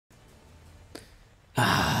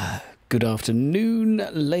Good afternoon,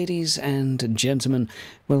 ladies and gentlemen.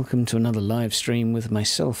 Welcome to another live stream with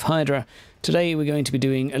myself, Hydra. Today we're going to be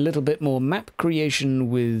doing a little bit more map creation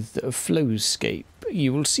with Flowscape.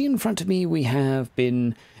 You will see in front of me we have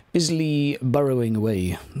been busily burrowing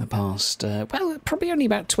away the past, well, probably only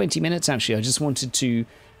about 20 minutes actually. I just wanted to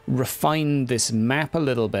refine this map a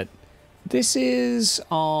little bit. This is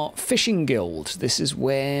our fishing guild. This is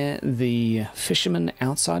where the fishermen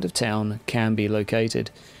outside of town can be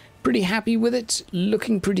located. Pretty happy with it,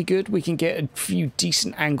 looking pretty good. We can get a few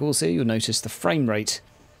decent angles here. You'll notice the frame rate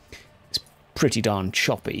is pretty darn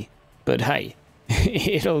choppy, but hey,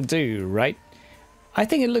 it'll do, right? I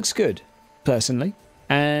think it looks good, personally,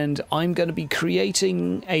 and I'm going to be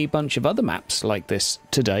creating a bunch of other maps like this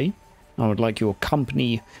today. I would like your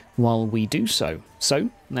company while we do so.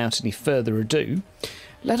 So, without any further ado,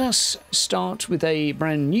 let us start with a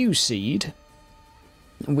brand new seed,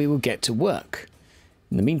 and we will get to work.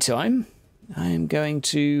 In the meantime, I am going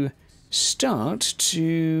to start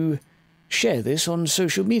to share this on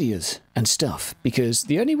social medias and stuff, because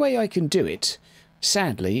the only way I can do it,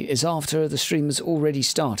 sadly, is after the stream has already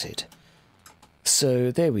started.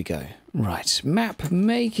 So there we go. Right, map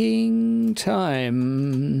making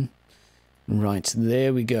time. Right,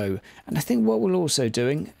 there we go. And I think what we're also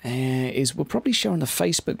doing is we'll probably share on the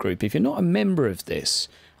Facebook group. If you're not a member of this,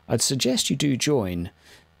 I'd suggest you do join.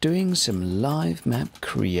 Doing some live map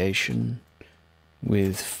creation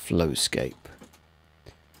with Flowscape.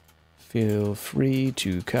 Feel free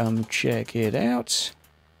to come check it out.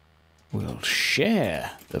 We'll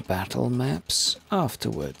share the battle maps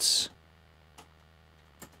afterwards.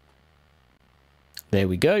 There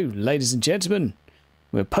we go, ladies and gentlemen.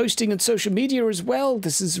 We're posting on social media as well.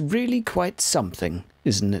 This is really quite something,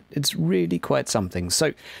 isn't it? It's really quite something.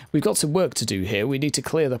 So we've got some work to do here. We need to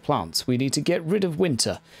clear the plants. We need to get rid of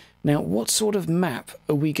winter. Now, what sort of map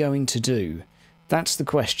are we going to do? That's the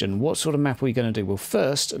question. What sort of map are we going to do? Well,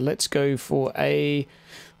 first, let's go for a...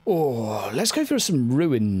 Oh, let's go for some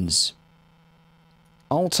ruins.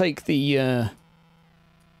 I'll take the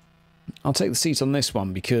seat on this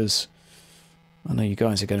one because I know you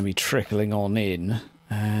guys are going to be trickling on in.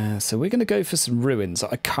 So we're going to go for some ruins.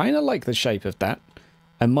 I kind of like the shape of that.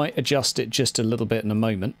 I might adjust it just a little bit in a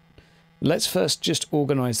moment. Let's first just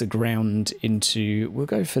organise the ground into... We'll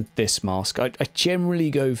go for this mask. I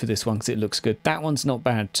generally go for this one because it looks good. That one's not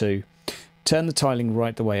bad too. Turn the tiling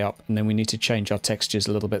right the way up, and then we need to change our textures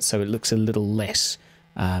a little bit so it looks a little less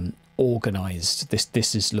organised.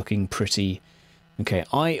 This is looking pretty... Okay,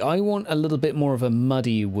 I want a little bit more of a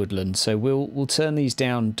muddy woodland, so we'll turn these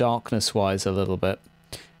down darkness-wise a little bit.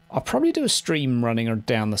 I'll probably do a stream running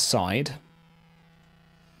down the side.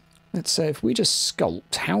 Let's say if we just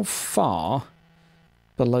sculpt, how far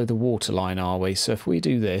below the waterline are we? So if we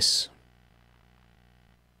do this...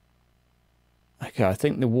 Okay, I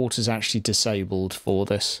think the water's actually disabled for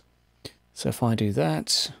this. So if I do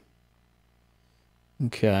that...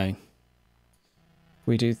 Okay.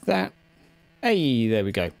 We do that. Hey, there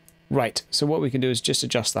we go. Right, so what we can do is just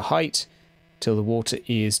adjust the height till the water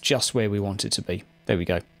is just where we want it to be. There we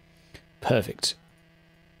go. Perfect.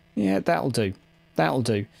 Yeah, that'll do. That'll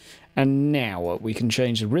do. And now we can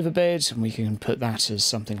change the riverbed, and we can put that as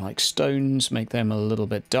something like stones, make them a little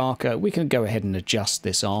bit darker. We can go ahead and adjust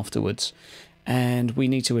this afterwards. And we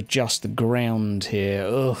need to adjust the ground here.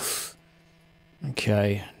 Ugh.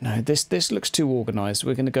 Okay, no, this looks too organised.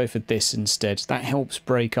 We're going to go for this instead. That helps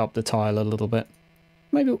break up the tile a little bit.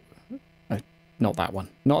 Maybe... Oh, not that one.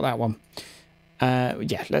 Not that one.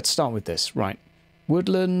 Yeah, let's start with this. Right.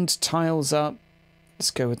 Woodland, tiles up.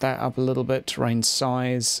 Let's go with that up a little bit. Terrain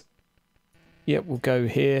size. Yep, we'll go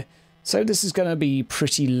here. So this is going to be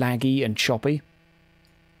pretty laggy and choppy.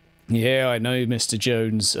 Yeah, I know, Mr.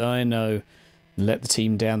 Jones. I know. Let the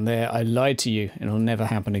team down there. I lied to you. It'll never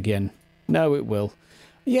happen again. No, it will.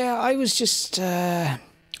 Yeah, I was just... I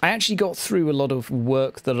actually got through a lot of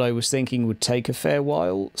work that I was thinking would take a fair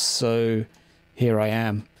while, so here I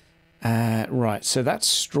am. Right, so that's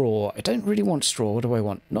straw. I don't really want straw. What do I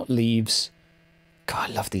want? Not leaves. God,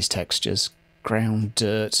 I love these textures. Ground,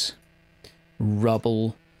 dirt,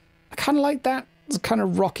 rubble. I kind of like that. It's kind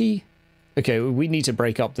of rocky. Okay, we need to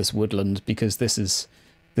break up this woodland because this is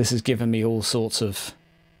giving me all sorts of...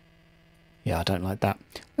 Yeah, I don't like that.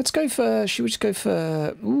 Let's go for... Should we just go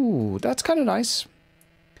for... Ooh, that's kind of nice.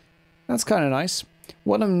 That's kind of nice.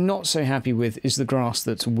 What I'm not so happy with is the grass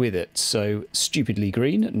that's with it. So, stupidly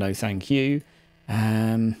green. No, thank you.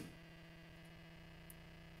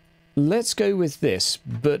 Let's go with this,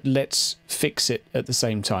 but let's fix it at the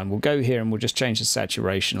same time. We'll go here and we'll just change the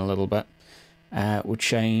saturation a little bit.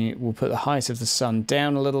 We'll put the height of the sun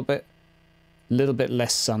down a little bit. A little bit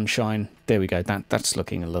less sunshine. There we go. That's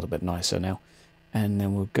looking a little bit nicer now. And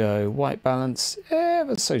then we'll go white balance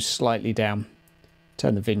ever so slightly down.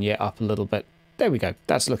 Turn the vignette up a little bit. There we go.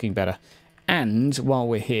 That's looking better. And while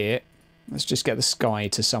we're here, let's just get the sky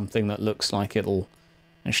to something that looks like it'll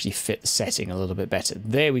actually fit the setting a little bit better.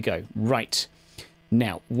 There we go. Right.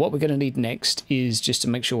 Now, what we're going to need next is just to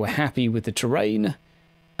make sure we're happy with the terrain.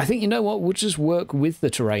 I think, you know what, we'll just work with the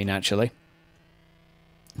terrain, actually.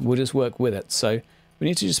 We'll just work with it. So we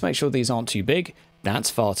need to just make sure these aren't too big. That's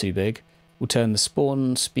far too big. We'll turn the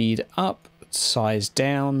spawn speed up, size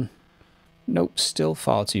down. Nope, still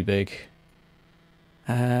far too big.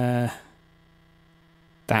 That's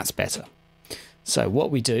better. So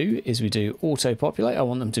what we do is we do auto-populate. I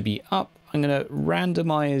want them to be up. I'm going to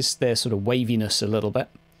randomize their sort of waviness a little bit.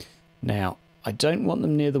 Now, I don't want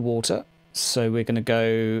them near the water, so we're going to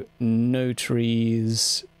go no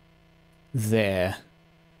trees there.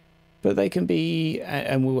 But they can be,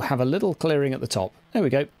 and we'll have a little clearing at the top. There we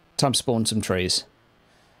go. Time to spawn some trees.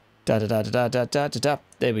 Da-da-da-da-da-da-da-da.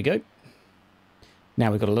 There we go.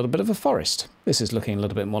 Now we've got a little bit of a forest. This is looking a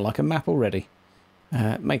little bit more like a map already.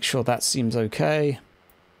 Make sure that seems okay.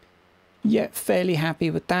 Yeah, fairly happy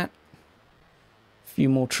with that. A few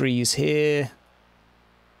more trees here.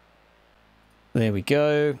 There we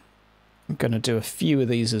go. I'm going to do a few of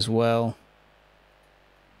these as well.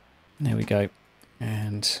 There we go.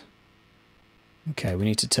 And okay, we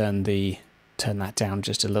need to turn that down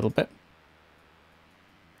just a little bit.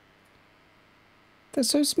 They're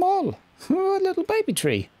so small. Oh, a little baby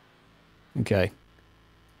tree. Okay.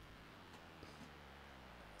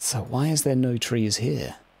 So why is there no trees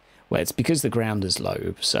here? Well, it's because the ground is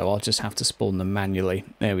low, so I'll just have to spawn them manually.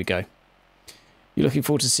 There we go. You're looking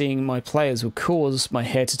forward to seeing my players will cause my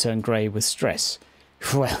hair to turn grey with stress.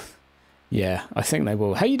 Well, yeah, I think they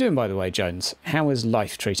will. How you doing, by the way, Jones? How is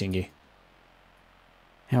life treating you?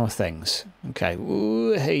 How are things? Okay.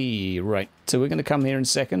 Ooh, hey, right. So we're going to come here in a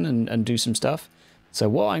second and do some stuff. So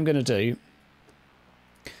what I'm going to do...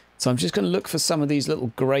 So I'm just going to look for some of these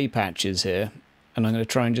little grey patches here. And I'm going to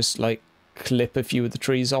try and just, like, clip a few of the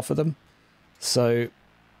trees off of them. So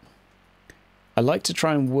I like to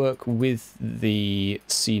try and work with the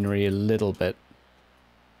scenery a little bit.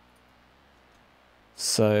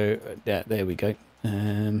 So, yeah, there we go.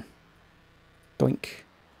 Doink.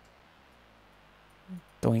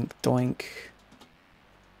 Doink, doink.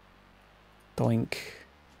 Doink.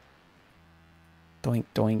 Doink,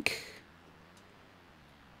 doink.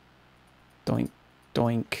 Doink,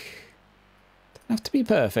 doink. Don't have to be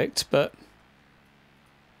perfect, but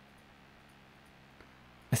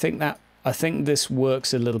I think this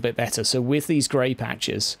works a little bit better. So with these grey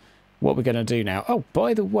patches, what we're going to do now... Oh,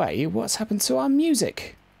 by the way, what's happened to our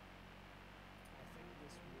music?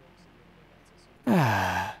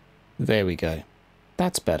 Ah, there we go.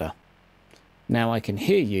 That's better. Now I can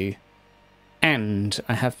hear you, and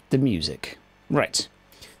I have the music. Right.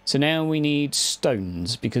 So now we need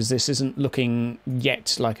stones, because this isn't looking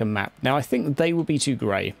yet like a map. Now, I think they will be too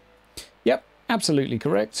grey. Yep, absolutely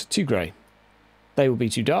correct. Too grey. They will be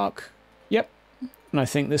too dark. Yep. And I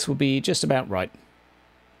think this will be just about right.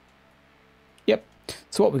 Yep.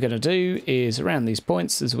 So what we're going to do is, around these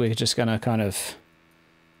points, is we're just going to kind of...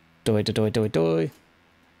 Doi.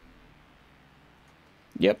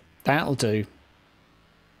 Yep, that'll do.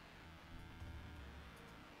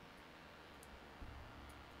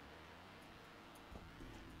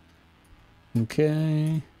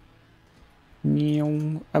 Okay. I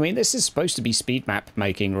mean, this is supposed to be speed map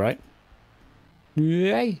making, right?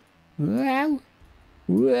 Whoa.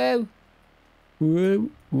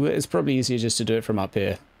 It's probably easier just to do it from up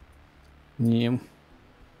here.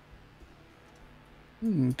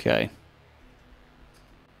 Okay.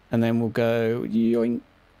 And then we'll go yoink,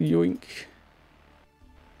 yoink.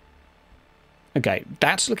 Okay,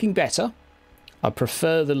 that's looking better. I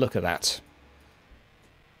prefer the look of that.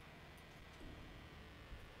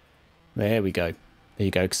 There we go. There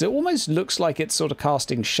you go. Because it almost looks like it's sort of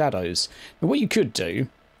casting shadows. Now what you could do,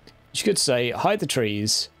 you could say, hide the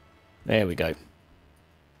trees. There we go.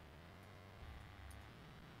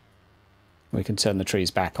 We can turn the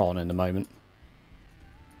trees back on in a moment.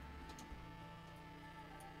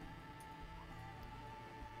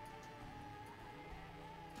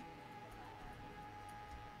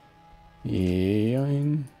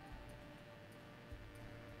 Yoing.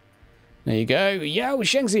 There you go. Yo,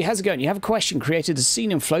 Shengzi, how's it going? You have a question. Created a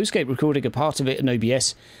scene in Flowscape, recording a part of it in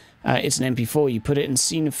OBS. It's an MP4. You put it in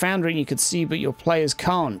Scene Foundry and you could see, but your players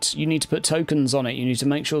can't. You need to put tokens on it. You need to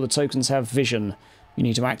make sure the tokens have vision. You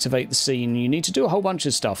need to activate the scene. You need to do a whole bunch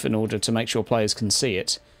of stuff in order to make sure players can see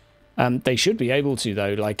it. They should be able to,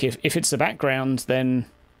 though. Like, if it's the background, then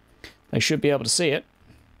they should be able to see it.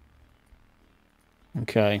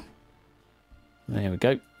 Okay. There we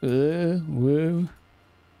go. Woo.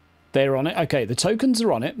 They're on it. Okay, the tokens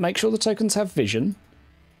are on it. Make sure the tokens have vision.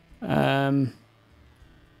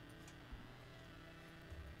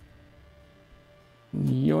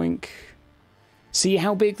 Yoink. See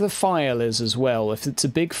how big the file is as well. If it's a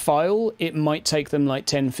big file, it might take them like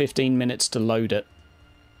 10-15 minutes to load it.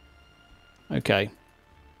 Okay.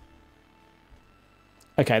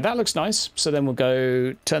 Okay, that looks nice. So then we'll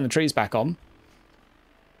go turn the trees back on.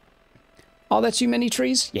 Are there too many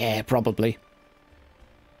trees? Yeah, probably.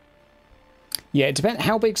 Yeah, it depends.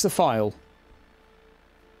 How big's the file?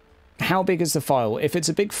 How big is the file? If it's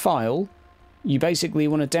a big file, you basically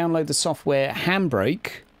want to download the software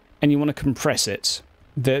Handbrake and you want to compress it.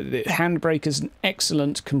 The Handbrake is an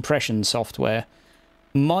excellent compression software.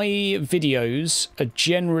 My videos are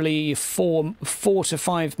generally 4 to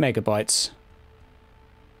 5 megabytes.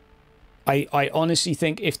 I honestly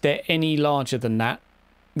think if they're any larger than that,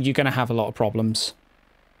 you're going to have a lot of problems.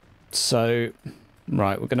 So,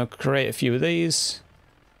 right, we're going to create a few of these.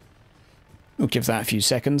 We'll give that a few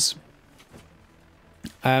seconds.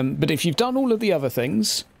 But if you've done all of the other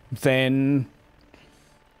things, then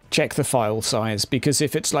check the file size, because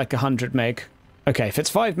if it's like 100 meg, okay, if it's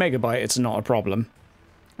 5 megabyte, it's not a problem.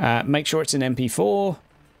 Make sure it's an MP4.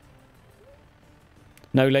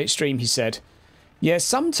 No late stream, he said. Yeah,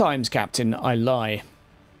 sometimes, Captain, I lie.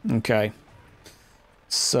 Okay.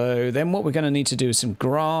 So then what we're going to need to do is some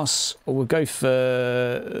grass, or we'll go for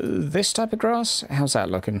this type of grass. How's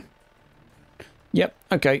that looking? Yep,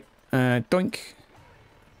 okay. Doink.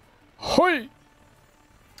 Hoi!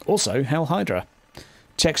 Also, Hell Hydra.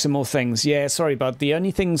 Check some more things. Yeah, sorry, bud. The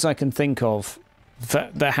only things I can think of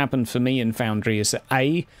that happened for me in Foundry is that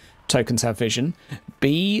A, tokens have vision.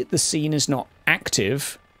 B, the scene is not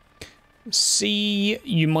active. C,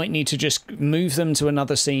 you might need to just move them to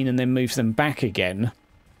another scene and then move them back again.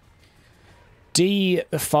 D,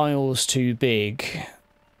 the file's too big.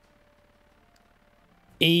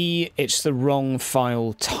 E, it's the wrong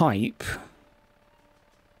file type.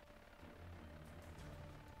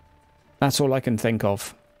 That's all I can think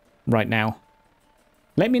of right now.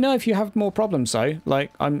 Let me know if you have more problems though.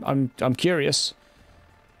 Like, I'm curious.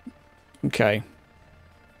 Okay.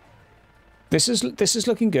 This is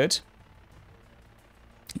looking good.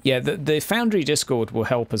 Yeah, the Foundry Discord will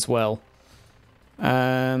help as well.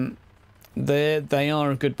 They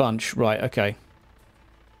are a good bunch. Right, okay.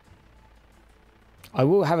 I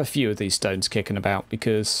will have a few of these stones kicking about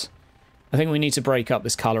because I think we need to break up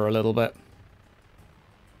this colour a little bit.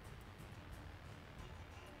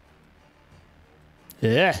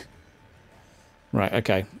 Yeah. Right,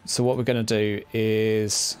 okay. So what we're going to do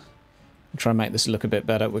is try and make this look a bit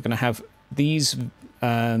better. We're going to have these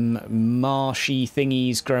marshy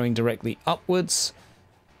thingies growing directly upwards.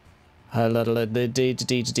 Cancel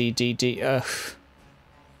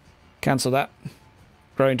that.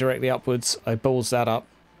 Growing directly upwards. I balls that up.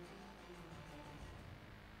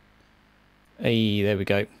 Hey, there we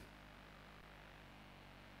go.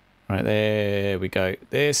 Right, there we go.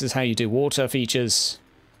 This is how you do water features.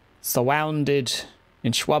 Surrounded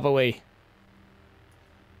in Schwabaway.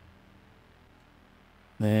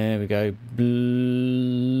 There we go.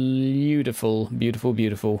 Beautiful, beautiful,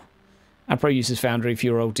 beautiful. Appro uses Foundry for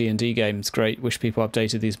your old D&D games. Great. Wish people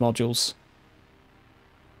updated these modules.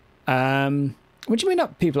 What do you mean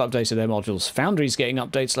people updated their modules? Foundry's getting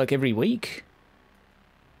updates like every week?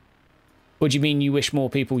 Or do you mean you wish more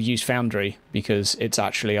people use Foundry because it's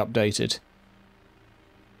actually updated?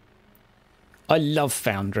 I love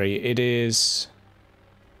Foundry. It is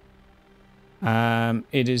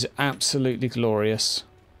absolutely glorious.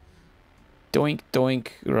 Doink, doink.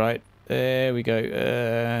 Right, there we go.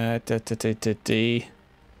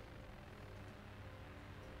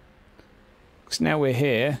 So now we're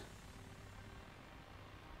here.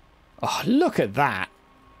 Oh, look at that.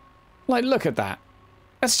 Like, look at that.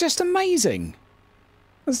 That's just amazing.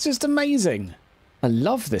 That's just amazing. I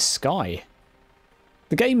love this sky.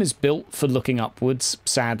 The game is built for looking upwards,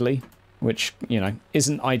 sadly, which, you know,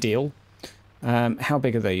 isn't ideal. How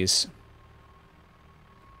big are these?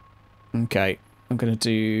 Okay, I'm going to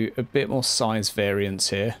do a bit more size variance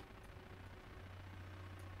here.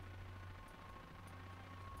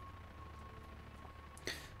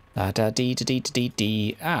 Ah,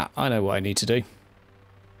 I know what I need to do.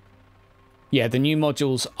 Yeah, the new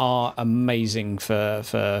modules are amazing for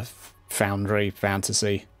Foundry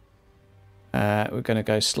Fantasy. We're going to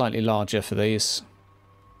go slightly larger for these.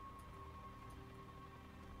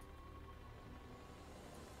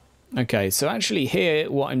 Okay, so actually here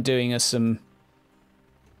what I'm doing is some...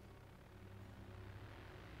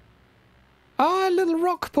 Ah, a little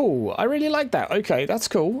rock pool. I really like that. Okay, that's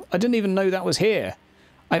cool. I didn't even know that was here.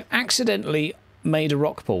 I've accidentally made a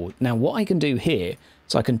rock pool. Now what I can do here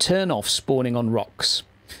is I can turn off spawning on rocks.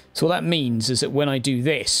 So what that means is that when I do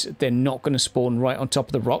this, they're not going to spawn right on top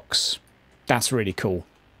of the rocks. That's really cool.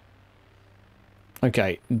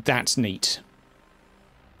 Okay, that's neat.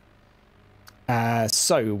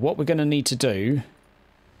 So what we're going to need to do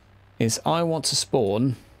is I want to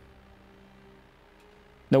spawn...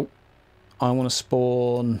 Nope. I want to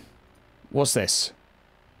spawn... What's this?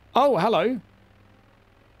 Oh, hello.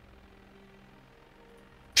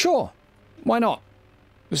 Sure. Why not?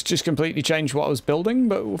 It's just completely changed what I was building,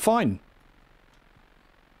 but fine.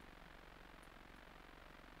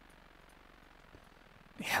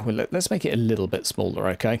 Yeah, well, let's make it a little bit smaller,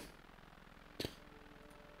 okay?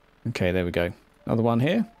 Okay, there we go. Another one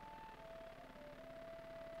here.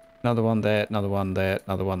 Another one there, another one there,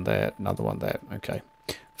 another one there, another one there. Okay.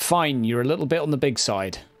 Fine, you're a little bit on the big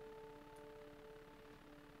side.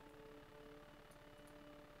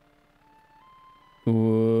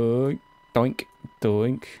 Ooh, doink,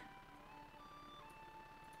 doink.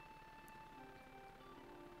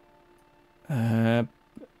 Da,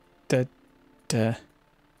 da,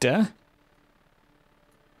 da.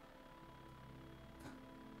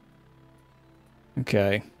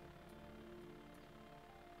 Okay.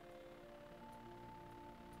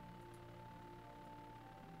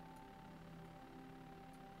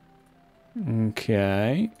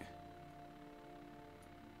 Okay.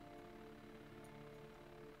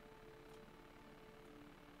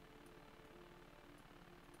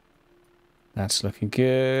 That's looking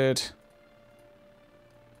good.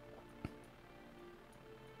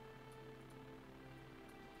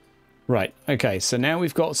 Right, okay, so now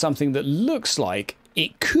we've got something that looks like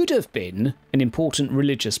it could have been an important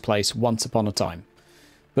religious place once upon a time.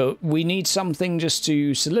 But we need something just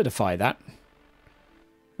to solidify that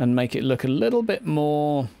and make it look a little bit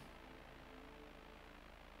more...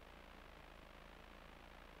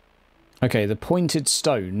 Okay, the pointed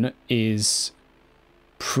stone is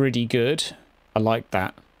pretty good. I like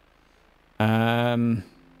that. I'm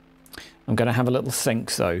going to have a little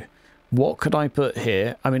think, though. What could I put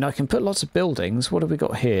here? I mean, I can put lots of buildings. What have we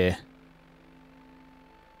got here?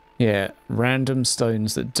 Yeah, random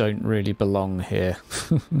stones that don't really belong here.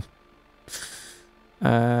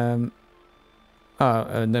 Oh,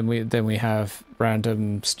 and then we have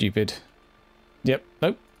random stupid... Yep,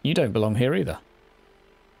 nope, you don't belong here either.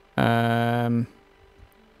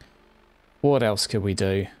 What else could we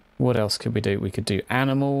do? What else could we do? We could do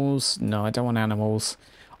animals. No, I don't want animals.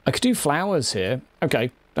 I could do flowers here.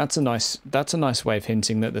 Okay, that's a nice way of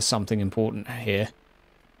hinting that there's something important here.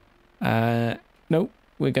 Nope,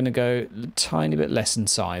 we're going to go a tiny bit less in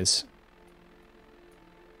size.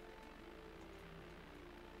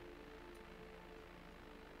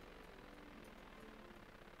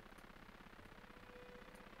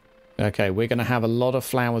 Okay, we're going to have a lot of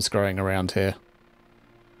flowers growing around here.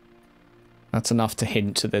 That's enough to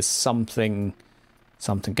hint that there's something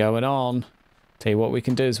going on. Tell you what we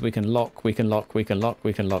can do is we can lock, we can lock, we can lock,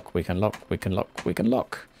 we can lock, we can lock, we can lock, we can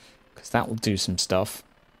lock. Because that will do some stuff.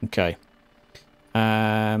 Okay.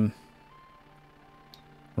 Right.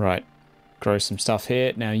 Grow some stuff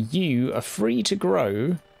here. Now you are free to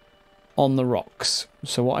grow on the rocks.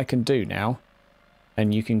 So what I can do now,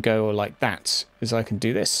 and you can go like that, is I can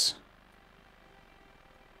do this.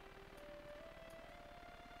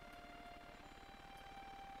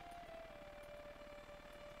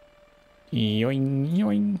 Yoing,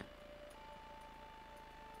 yoing.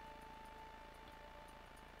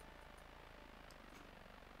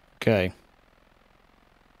 Okay.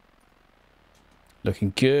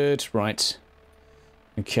 Looking good, right.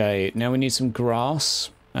 Okay, now we need some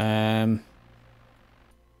grass.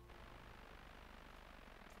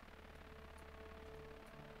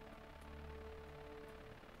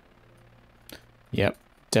 Yep,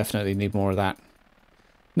 definitely need more of that.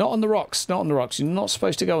 Not on the rocks, not on the rocks. You're not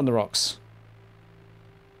supposed to go on the rocks.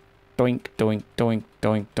 Doink, doink, doink,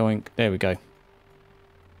 doink, doink. There we go.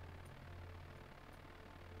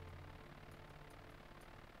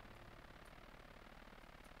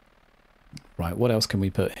 Right, what else can we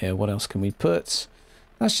put here? What else can we put?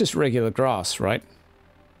 That's just regular grass, right?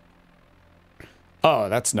 Oh,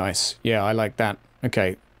 that's nice. Yeah, I like that.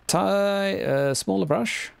 Okay, tie a smaller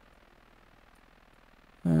brush.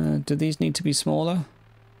 Do these need to be smaller?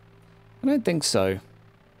 I don't think so.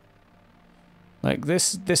 Like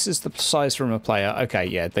this is the size from a player. Okay,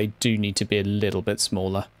 yeah, they do need to be a little bit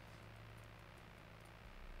smaller.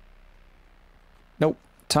 Nope,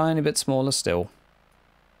 Tiny bit smaller still.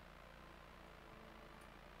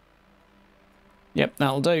 Yep,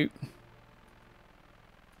 that'll do.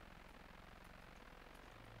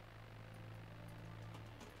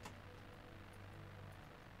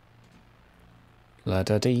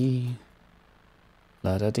 La-da-dee.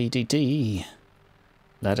 La-da-dee-dee-dee.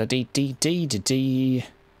 La-da-dee-dee-dee-dee-dee.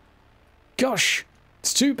 Gosh,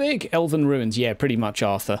 it's too big. Elven ruins. Yeah, pretty much,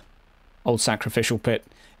 Arthur. Old sacrificial pit.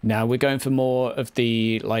 Now we're going for more of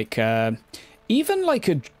the, like, even like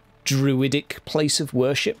a druidic place of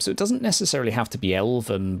worship. So it doesn't necessarily have to be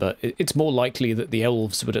elven, but it's more likely that the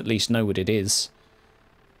elves would at least know what it is.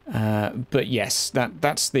 But yes,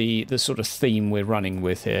 that's the sort of theme we're running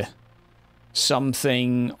with here.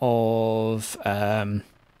 Something of...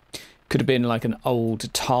 could have been like an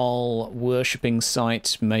old Tal worshipping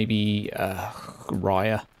site, maybe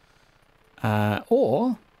Raya.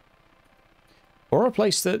 Or a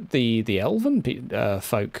place that the elven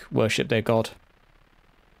folk worship their god.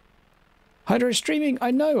 Hydro streaming?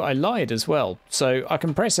 I know, I lied as well. So I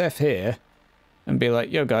can press F here and be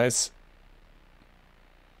like, yo guys,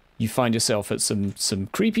 you find yourself at some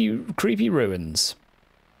creepy ruins.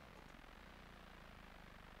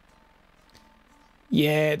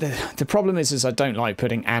 Yeah, the problem is I don't like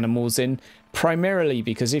putting animals in, primarily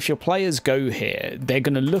because if your players go here, they're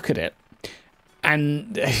going to look at it.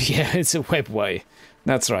 And, yeah, it's a webway.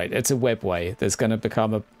 That's right, it's a webway. There's going to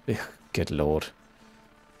become a... Good lord.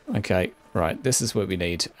 Okay, right, this is what we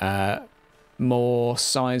need. More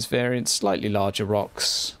size variants, slightly larger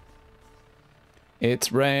rocks.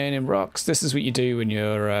 It's raining rocks. This is what you do when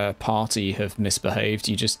your party have misbehaved.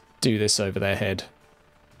 You just do this over their head.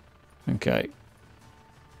 Okay.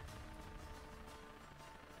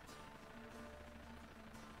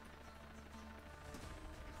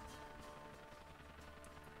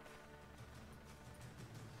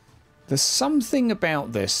 There's something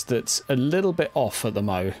about this that's a little bit off at the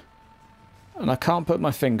mo, and I can't put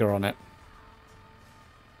my finger on it.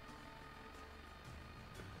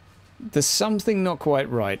 There's something not quite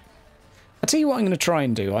right. I'll tell you what I'm going to try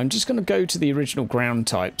and do. I'm just going to go to the original ground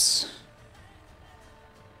types.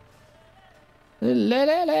 Okay,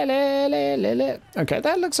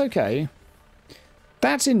 that looks okay.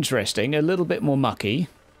 That's interesting. A little bit more mucky.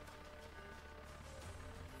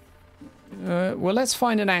 Well, let's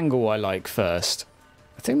find an angle I like first.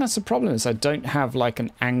 I think that's the problem, is I don't have like an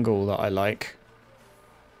angle that I like.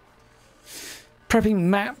 Prepping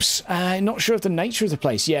maps. Not sure of the nature of the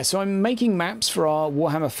place. Yeah, so I'm making maps for our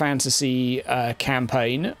Warhammer Fantasy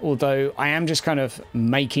campaign, although I am just kind of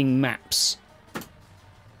making maps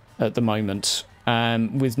at the moment,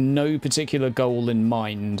 with no particular goal in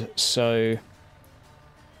mind. So...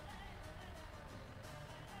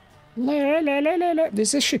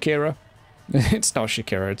 Is this Shakira? It's not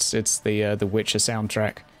Shakira, it's the Witcher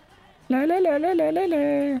soundtrack.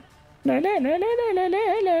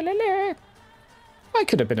 I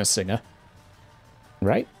could have been a singer.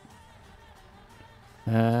 Right?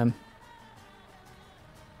 I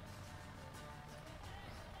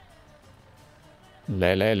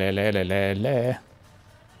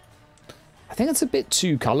think it's a bit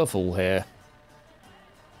too colourful here.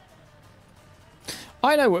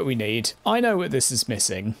 I know what we need. I know what this is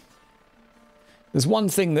missing. There's one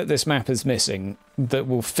thing that this map is missing that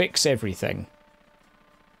will fix everything.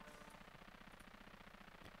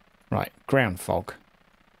 Right, ground fog.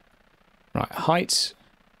 Right, height.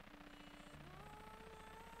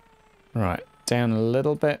 Right, down a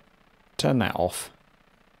little bit. Turn that off.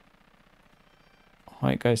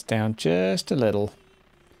 Height goes down just a little.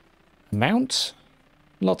 Amount.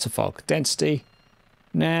 Lots of fog. Density.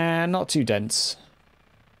 Nah, not too dense.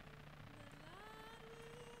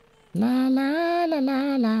 La la la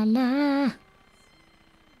la la la.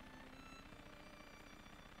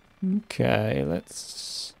 Okay,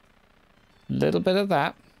 let's... Little bit of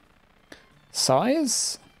that.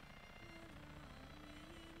 Size.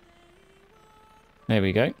 There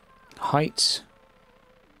we go. Height.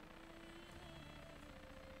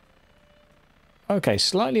 Okay,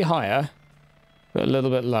 slightly higher, but a little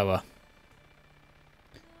bit lower.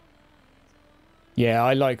 Yeah,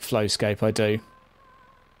 I like Flowscape, I do.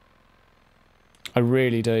 I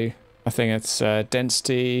really do. I think it's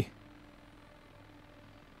density.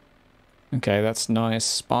 Okay, that's nice.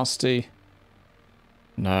 Sparsity.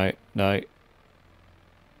 No, no.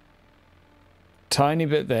 Tiny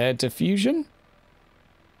bit there. Diffusion.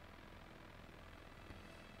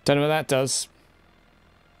 Don't know what that does.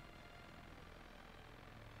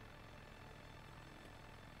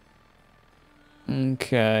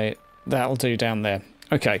 Okay, that'll do down there.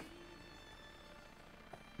 Okay.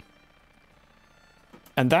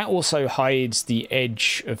 And that also hides the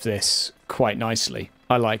edge of this quite nicely.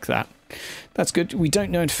 I like that. That's good. We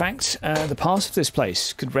don't know, in fact, the past of this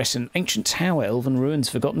place. Could rest in ancient tower, elven ruins,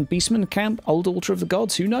 forgotten beastman camp, old altar of the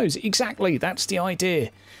gods. Who knows? Exactly. That's the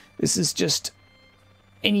idea. This is just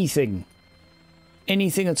anything.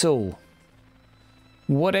 Anything at all.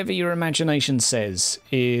 Whatever your imagination says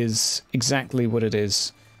is exactly what it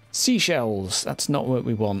is. Seashells. That's not what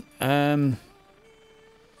we want.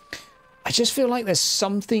 I just feel like there's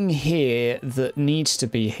something here that needs to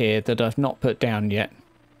be here that I've not put down yet.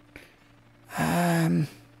 I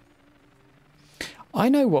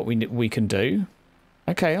know what we can do.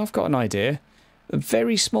 Okay, I've got an idea. A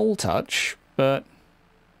very small touch, but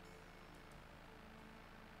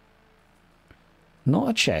not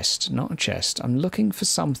a chest, not a chest. I'm looking for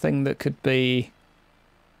something that could be...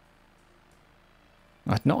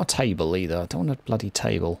 Not a table either. I don't want a bloody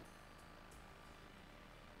table.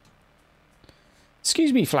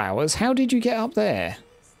 Excuse me, flowers. How did you get up there?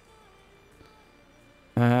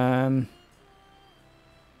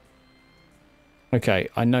 Okay,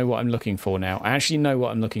 I know what I'm looking for now. I actually know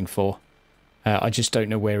what I'm looking for. I just don't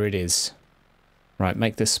know where it is. Right,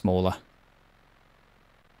 make this smaller.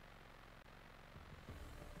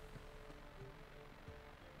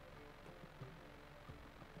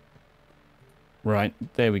 Right,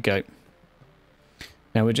 there we go.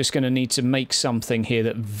 Now we're just going to need to make something here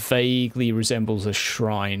that vaguely resembles a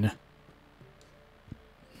shrine.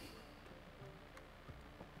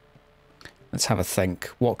 Let's have a think.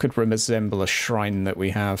 What could resemble a shrine that we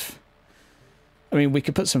have? I mean, we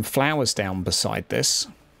could put some flowers down beside this.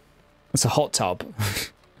 It's a hot tub.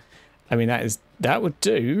 I mean, that would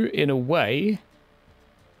do in a way.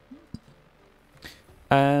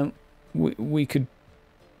 We could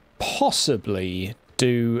possibly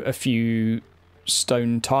do a few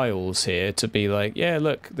stone tiles here to be like, yeah,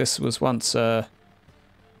 look, this was once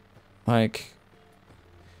like...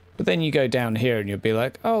 But then you go down here and you'll be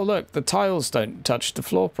like, oh, look, the tiles don't touch the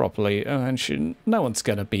floor properly. Oh, and no one's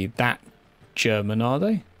going to be that German, are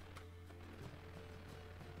they?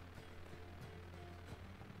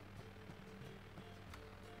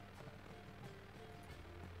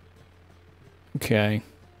 Okay.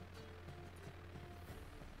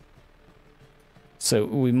 So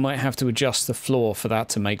we might have to adjust the floor for that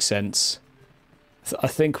to make sense. I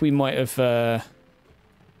think we might have...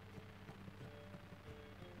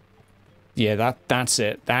 Yeah, that's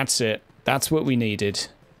it. That's it. That's what we needed.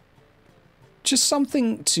 Just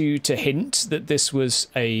something to hint that this was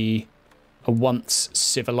a once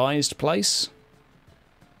civilized place.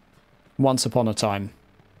 Once upon a time.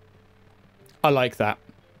 I like that.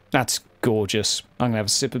 That's gorgeous. I'm going to have a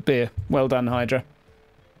sip of beer. Well done, Hydra.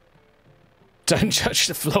 Don't touch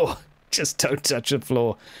the floor. Just don't touch the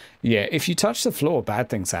floor. Yeah, if you touch the floor, bad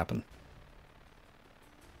things happen.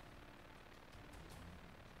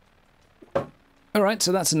 Alright,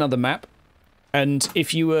 so that's another map. And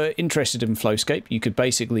if you were interested in Flowscape, you could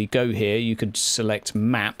basically go here, you could select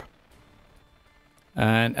map.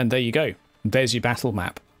 And there you go. There's your battle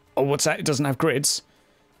map. Oh, what's that? It doesn't have grids.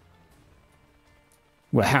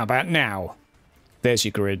 Well, how about now? There's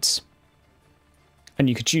your grids. And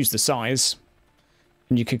you could choose the size.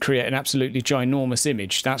 And you could create an absolutely ginormous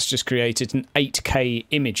image. That's just created an 8K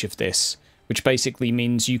image of this, which basically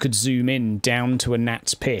means you could zoom in down to a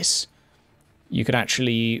gnat's piss. You could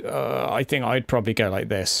actually, I think I'd probably go like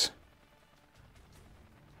this.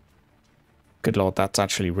 Good lord, that's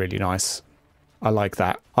actually really nice. I like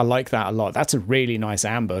that. I like that a lot. That's a really nice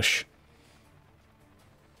ambush.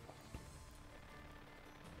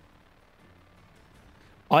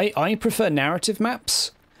 I prefer narrative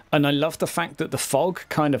maps, and I love the fact that the fog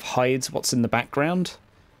kind of hides what's in the background.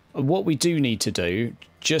 What we do need to do,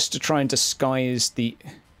 just to try and disguise the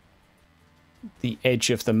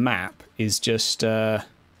edge of the map, is just a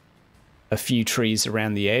few trees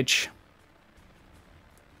around the edge.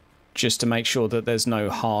 Just to make sure that there's no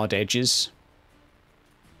hard edges.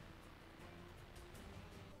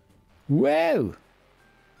 Whoa!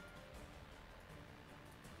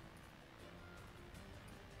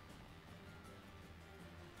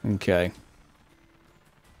 Okay.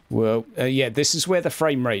 Well, yeah, this is where the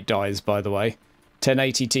frame rate dies, by the way.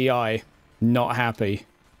 1080 Ti, not happy.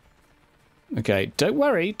 Okay, don't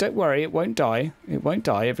worry, it won't die. It won't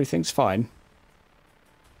die, everything's fine.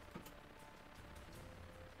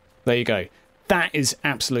 There you go. That is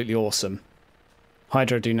absolutely awesome.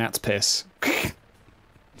 Hydro do Nat's piss.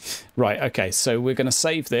 Right, okay, so we're going to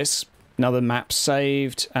save this. Another map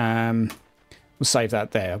saved. We'll save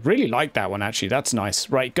that there. I really like that one, actually. That's nice.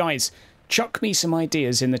 Right, guys, chuck me some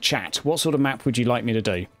ideas in the chat. What sort of map would you like me to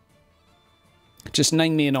do? Just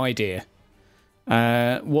name me an idea.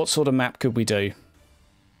 What sort of map could we do?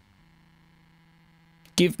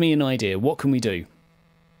 Give me an idea. What can we do?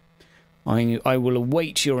 I will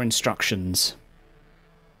await your instructions.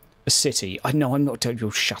 A city. I know I'm not telling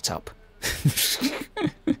you. Shut up.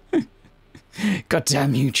 God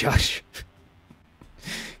damn you, Josh.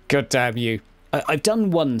 God damn you. I've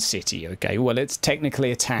done one city, okay? Well, it's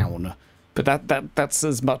technically a town. But that's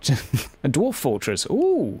as much... A dwarf fortress.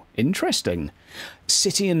 Ooh, interesting.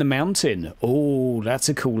 City in the mountain. Oh, that's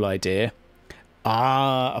a cool idea.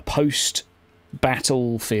 Ah, a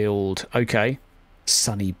post-battlefield. Okay.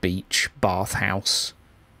 Sunny beach. Bathhouse.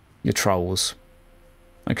 Your trolls.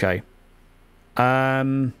 Okay.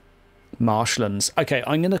 Marshlands. Okay,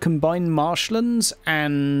 I'm going to combine marshlands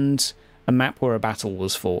and a map where a battle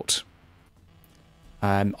was fought.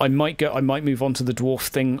 I might move on to the dwarf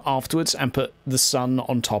thing afterwards and put the sun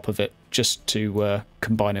on top of it just to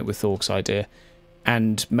combine it with Thorg's idea,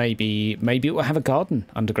 and maybe it will have a garden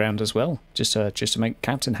underground as well, just to make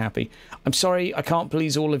Captain happy. I'm sorry, I can't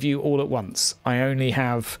please all of you all at once. I only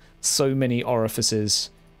have so many orifices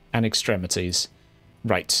and extremities.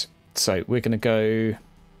 Right, so we're going to go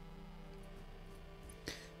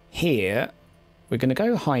here. We're going to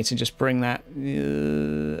go height and just bring that.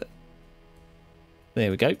 There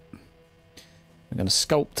we go. I'm going to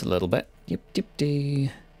sculpt a little bit. Yip, dip, dee.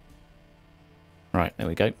 Right, there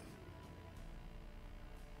we go.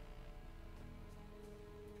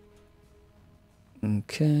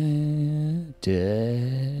 Okay.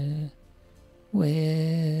 Well.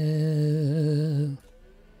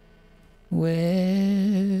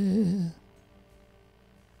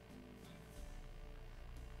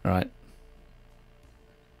 Right.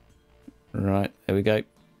 Right, there we go.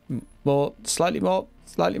 More, slightly more.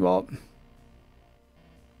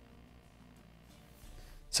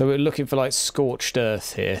 So we're looking for like scorched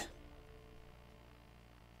earth here.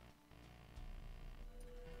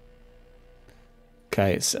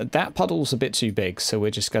 Okay, so that puddle's a bit too big, so we're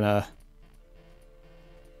just gonna...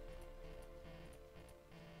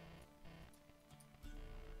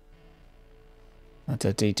 Right,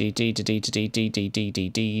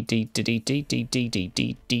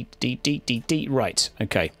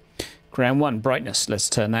 okay. Ground 1, brightness. Let's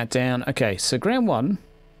turn that down. Okay, so ground 1.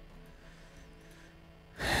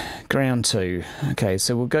 Ground 2. Okay,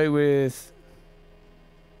 so we'll go with...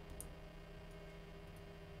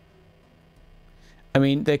 I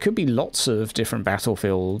mean, there could be lots of different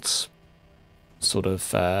battlefields. Sort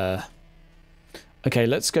of... Okay,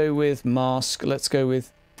 let's go with mask. Let's go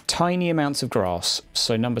with tiny amounts of grass.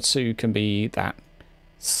 So number 2 can be that.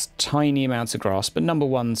 Tiny amounts of grass. But number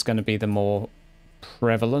 1's going to be the more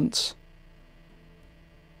prevalent.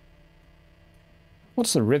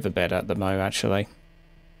 What's the riverbed at the mo, actually?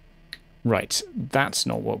 Right, that's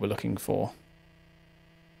not what we're looking for.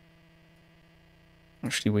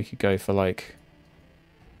 Actually, we could go for, like...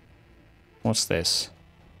 What's this?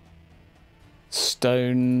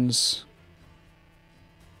 Stones.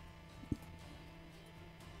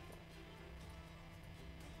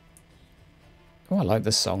 Oh, I like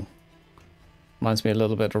this song. Reminds me a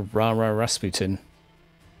little bit of Ra Ra Rasputin.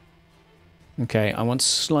 Okay, I want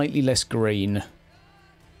slightly less green.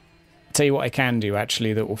 Tell you what I can do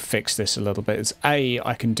actually that will fix this a little bit is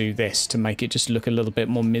I can do this to make it just look a little bit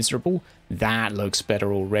more miserable. That looks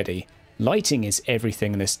better already. Lighting is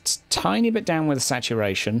everything, and this tiny bit down with the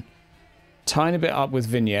saturation, tiny bit up with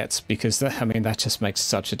vignettes, because that, I mean, that just makes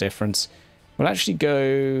such a difference. We'll actually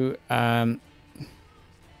go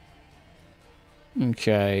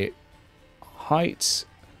okay, height.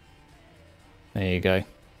 There you go.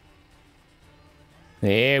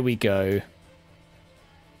 There we go.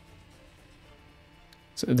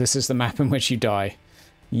 So this is the map in which you die.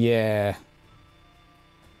 Yeah.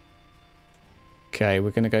 Okay,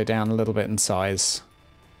 we're going to go down a little bit in size.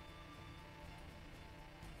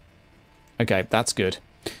 Okay, that's good.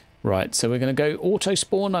 Right, so we're going to go auto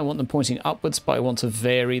spawn. I want them pointing upwards, but I want to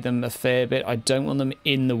vary them a fair bit. I don't want them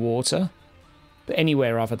in the water. But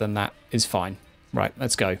anywhere other than that is fine. Right,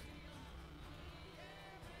 let's go.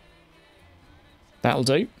 That'll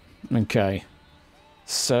do. Okay.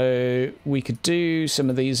 So we could do some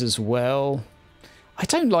of these as well. I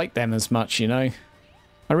don't like them as much, you know.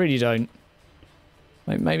 I really don't.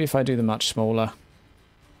 Like maybe if I do them much smaller.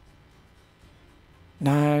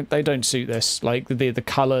 No, they don't suit this. Like the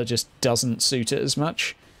colour just doesn't suit it as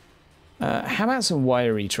much. How about some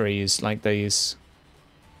wiry trees like these?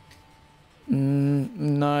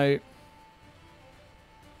 No.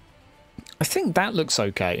 I think that looks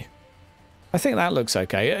okay. I think that looks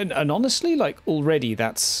okay. And honestly, like already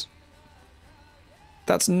that's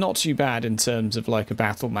not too bad in terms of like a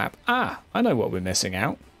battle map. Ah, I know what we're missing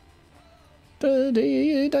out. Right.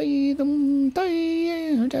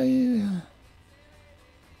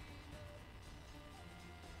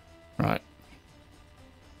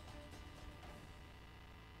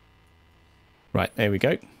 Right, there we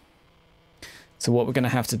go. So what we're going to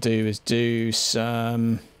have to do is do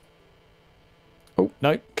some... Oh,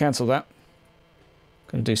 no, cancel that.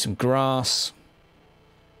 Going to do some grass.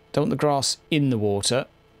 Don't want the grass in the water.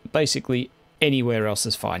 Basically, anywhere else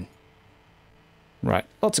is fine. Right,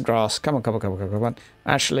 lots of grass. Come on, come on, come on, come on.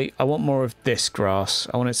 Actually, I want more of this grass.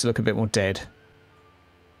 I want it to look a bit more dead.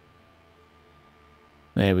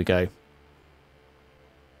 There we go.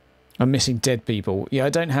 I'm missing dead people. Yeah, I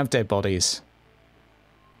don't have dead bodies.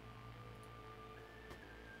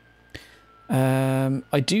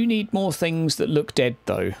 I do need more things that look dead,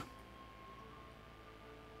 though.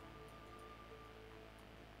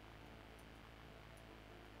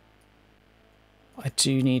 I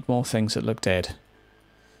do need more things that look dead.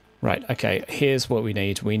 Right, okay, here's what we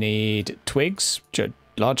need. We need twigs,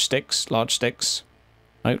 large sticks, large sticks.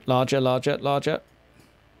 Oh, larger, larger, larger.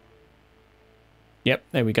 Yep,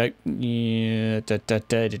 there we go. Yeah,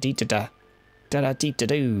 da-da-da-da-dee-da-da.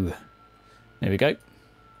 There we go.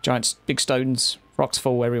 Giants, big stones, rocks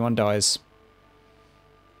fall, everyone dies.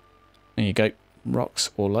 There you go. Rocks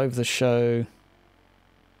all over the show.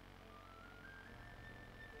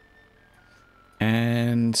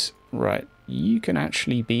 And, right, you can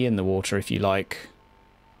actually be in the water if you like.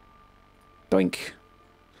 Doink.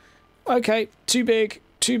 Okay, too big,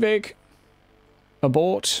 too big.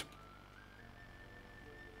 Abort.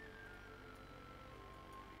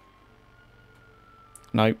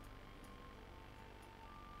 No.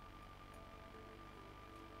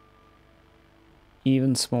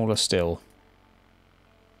 Even smaller still.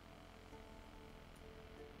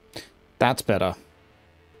 That's better.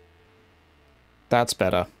 That's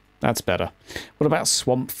better. That's better. What about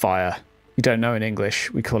swamp fire? You don't know in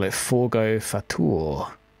English. We call it forgo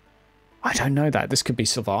fatur. I don't know that. This could be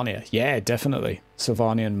Sylvania. Yeah, definitely.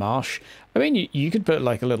 Sylvanian marsh. I mean, you could put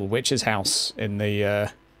like a little witch's house in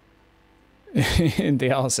the in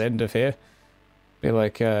the arse end of here. Be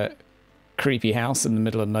like a creepy house in the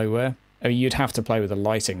middle of nowhere. I mean, you'd have to play with the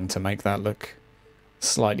lighting to make that look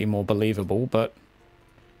slightly more believable, but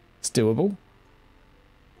it's doable.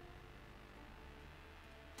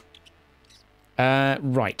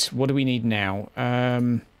 Right, what do we need now?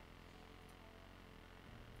 I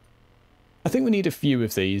think we need a few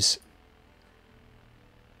of these.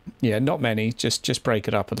 Yeah, not many. Just break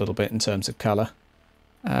it up a little bit in terms of colour.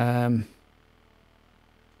 Right,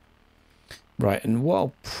 and what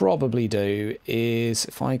I'll probably do is,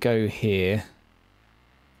 if I go here,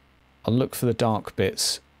 I'll look for the dark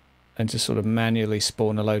bits and just sort of manually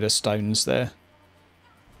spawn a load of stones there.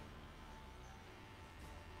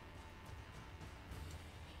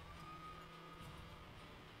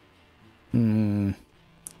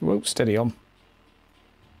 Whoa, steady on.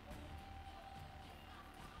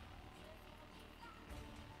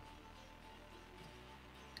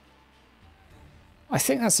 I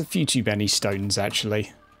think that's a few too many stones,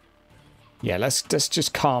 actually. Yeah, let's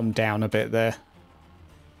just calm down a bit there.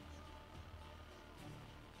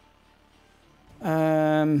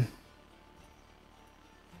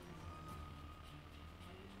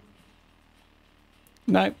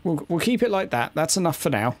 No, we'll keep it like that. That's enough for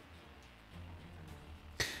now.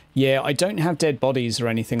 Yeah, I don't have dead bodies or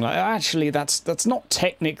anything like that. Actually, that's not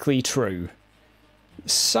technically true.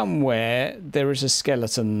 Somewhere there is a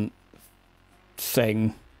skeleton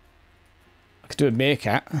thing. I could do a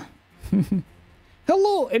meerkat.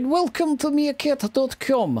 Hello and welcome to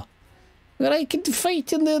meerkat.com, where I can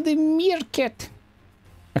fight in the meerkat.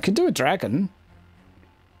 I could do a dragon.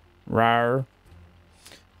 Rawr.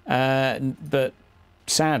 But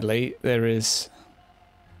sadly, there is...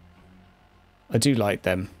 I do like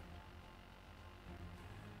them.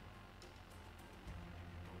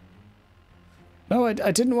 No, I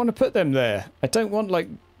didn't want to put them there. I don't want, like,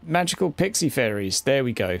 magical pixie fairies. There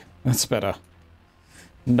we go. That's better.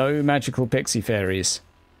 No magical pixie fairies.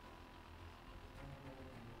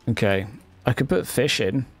 Okay. I could put fish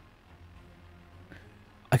in.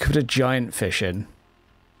 I could put a giant fish in.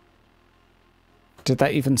 Did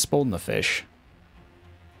that even spawn the fish?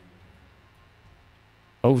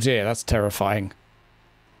 Oh dear, that's terrifying.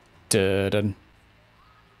 Dun.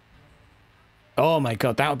 Oh my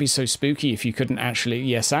god, that would be so spooky if you couldn't actually...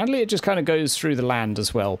 Yeah, sadly it just kind of goes through the land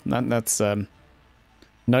as well. That's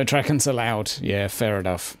no dragons allowed. Yeah, fair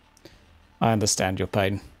enough. I understand your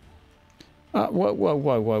pain. Whoa, whoa, whoa,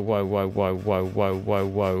 whoa, whoa, whoa, whoa, whoa, whoa, whoa,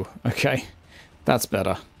 whoa. Okay, that's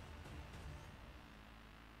better.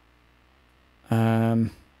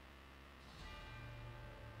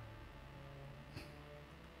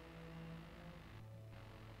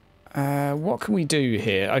 What can we do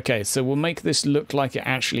here? Okay, so we'll make this look like it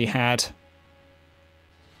actually had...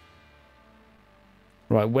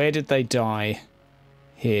 Right, where did they die?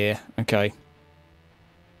 Here, okay.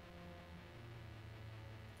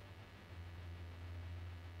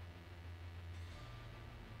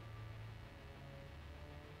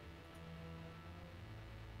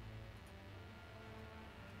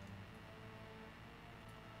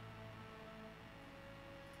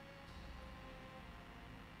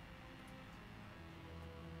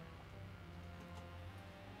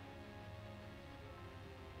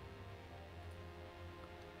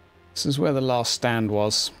 This is where the last stand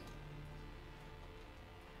was.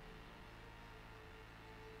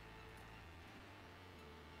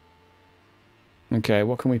 Okay,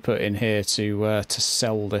 what can we put in here to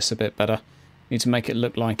sell this a bit better? Need to make it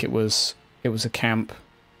look like it was a camp.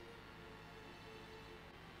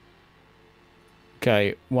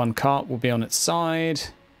 Okay, one cart will be on its side.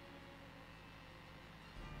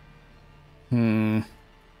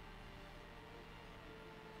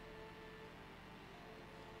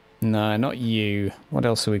 No, not you. What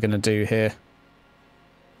else are we going to do here?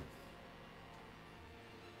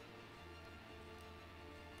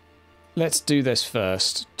 Let's do this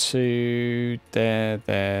first. Two, there.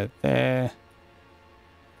 Okay,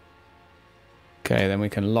 then we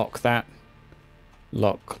can lock that.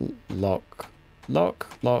 Lock.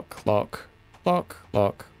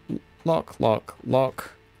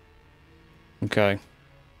 Okay.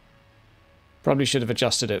 Probably should have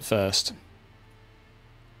adjusted it first.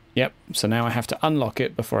 Yep, so now I have to unlock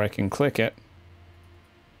it before I can click it.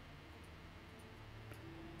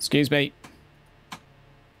 Excuse me.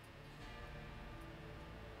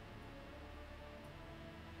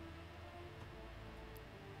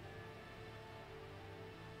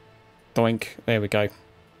 Doink, there we go.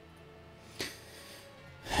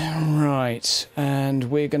 Right,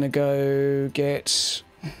 and we're going to go get...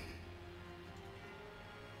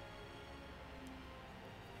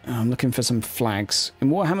 I'm looking for some flags. In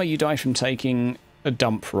Warhammer, you die from taking a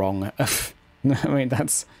dump wrong. I mean,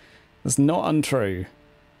 that's not untrue.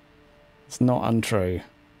 It's not untrue.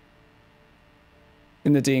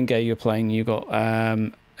 In the D&G you're playing, you got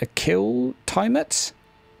a kill timer?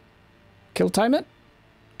 Kill timer?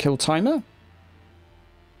 Kill timer?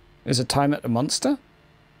 Is a timer a monster?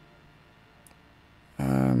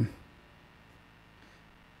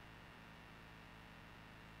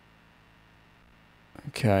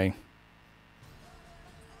 Okay.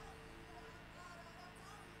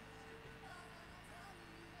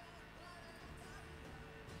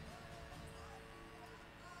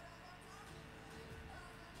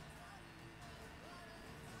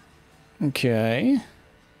 Okay.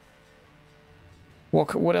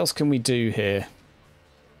 What else can we do here?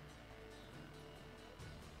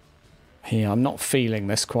 Yeah, I'm not feeling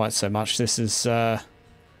this quite so much. This is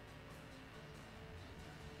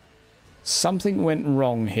something went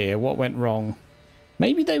wrong here. What went wrong?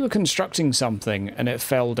 Maybe they were constructing something and it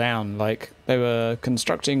fell down. Like they were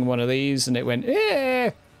constructing one of these and it went,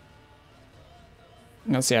 eh!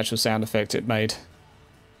 That's the actual sound effect it made.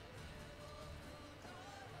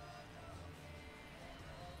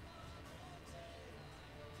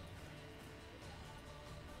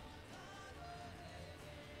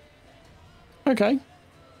 Okay.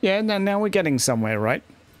 Yeah, now we're getting somewhere, right?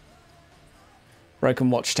 Broken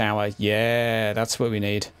watchtower. Yeah, that's what we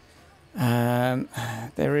need.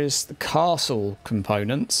 There is the castle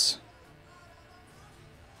components.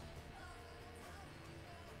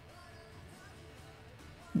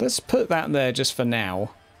 Let's put that there just for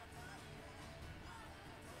now.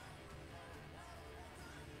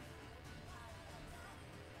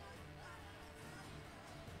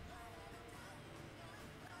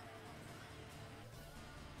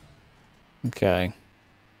 Okay.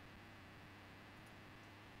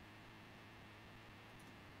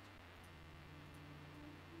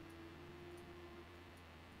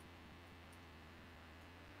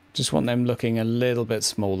 Just want them looking a little bit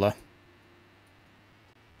smaller.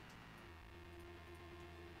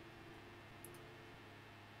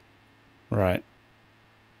 Right.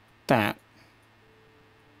 That.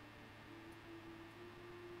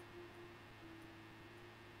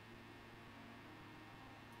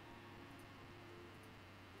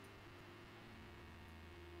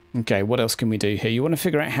 Okay, what else can we do here? You want to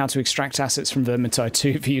figure out how to extract assets from Vermintide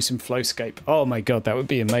 2 for use in Flowscape. Oh my god, that would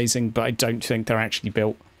be amazing, but I don't think they're actually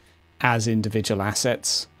built as individual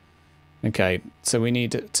assets. Okay, so we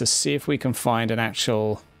need to see if we can find an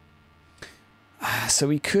actual... So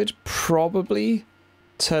we could probably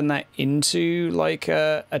turn that into like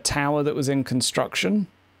a tower that was in construction.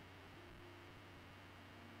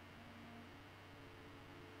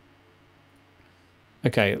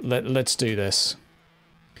 Okay, let's do this.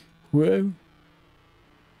 Whoa.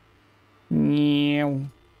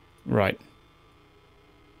 Right.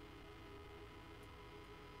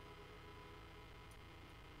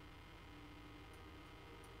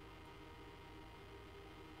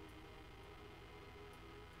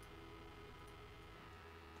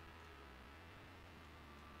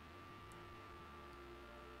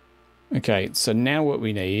 Okay, so now what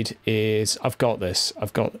we need is I've got this.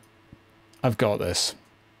 I've got this.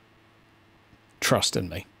 Trust in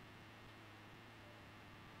me.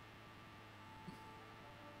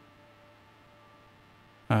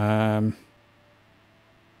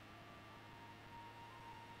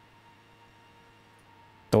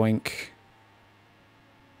 Doink.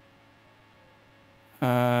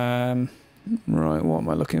 Right, what am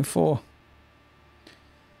I looking for?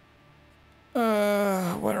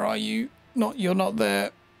 Where are you? You're not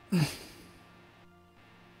there.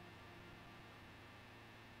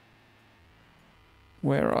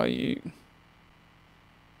 Where are you?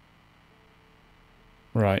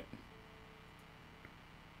 Right.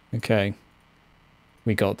 Okay.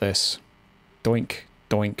 We got this. Doink,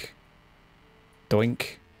 doink, doink,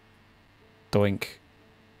 doink,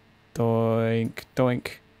 doink,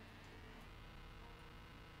 doink,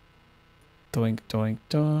 doink, doink,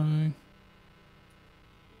 doink.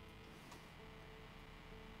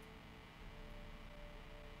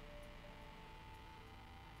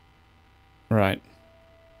 Right.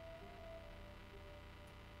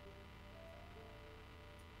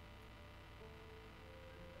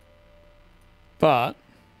 But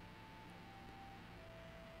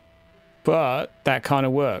that kind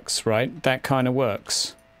of works, right? That kind of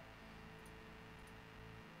works.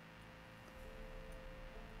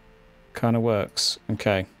 Kind of works.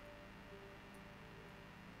 Okay.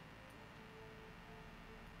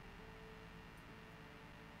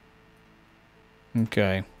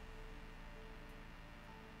 Okay.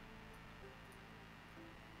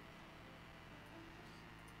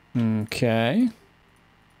 Okay.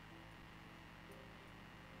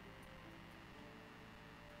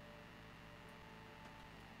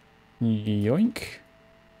 Yoink.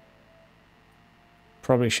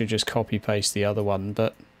 Probably should just copy paste the other one,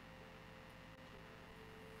 but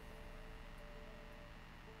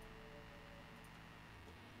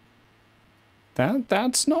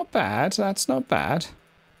that's not bad. That's not bad.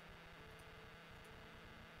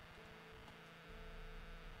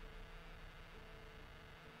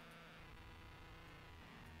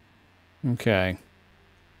 Okay.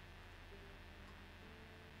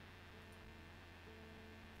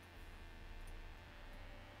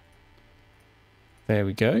 There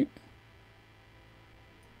we go.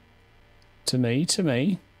 To me, to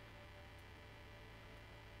me.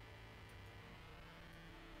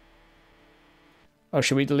 Oh,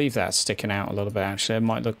 should we leave that sticking out a little bit, actually? It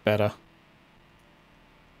might look better.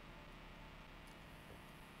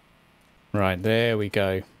 Right, there we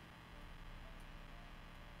go.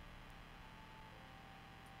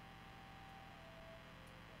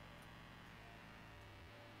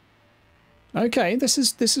 Okay, this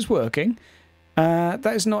is working.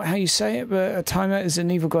 That is not how you say it, but Achaidh is an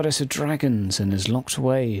evil goddess of dragons and is locked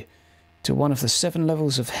away to one of the 7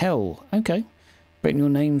 levels of hell. Okay. But in your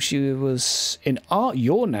name, she was... In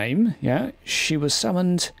your name, yeah, she was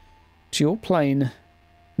summoned to your plane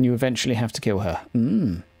and you eventually have to kill her.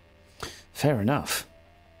 Fair enough.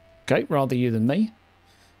 Okay, rather you than me.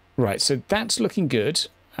 Right, so that's looking good.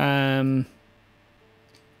 What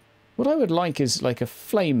I would like is like a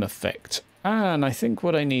flame effect. And I think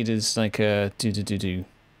what I need is like a do-do-do-do.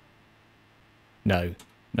 No,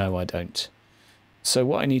 I don't. So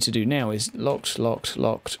what I need to do now is locked, locked,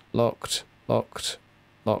 locked, locked, locked,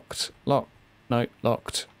 locked, locked. No,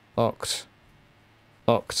 locked, locked,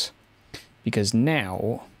 locked. Because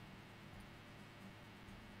now...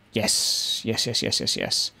 Yes, yes, yes, yes, yes,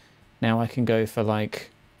 yes. Now I can go for like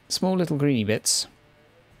small little greeny bits.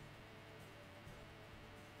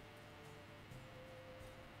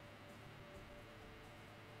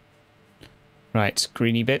 Right,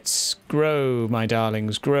 greeny bits, grow, my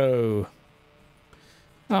darlings, grow.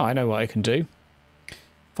 Oh, I know what I can do.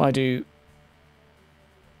 If I do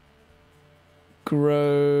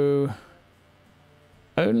grow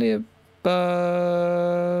only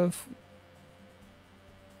above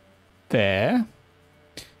there,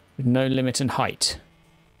 with no limit in height.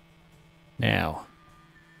 Now,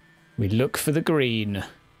 we look for the green.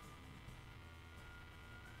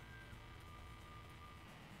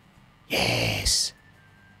 Yes.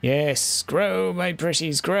 Yes, grow, my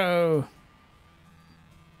pretties, grow.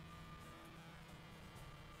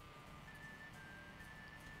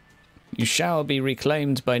 You shall be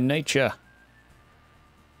reclaimed by nature.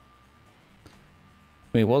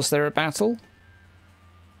 I mean, was there a battle?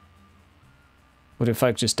 Or did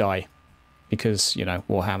folk just die? Because, you know,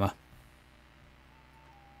 Warhammer.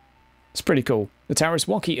 It's pretty cool. The tower is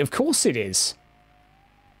wonky. Of course it is.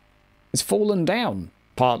 It's fallen down,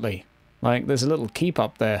 partly. Like, there's a little keep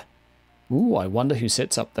up there. Ooh, I wonder who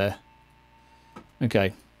sits up there.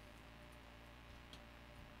 Okay.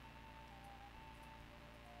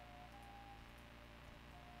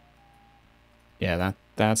 Yeah,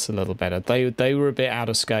 that's a little better. They were a bit out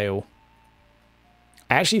of scale.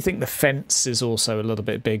 I actually think the fence is also a little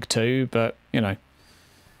bit big too, but, you know.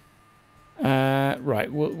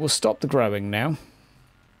 Right, we'll stop the growing now.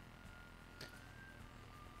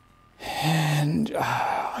 And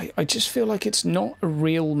I just feel like it's not a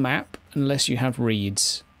real map unless you have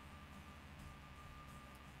reeds.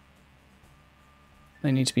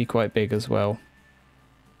 They need to be quite big as well.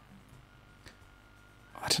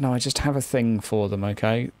 I don't know, I just have a thing for them,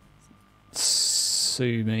 okay?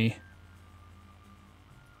 Sue me.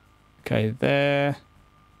 Okay, there.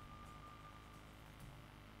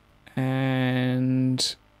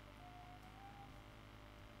 And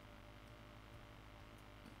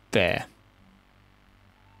there.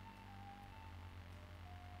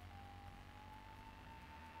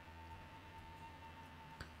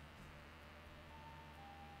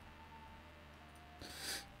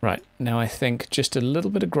 Right, now I think just a little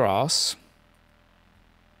bit of grass.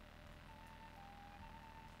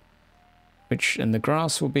 And the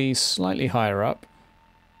grass will be slightly higher up.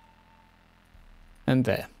 And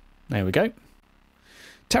there. There we go.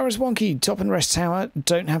 Tower's wonky. Top and rest tower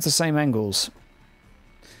don't have the same angles.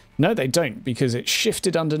 No, they don't, because it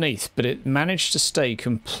shifted underneath, but it managed to stay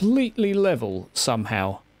completely level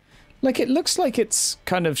somehow. Like, it looks like it's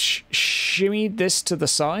kind of shimmied this to the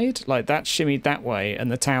side, like that shimmied that way,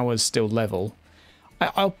 and the tower's still level.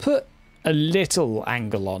 I'll put a little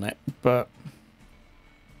angle on it, but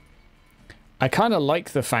I kind of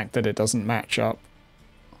like the fact that it doesn't match up.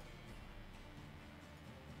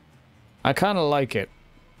 I kind of like it.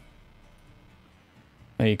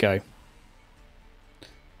 There you go.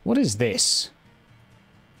 What is this?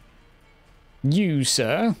 You,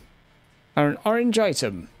 sir, are an orange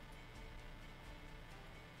item.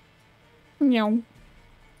 Meow.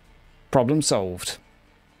 Problem solved.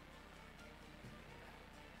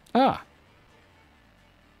 Ah.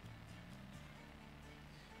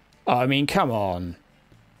 Oh, I mean, come on.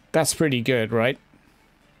 That's pretty good, right?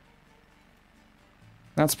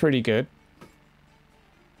 That's pretty good.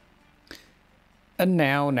 And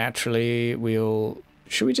now, naturally, we'll...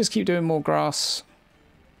 Should we just keep doing more grass?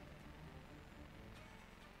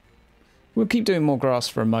 We'll keep doing more grass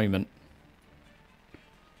for a moment.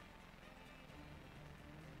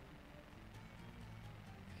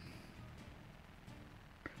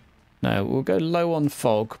 No, we'll go low on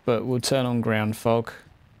fog, but we'll turn on ground fog.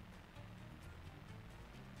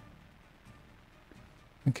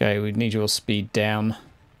 Okay, we need your speed down.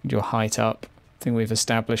 Need your height up. I think we've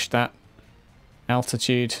established that.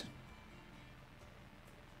 Altitude.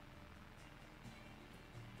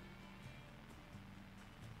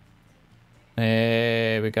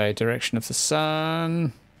 There we go. Direction of the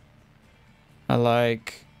sun. I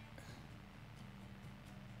like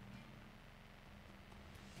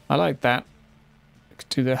that. Could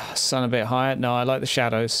do the sun a bit higher. No, I like the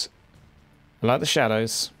shadows. I like the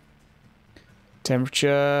shadows.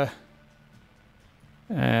 Temperature.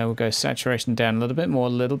 We'll go saturation down a little bit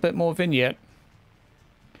more vignette.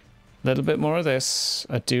 A little bit more of this.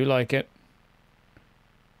 I do like it.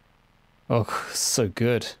 Oh, so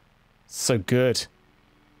good. So good.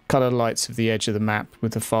 Colour lights of the edge of the map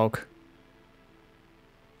with the fog.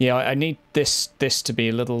 Yeah, I need this to be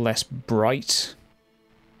a little less bright.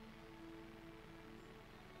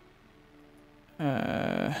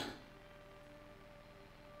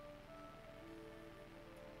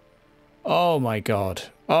 Oh my god.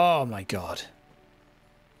 Oh my god.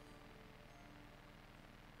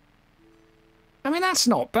 I mean, that's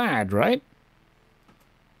not bad, right?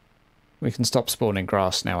 We can stop spawning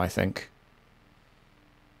grass now, I think.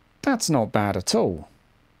 That's not bad at all.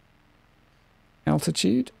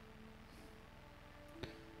 Altitude.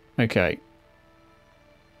 Okay.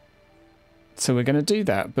 So we're going to do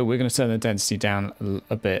that, but we're going to turn the density down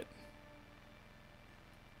a bit.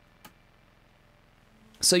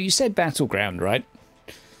 So you said battleground, right?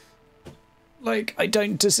 Like,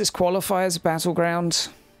 does this qualify as a battleground?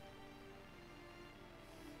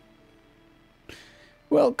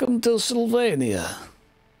 Welcome to Sylvania.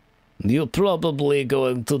 You're probably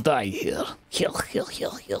going to die here. Here,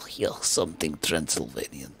 something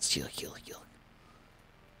Transylvanian. Here.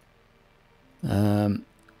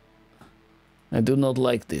 I do not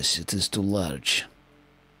like this. It is too large.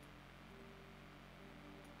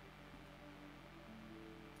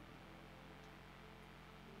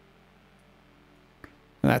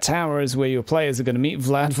 And that tower is where your players are going to meet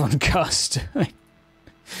Vlad von Carstein.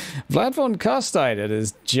 Vlad von Carstein and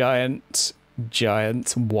his giant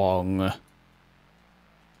wong.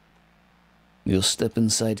 You step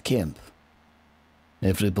inside camp.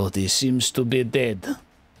 Everybody seems to be dead.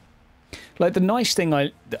 Like, the nice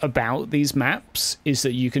thing about these maps is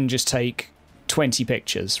that you can just take 20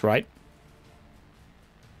 pictures, right?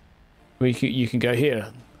 You can go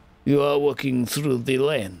here. You are walking through the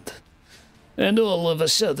land. And all of a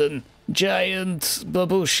sudden, giant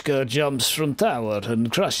babushka jumps from tower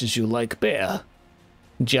and crushes you like bear.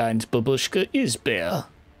 Giant babushka is bear.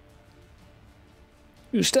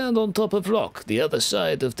 You stand on top of rock, the other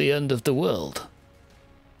side of the end of the world.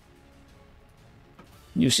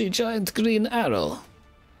 You see giant green arrow.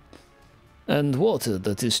 And water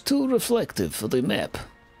that is too reflective for the map.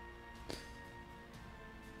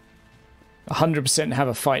 100% have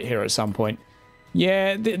a fight here at some point.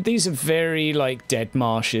 Yeah, these are very, like, dead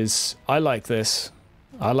marshes. I like this.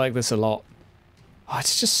 I like this a lot. Oh,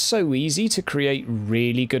 it's just so easy to create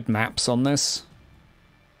really good maps on this.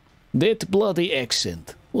 That bloody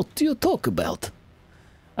accent. What do you talk about?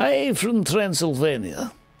 I am from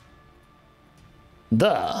Transylvania.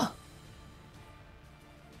 Duh.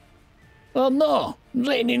 Oh no,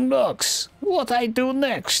 raining rocks. What I do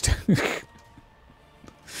next?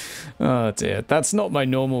 Oh dear, that's not my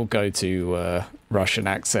normal go-to Russian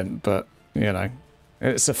accent, but, you know,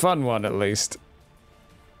 it's a fun one at least.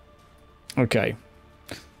 Okay,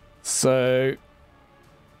 so...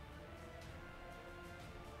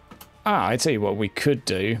 I tell you what we could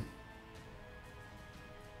do.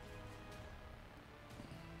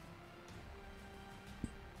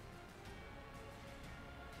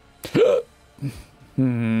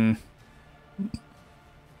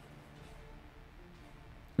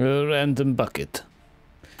 A random bucket.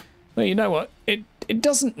 Well, you know what? It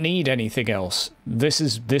doesn't need anything else. This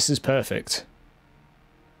is perfect.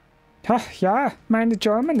 Ja, meine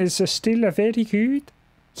German is still very good.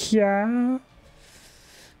 Yeah.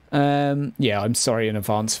 Yeah, I'm sorry in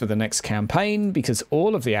advance for the next campaign because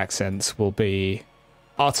all of the accents will be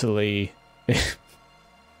utterly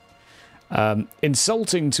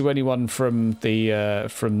insulting to anyone from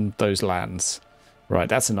those lands. Right,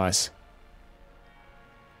 that's a nice.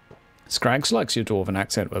 Scrags likes your dwarven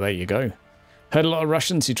accent. Well, there you go. Heard a lot of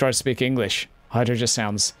Russians who try to speak English. Hydra just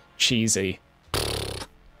sounds cheesy.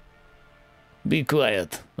 Be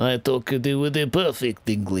quiet. I talk with a perfect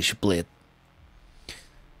English blade.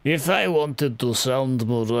 If I wanted to sound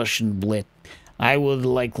more Russian blade, I would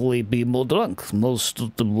likely be more drunk most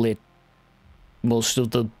of the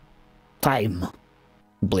time.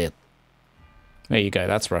 Blade. There you go.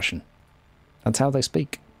 That's Russian. That's how they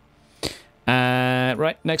speak.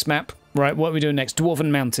 Right, next map. Right, what are we doing next? Dwarven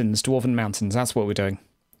Mountains. Dwarven Mountains. That's what we're doing.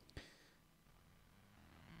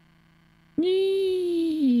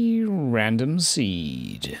 Random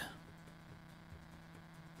seed.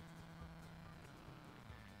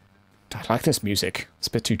 I like this music. It's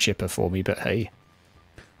a bit too chipper for me, but hey.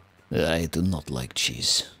 I do not like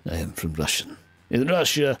cheese. I am from Russia. In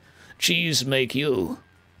Russia, cheese make you.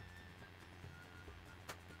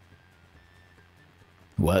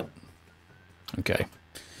 What? Okay.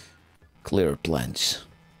 Clear plants.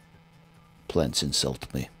 Plants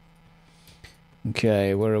insult me.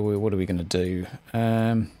 Okay, where are we? What are we going to do?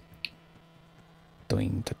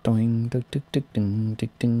 Doing, doing, doing,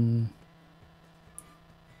 doing,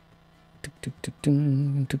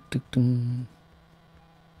 doing.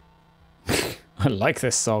 I like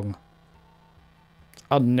this song.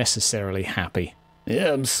 Unnecessarily happy.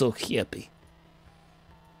 Yeah, I'm so happy.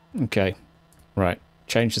 Okay, right.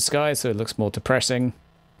 Change the sky so it looks more depressing.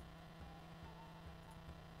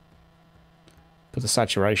 Put the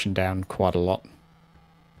saturation down quite a lot.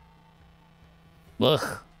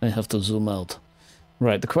 Ugh, I have to zoom out.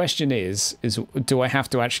 Right, the question is do I have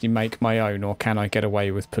to actually make my own, or can I get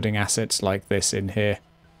away with putting assets like this in here?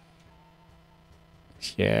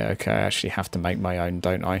 Yeah, okay, I actually have to make my own,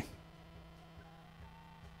 don't I?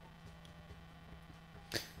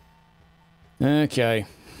 Okay.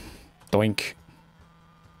 Doink.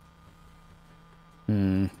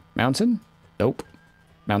 Mountain? Nope.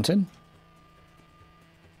 Mountain?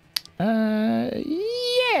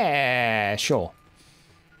 Yeah, sure.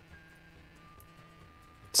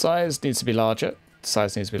 Size needs to be larger.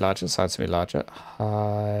 Size needs to be larger. Size needs to be larger.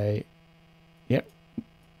 Height. Yep.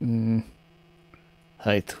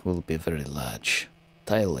 Height will be very large.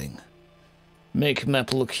 Tiling. Make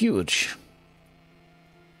map look huge.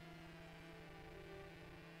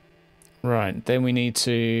 Right, then we need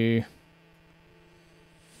to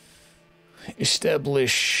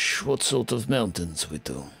establish what sort of mountains we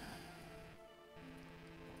do.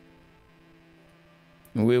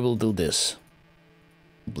 We will do this.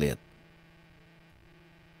 Bleed.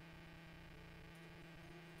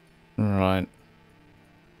 Right.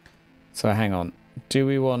 So hang on. Do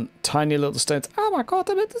we want tiny little stones? Oh my god,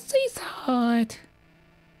 I'm at the seaside.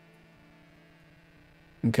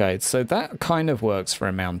 Okay, so that kind of works for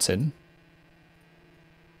a mountain.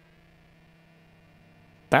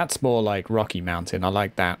 That's more like Rocky Mountain. I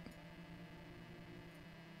like that.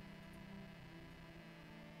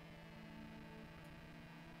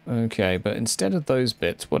 Okay, but instead of those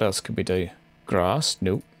bits, what else could we do? Grass?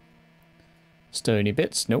 Nope. Stony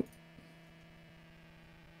bits? Nope.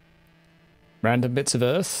 Random bits of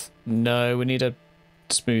earth? No, we need a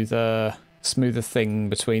smoother thing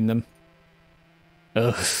between them.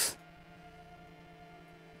 Ugh.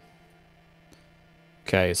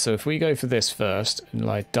 Okay, so if we go for this first and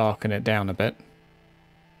like darken it down a bit.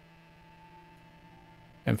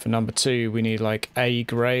 And for number 2, we need like a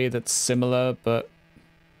grey that's similar, but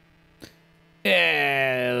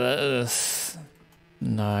yeah,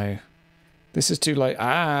 no. This is too like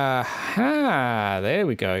aha, there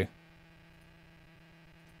we go.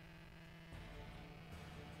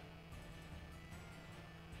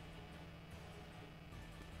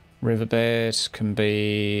 Riverbed can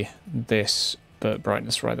be this, but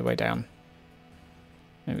brightness right the way down.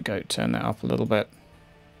 There we go, turn that up a little bit.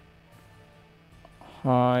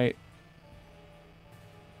 High.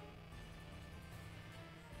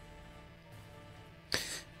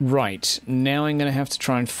 Right, now I'm going to have to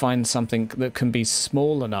try and find something that can be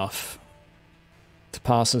small enough to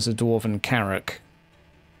pass as a dwarven carrack.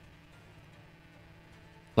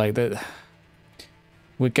 Like that.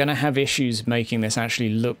 We're going to have issues making this actually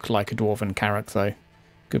look like a dwarven carrack, though.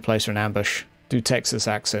 Good place for an ambush. Do Texas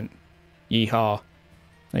accent. Yeehaw.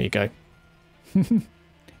 There you go.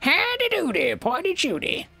 Howdy doody, potty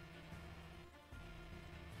Judy.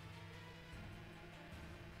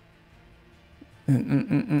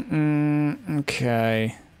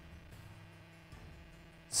 Okay.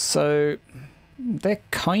 So they're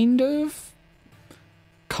kind of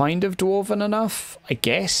dwarven enough, I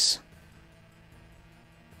guess.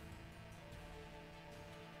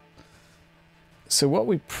 So what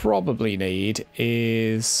we probably need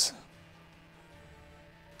is,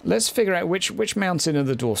 let's figure out which mountain are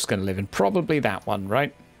the dwarfs going to live in. Probably that one,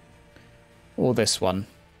 right? Or this one.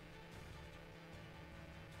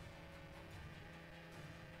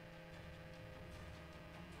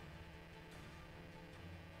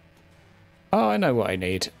 Oh, I know what I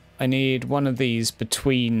need. I need one of these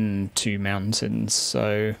between 2 mountains,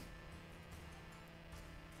 so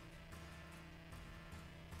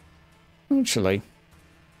actually,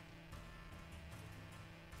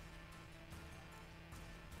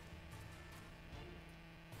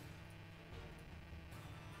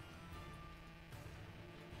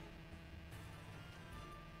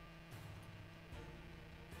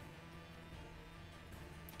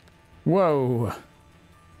 whoa.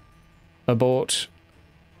 Abort.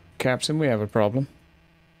 Captain, we have a problem.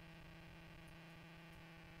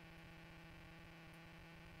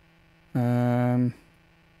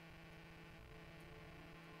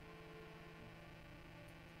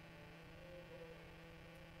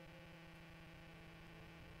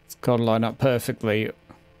 It's got to line up perfectly.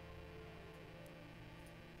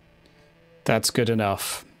 That's good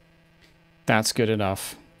enough. That's good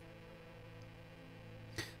enough.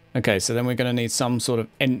 Okay, so then we're going to need some sort of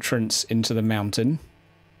entrance into the mountain.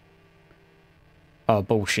 Oh,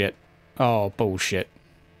 bullshit. Oh, bullshit.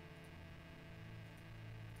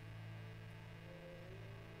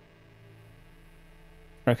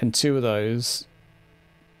 I reckon 2 of those.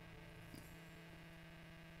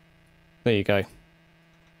 There you go.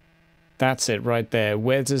 That's it right there.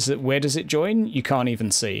 Where does it join? You can't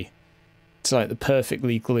even see. It's like the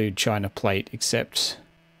perfectly glued china plate, except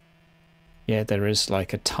yeah, there is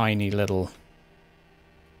like a tiny little.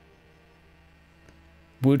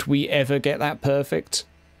 Would we ever get that perfect?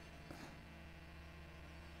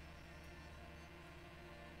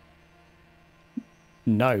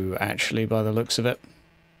 No, actually, by the looks of it.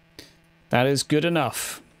 That is good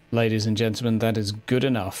enough, ladies and gentlemen. That is good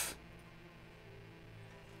enough.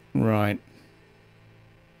 Right.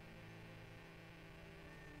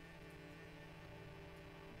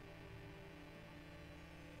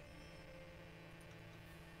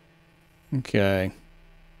 Okay.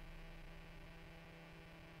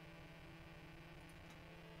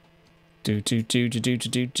 Do.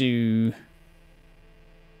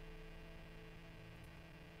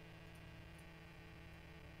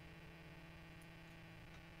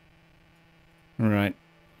 Right.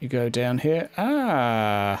 You go down here.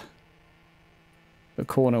 Ah! The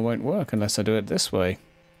corner won't work unless I do it this way.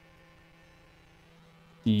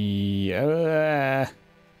 Yeah.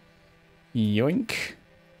 Yoink.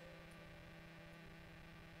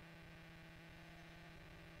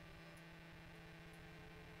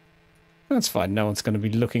 That's fine. No one's going to be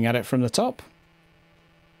looking at it from the top.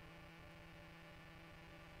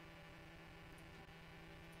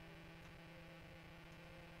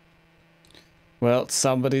 Well,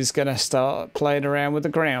 somebody's going to start playing around with the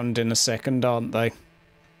ground in a second, aren't they?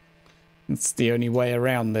 It's the only way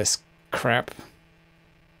around this crap.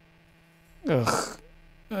 Ugh.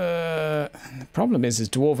 The problem is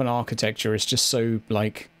dwarven architecture is just so,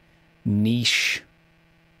 like, niche.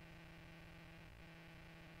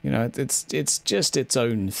 You know, it's just its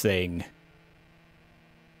own thing.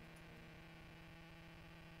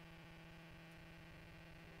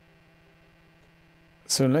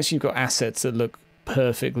 So unless you've got assets that look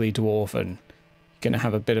perfectly dwarven, you're going to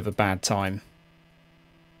have a bit of a bad time.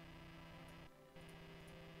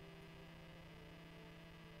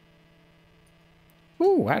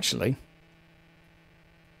 Oh, actually.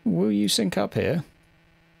 Will you sync up here?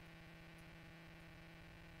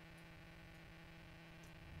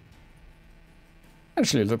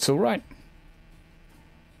 Actually, it looks all right.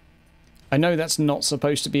 I know that's not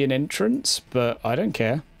supposed to be an entrance, but I don't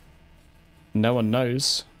care. No one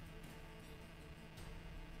knows.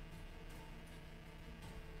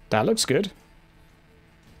 That looks good.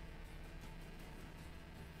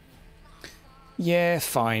 Yeah,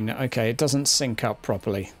 fine. Okay, it doesn't sync up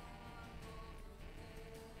properly.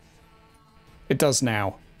 It does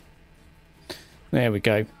now. There we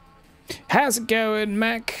go. How's it going,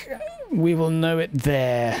 Mac? We will know it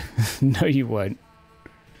there. No, you won't.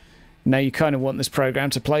 Now you kind of want this program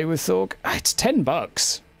to play with, Thorg? It's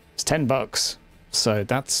 $10. It's $10. So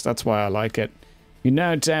that's why I like it. You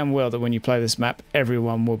know damn well that when you play this map,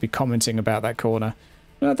 everyone will be commenting about that corner.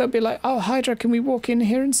 No, they'll be like, oh, Hydra, can we walk in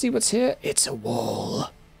here and see what's here? It's a wall.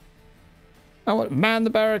 Oh, man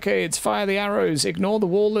the barricades, fire the arrows, ignore the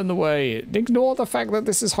wall in the way. Ignore the fact that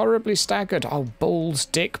this is horribly staggered. Oh, balls,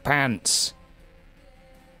 dick, pants.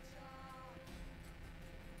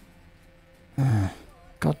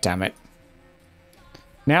 God damn it.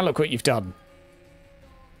 Now look what you've done.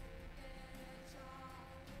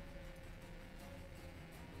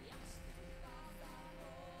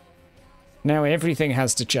 Now everything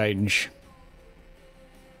has to change.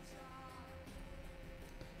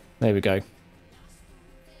 There we go.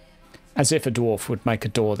 As if a dwarf would make a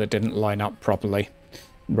door that didn't line up properly.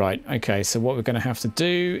 Right, okay, so what we're going to have to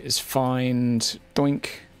do is find, doink,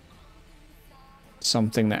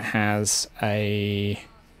 something that has a,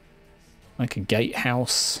 like a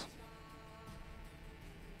gatehouse.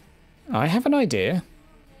 I have an idea.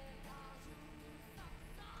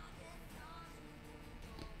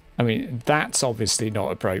 I mean, that's obviously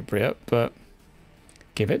not appropriate, but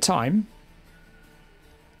give it time.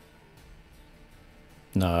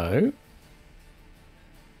 No.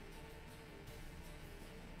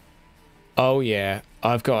 Oh yeah,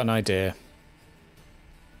 I've got an idea.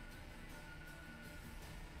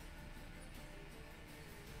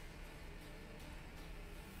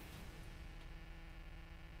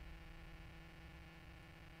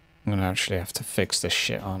 I'm gonna actually have to fix this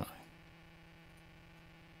shit, aren't I?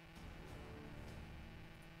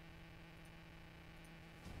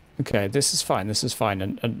 Okay, this is fine,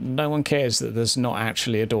 and no one cares that there's not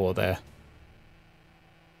actually a door there.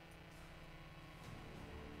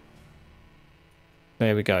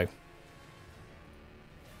 There we go.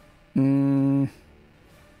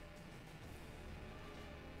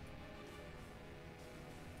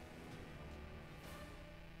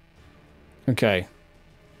 Okay.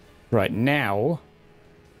 Right, now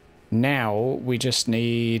we just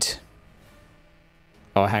need...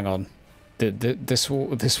 Oh, hang on. This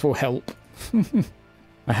will help.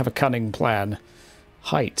 I have a cunning plan.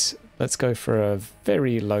 Height. Let's go for a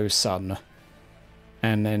very low sun.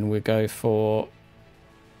 And then we go for...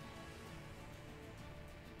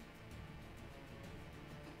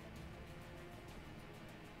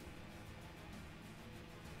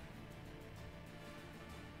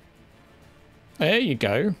 There you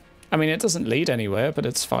go. I mean, it doesn't lead anywhere, but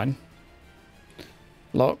it's fine.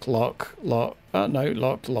 Lock, lock, lock. Oh, no,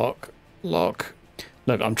 lock, lock, lock.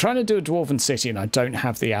 Look, I'm trying to do a dwarven city and I don't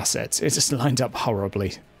have the assets. It's just lined up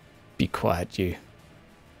horribly. Be quiet, you.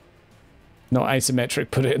 Not asymmetric,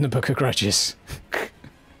 put it in the Book of Grudges.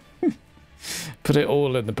 Put it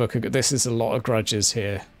all in the Book of... This is a lot of grudges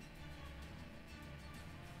here.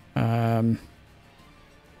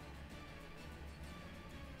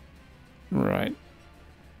 Right.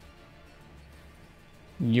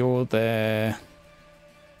 You're there.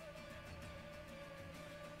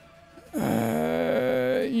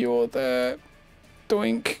 You're there.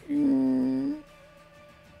 Doink.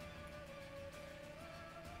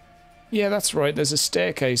 Yeah, that's right. There's a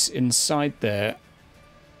staircase inside there.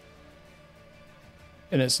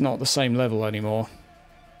 And it's not the same level anymore.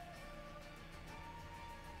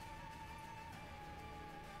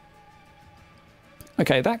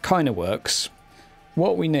 Okay, that kind of works.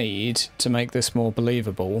 What we need to make this more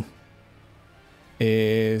believable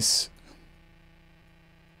is...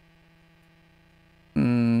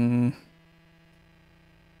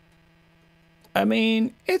 I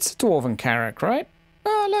mean, it's a dwarven carrack, right?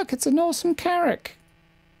 Oh, look, it's an awesome carrack.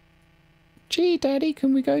 Gee, Daddy,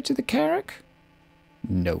 can we go to the carrack?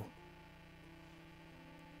 No.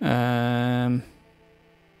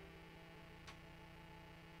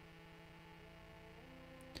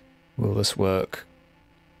 Will this work?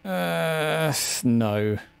 No.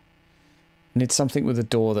 I need something with a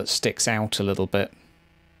door that sticks out a little bit.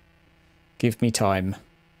 Give me time.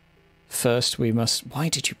 First we must... Why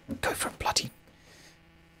did you go for a bloody...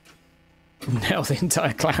 Now the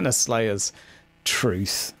entire clan of slayers.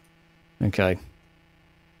 Truth. Okay.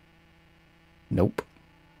 Nope.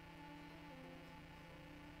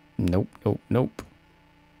 Nope, nope, nope.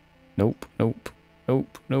 Nope, nope,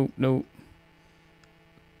 nope, nope, nope.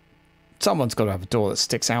 Someone's got to have a door that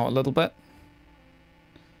sticks out a little bit.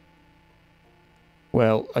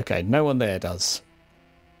 Well, okay, no one there does.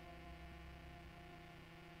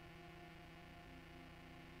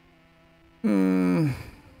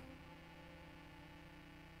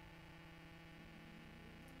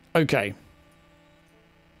 Okay.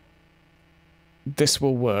 This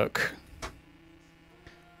will work.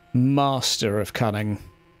 Master of cunning.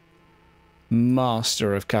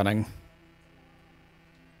 Master of cunning.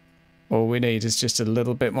 All we need is just a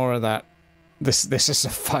little bit more of that. This is the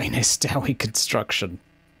finest Dowie construction.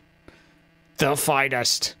 The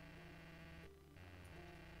finest.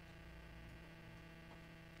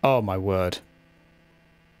 Oh my word.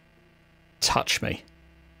 Touch me.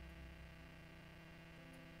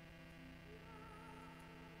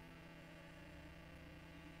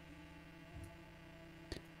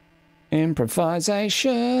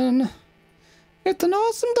 Improvisation. It's an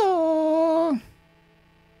awesome door.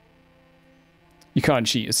 You can't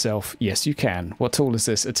cheat yourself. Yes, you can. What tool is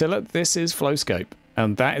this? Attila, this is Flowscape.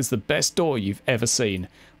 And that is the best door you've ever seen.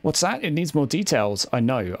 What's that? It needs more details. I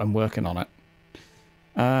know. I'm working on it.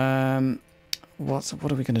 What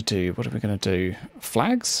are we going to do? What are we going to do?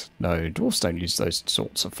 Flags? No, dwarves don't use those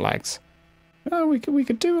sorts of flags. Oh, we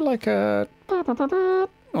could do like a...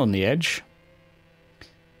 on the edge.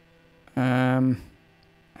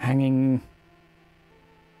 Hanging...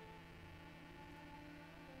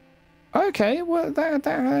 Okay, well,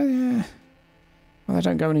 well, they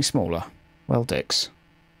don't go any smaller. Well, dicks.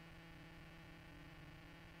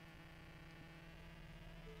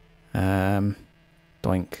 Doink,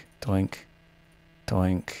 doink,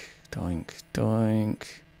 doink, doink, doink.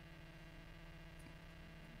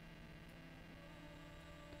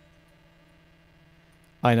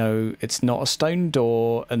 I know it's not a stone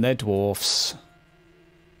door, and they're dwarfs.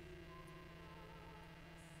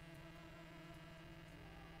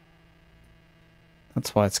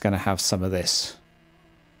 That's why it's going to have some of this.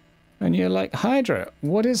 And you're like, Hydra,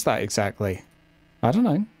 what is that exactly? I don't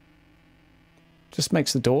know. Just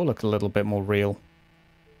makes the door look a little bit more real.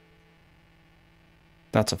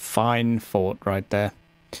 That's a fine fort right there.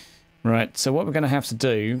 Right, so what we're going to have to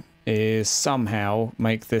do is somehow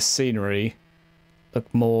make this scenery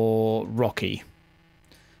look more rocky.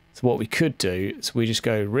 So what we could do is we just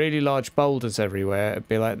go really large boulders everywhere. It'd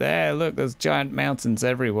be like, there, look, there's giant mountains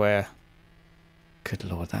everywhere. Good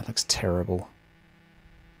lord, that looks terrible.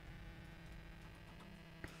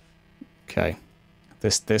 Okay.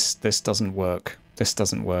 This doesn't work. This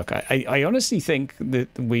doesn't work. I honestly think that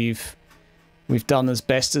we've done as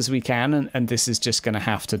best as we can, and this is just going to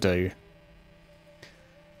have to do.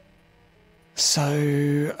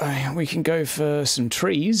 So we can go for some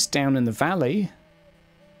trees down in the valley.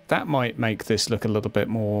 That might make this look a little bit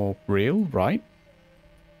more real, right?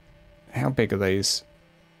 How big are these?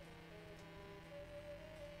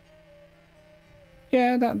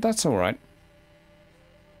 Yeah, that's all right.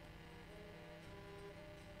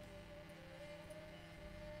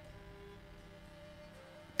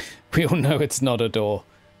 We all know it's not a door.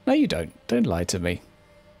 No, you don't. Don't lie to me.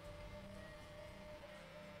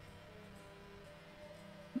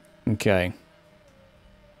 Okay.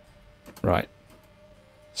 Right.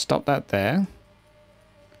 Stop that there.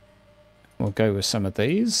 We'll go with some of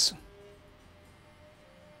these.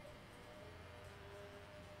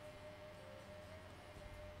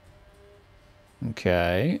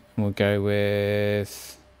 Okay, we'll go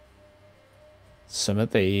with some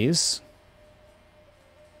of these.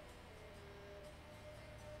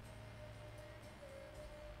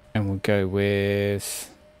 go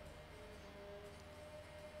with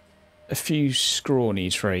a few scrawny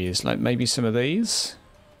trees, like maybe some of these.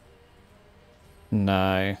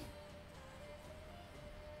 No.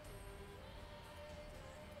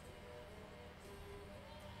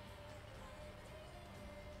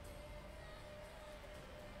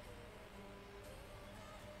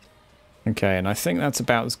 Okay, and I think that's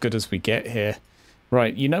about as good as we get here.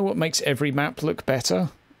 Right, you know what makes every map look better?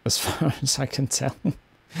 As far as I can tell.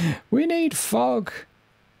 We need fog.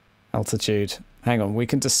 Altitude. Hang on, we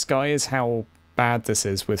can disguise how bad this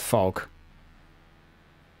is with fog.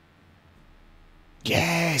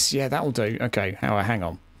 Yes, yeah, that'll do. Okay, hang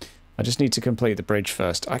on. I just need to complete the bridge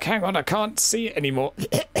first. Hang on, I can't see it anymore.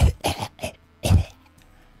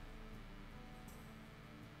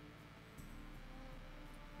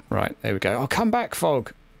 Right, there we go. Oh, come back,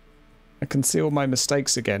 fog. I can see all my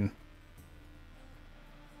mistakes again.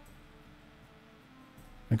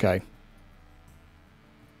 Okay.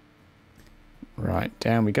 Right,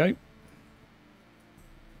 down we go.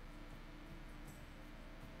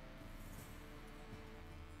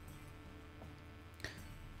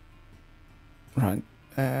 Right.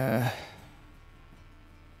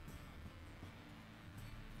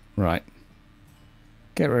 Right.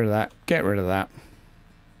 Get rid of that. Get rid of that.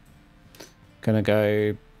 Gonna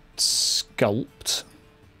go sculpt.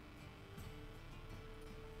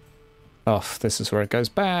 Off. This is where it goes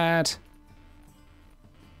bad.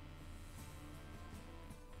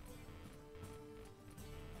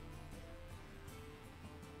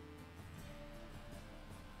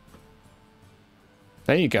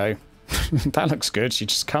 There you go. That looks good. You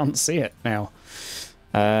just can't see it now.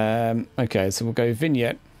 Okay, so we'll go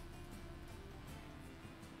vignette.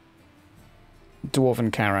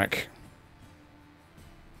 Dwarven Carrack.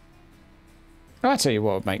 I'll tell you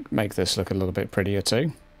what would make this look a little bit prettier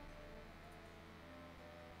too.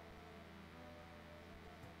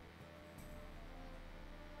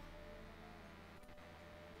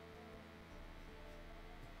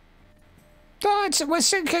 Oh, we're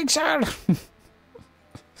sinking, sir!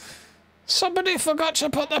 Somebody forgot to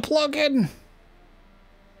put the plug in.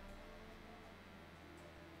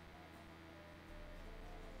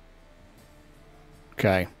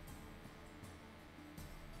 Okay.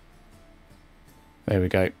 There we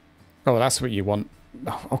go. Oh, that's what you want.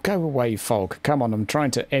 Oh, go away, fog. Come on, I'm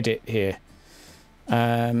trying to edit here.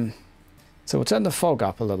 So we'll turn the fog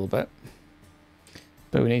up a little bit.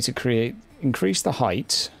 But we need to increase the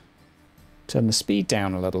height. Turn the speed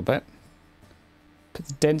down a little bit. Put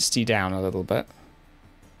the density down a little bit.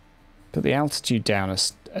 Put the altitude down a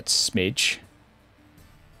smidge.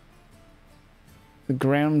 The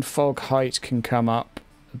ground fog height can come up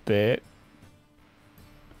a bit.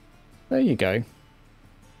 There you go.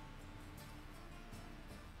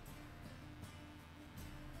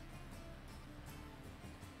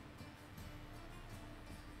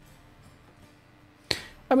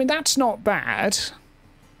 I mean, that's not bad.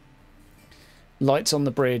 Lights on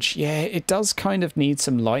the bridge. Yeah, it does kind of need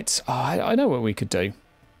some lights. Oh, I know what we could do.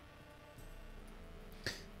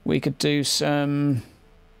 We could do some...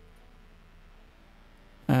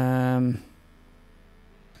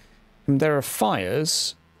 there are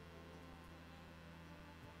fires.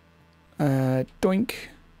 Doink.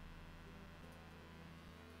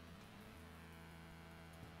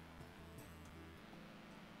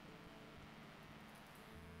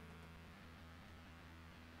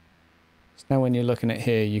 Now when you're looking at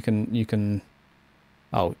here, you can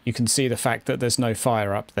see the fact that there's no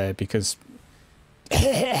fire up there because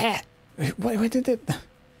where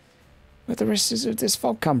the rest of this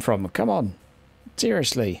fog come from? Come on,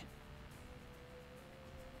 seriously.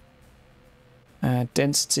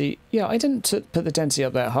 Density. Yeah, I didn't put the density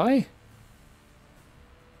up that high.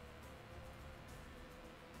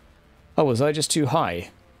 Oh, was I just too high?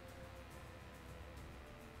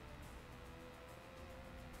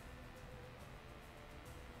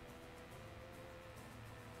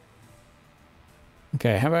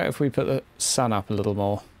 Okay, how about if we put the sun up a little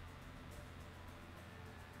more?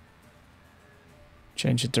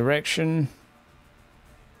 Change the direction.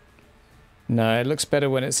 No, it looks better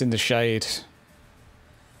when it's in the shade.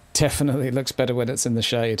 Definitely looks better when it's in the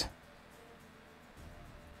shade.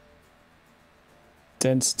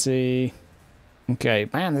 Density. Okay,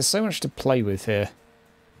 man, there's so much to play with here.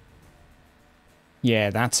 Yeah,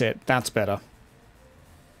 that's it. That's better.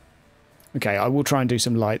 Okay, I will try and do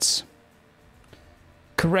some lights.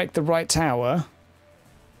 Correct the right tower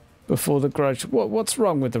before the grudge. What's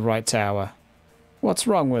wrong with the right tower? What's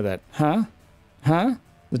wrong with it? Huh? Huh?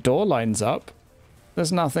 The door lines up.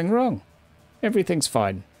 There's nothing wrong. Everything's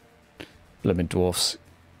fine. Blooming dwarfs.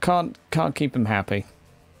 Can't keep them happy.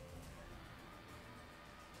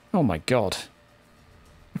 Oh my god.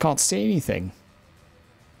 I can't see anything.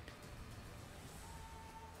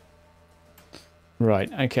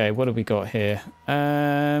 Right, okay, what have we got here?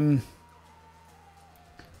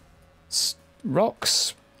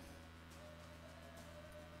 Rocks.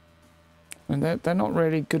 And they're not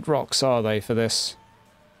really good rocks, are they, for this?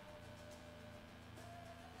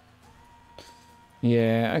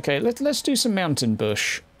 Yeah, okay, let's do some mountain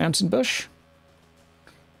bush. Mountain bush?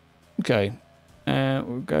 Okay.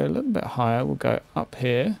 We'll go a little bit higher. We'll go up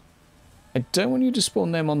here. I don't want you to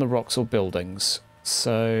spawn them on the rocks or buildings.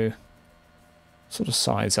 So, what sort of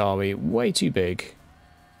size are we? Way too big.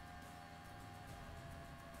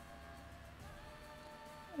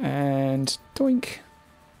 And doink.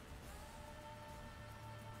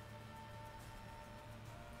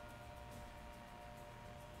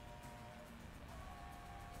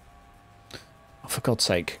 Oh, for God's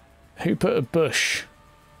sake. Who put a bush?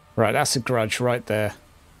 Right, that's a grudge right there.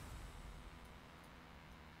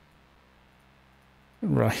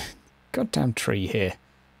 Right. Goddamn tree here.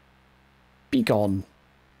 Be gone.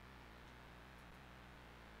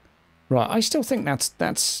 Right, I still think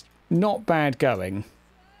that's not bad going.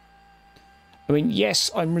 I mean,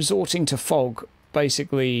 yes, I'm resorting to fog,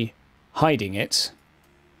 basically hiding it.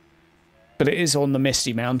 But it is on the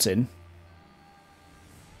misty mountain.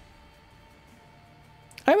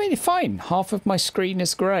 I mean, fine. Half of my screen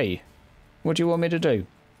is grey. What do you want me to do?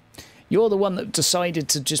 You're the one that decided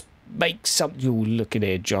to just make something... Oh, look at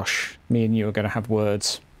here, Josh. Me and you are going to have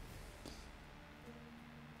words.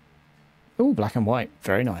 Oh, black and white.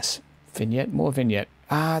 Very nice. Vignette, more vignette.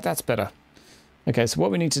 Ah, that's better. Okay, so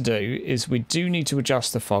what we need to do is we do need to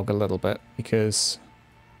adjust the fog a little bit because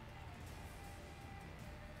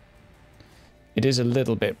it is a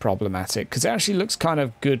little bit problematic because it actually looks kind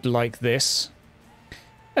of good like this.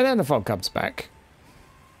 And then the fog comes back.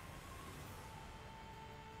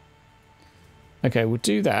 Okay, we'll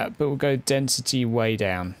do that, but we'll go density way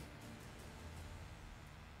down.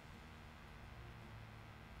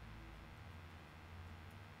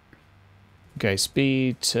 Okay,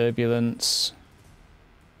 speed, turbulence.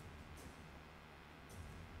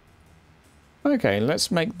 Okay, let's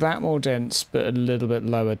make that more dense, but a little bit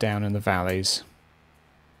lower down in the valleys.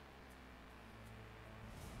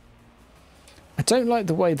 I don't like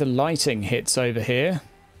the way the lighting hits over here.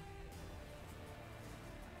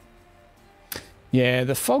 Yeah,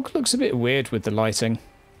 the fog looks a bit weird with the lighting.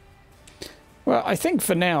 Well, I think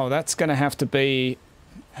for now that's going to have to be...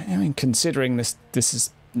 I mean, considering this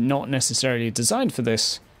is not necessarily designed for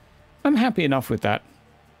this, I'm happy enough with that.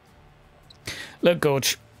 Look,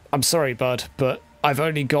 Gorge, I'm sorry, bud, but I've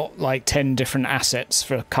only got like 10 different assets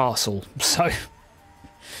for a castle, so...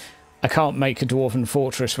 I can't make a dwarven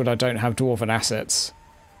fortress when I don't have dwarven assets.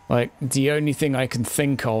 Like, the only thing I can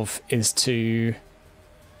think of is to,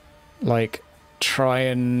 like, try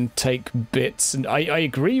and take bits. And I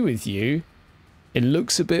agree with you. It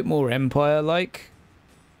looks a bit more Empire-like.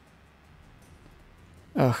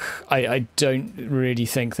 Ugh, I don't really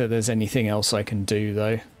think that there's anything else I can do,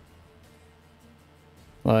 though.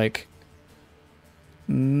 Like,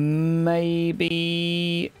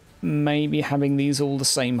 maybe having these all the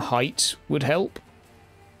same height would help.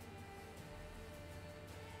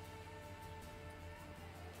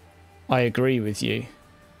 I agree with you.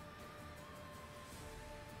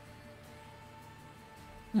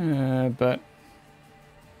 But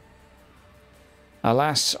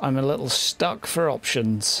alas, I'm a little stuck for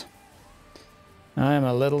options. I'm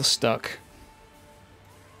a little stuck.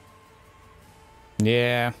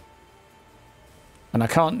 Yeah. And I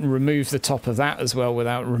can't remove the top of that as well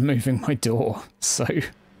without removing my door. So,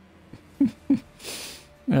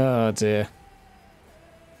 oh dear.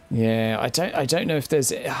 Yeah, I don't know if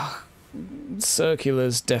there's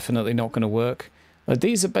circular's definitely not going to work.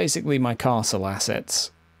 These are basically my castle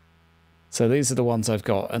assets. So these are the ones I've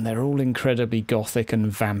got, and they're all incredibly gothic and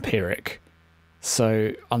vampiric.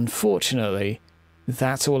 So unfortunately,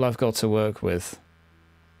 that's all I've got to work with.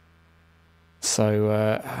 So,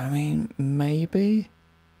 I mean, maybe?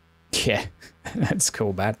 Yeah, that's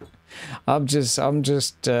cool, man. I'm just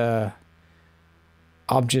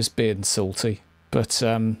being salty. But,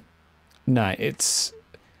 no,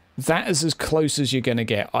 that is as close as you're going to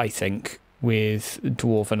get, I think, with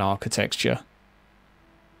dwarven architecture.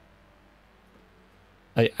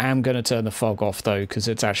 I am going to turn the fog off, though, because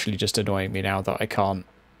it's actually just annoying me now that I can't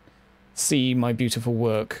see my beautiful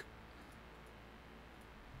work.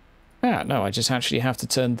 Ah, no, I just actually have to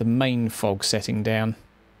turn the main fog setting down.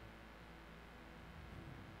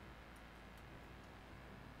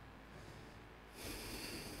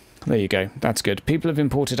 There you go. That's good. People have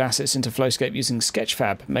imported assets into Flowscape using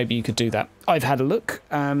Sketchfab. Maybe you could do that. I've had a look.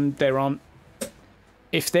 There aren't...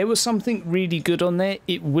 If there was something really good on there,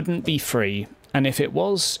 it wouldn't be free. And if it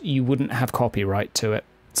was, you wouldn't have copyright to it.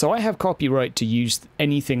 So I have copyright to use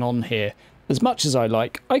anything on here as much as I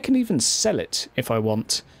like. I can even sell it if I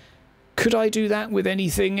want. Could I do that with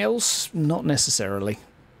anything else? Not necessarily.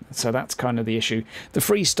 So that's kind of the issue. The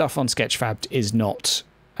free stuff on Sketchfab is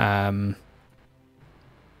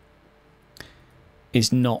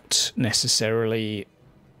not necessarily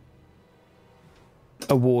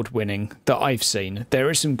award-winning that I've seen. There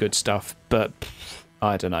is some good stuff, but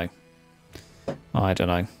I don't know. I don't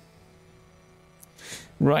know.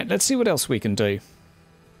 Right, let's see what else we can do.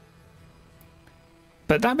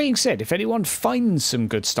 But that being said, if anyone finds some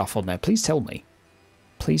good stuff on there, please tell me.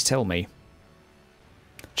 Please tell me.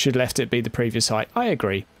 Should left it be the previous height. I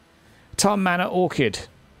agree. Tarn Manor Orchid.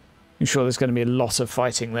 I'm sure there's going to be a lot of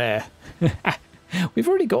fighting there. We've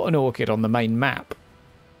already got an orchid on the main map.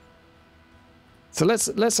 So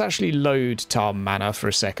let's actually load Tarn Manor for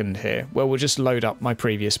a second here. Well, we'll just load up my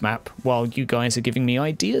previous map while you guys are giving me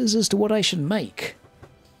ideas as to what I should make.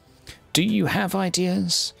 Do you have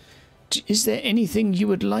ideas? Is there anything you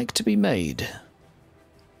would like to be made?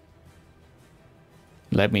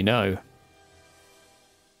 Let me know.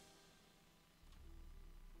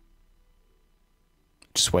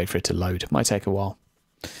 Just wait for it to load. It might take a while.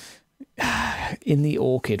 In the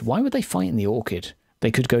orchid. Why would they fight in the orchid?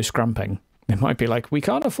 They could go scrumping. They might be like, we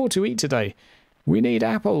can't afford to eat today. We need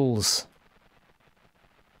apples.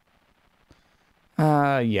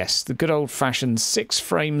 Yes, the good old-fashioned 6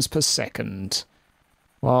 frames per second.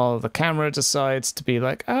 While the camera decides to be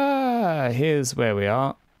like, here's where we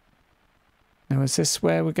are. Now, is this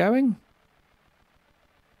where we're going?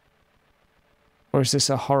 Or is this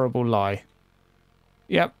a horrible lie?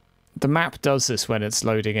 Yep, the map does this when it's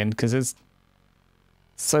loading in, because there's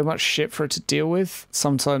so much shit for it to deal with.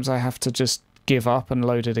 Sometimes I have to just give up and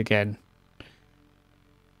load it again.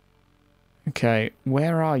 Okay,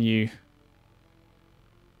 where are you?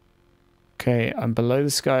 Okay, I'm below the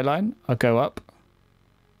skyline. I'll go up.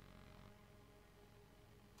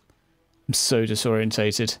 I'm so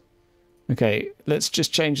disorientated. Okay, let's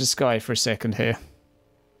just change the sky for a second here.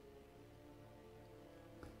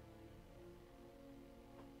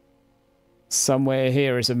 Somewhere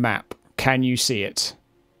here is a map. Can you see it?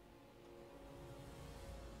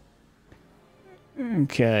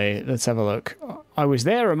 Okay, let's have a look. I was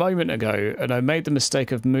there a moment ago and I made the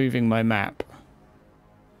mistake of moving my map.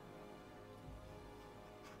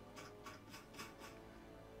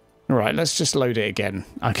 Alright, let's just load it again.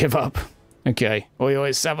 I give up. Okay. Oi,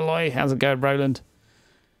 oi, Savoy. How's it going, Roland?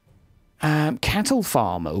 Cattle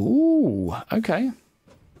farm. Ooh, okay.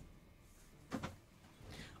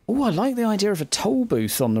 Oh, I like the idea of a toll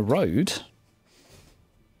booth on the road.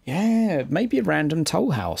 Yeah, maybe a random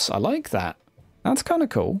toll house. I like that. That's kind of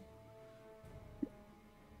cool.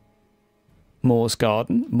 Moor's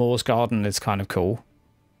Garden. Moor's Garden is kind of cool.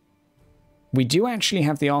 We do actually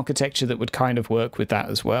have the architecture that would kind of work with that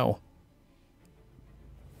as well.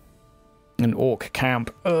 An orc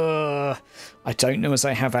camp. I don't know as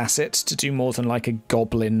I have assets to do more than like a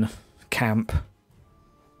goblin camp.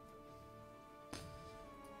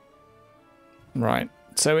 Right,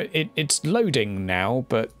 so it's loading now,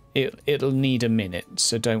 but it'll need a minute,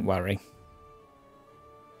 so don't worry.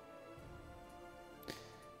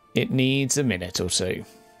 It needs a minute or two.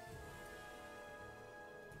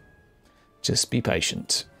 Just be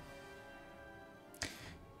patient.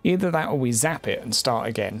 Either that or we zap it and start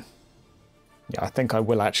again. Yeah, I think I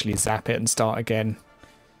will actually zap it and start again.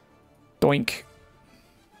 Doink.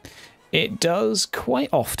 It does quite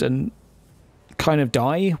often kind of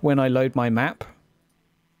die when I load my map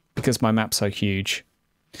because my map's so huge.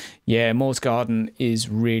 Yeah, Moor's Garden is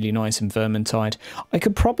really nice and vermintide. I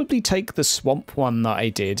could probably take the swamp one that I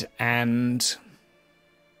did and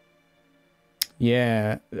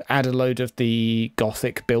yeah, add a load of the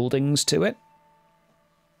gothic buildings to it.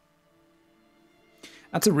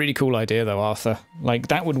 That's a really cool idea though, Arthur. Like,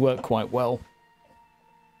 that would work quite well.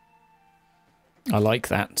 I like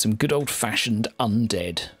that. Some good old-fashioned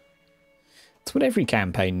undead. That's what every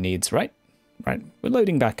campaign needs, right? Right, we're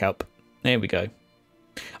loading back up. There we go.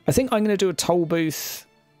 I think I'm going to do a toll booth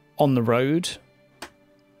on the road.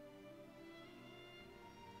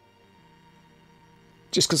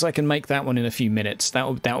 Just because I can make that one in a few minutes.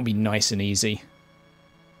 That'll be nice and easy.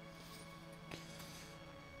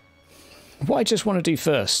 What I just want to do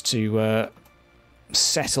first to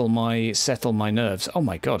settle my nerves. Oh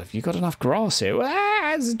my god, have you got enough grass here?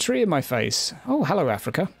 Ah, there's a tree in my face. Oh, hello,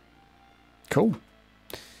 Africa. Cool.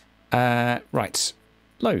 Right.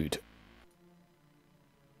 load.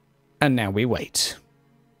 And now we wait.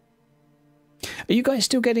 Are you guys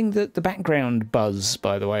still getting the background buzz,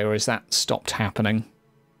 by the way, or has that stopped happening?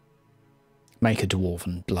 Make a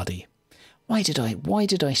dwarven, bloody. Why did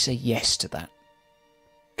I say yes to that?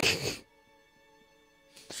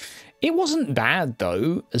 It wasn't bad,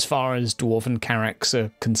 though, as far as dwarven carracks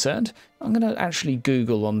are concerned. I'm going to actually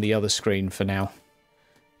Google on the other screen for now.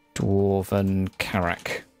 Dwarven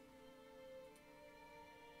carrack.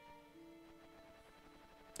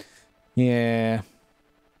 Yeah.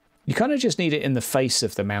 You kind of just need it in the face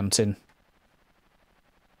of the mountain.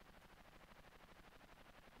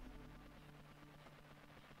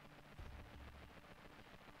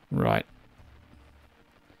 Right.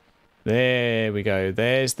 There we go.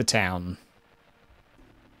 There's the town.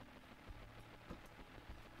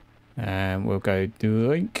 And we'll go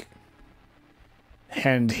doink.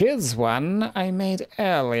 And here's one I made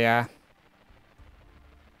earlier.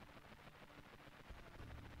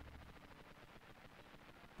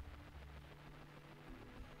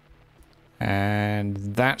 And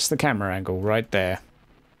that's the camera angle right there.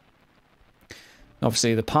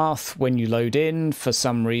 Obviously the path when you load in, for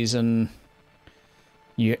some reason,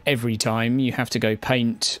 every time you have to go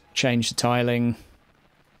paint, change the tiling,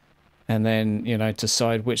 and then, you know,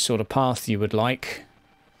 decide which sort of path you would like.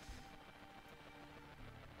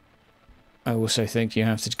 I also think you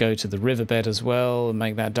have to go to the riverbed as well and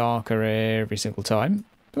make that darker every single time.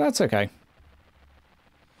 But that's okay.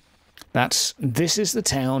 This is the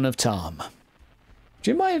town of Tarm.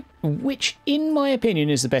 Which, in my opinion,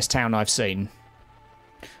 is the best town I've seen.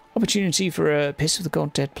 Opportunity for a piss of the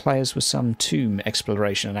god dead players with some tomb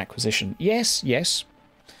exploration and acquisition. Yes, yes.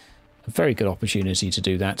 A very good opportunity to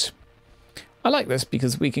do that. I like this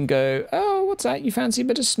because we can go, oh, what's that? You fancy a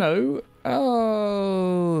bit of snow?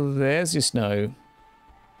 Oh, there's your snow.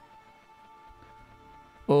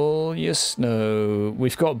 All your snow.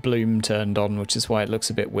 We've got bloom turned on, which is why it looks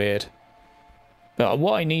a bit weird. But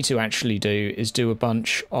what I need to actually do is do a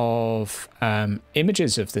bunch of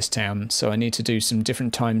images of this town. So I need to do some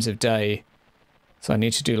different times of day. So I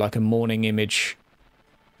need to do like a morning image.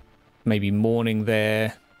 Maybe morning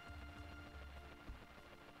there.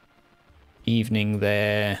 Evening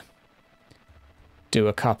there. Do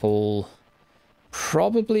a couple.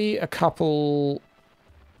 Probably a couple.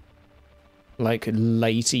 Like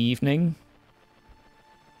late evening.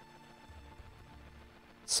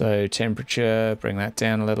 So temperature, bring that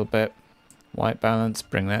down a little bit. White balance,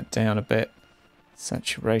 bring that down a bit.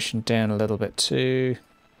 Saturation down a little bit too.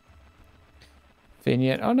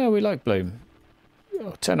 Vignette, oh no, we like bloom.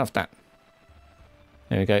 Oh, turn off that.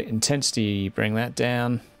 There we go, intensity, bring that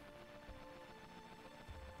down.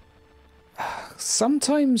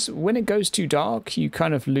 Sometimes when it goes too dark, you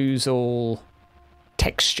kind of lose all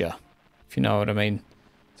texture, if you know what I mean.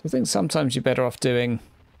 So I think sometimes you're better off doing...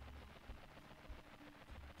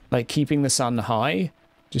 like keeping the sun high,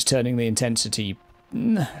 just turning the intensity...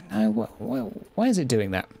 No, why is it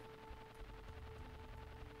doing that?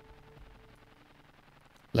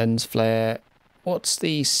 Lens flare. What's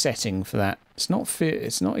the setting for that? It's not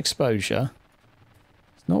exposure.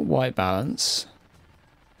 It's not white balance.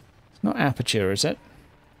 It's not aperture, is it?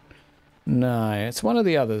 No, it's one of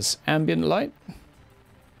the others. Ambient light.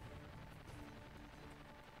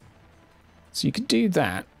 So you could do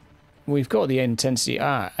that. We've got the intensity.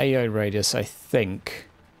 AO radius, I think.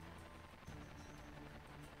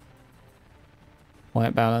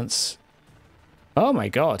 White balance. Oh my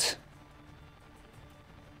god.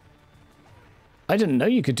 I didn't know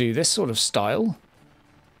you could do this sort of style.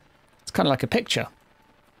 It's kind of like a picture.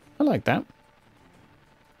 I like that.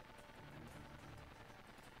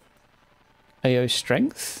 AO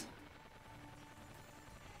strength.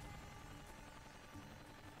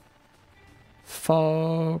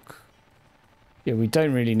 Fog. Yeah, we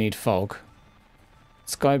don't really need fog.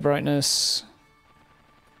 Sky brightness.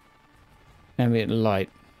 Ambient light.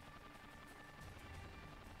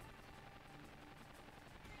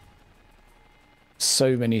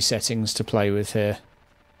 So many settings to play with here.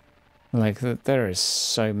 Like, there is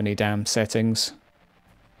so many damn settings.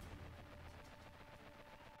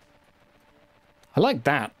 I like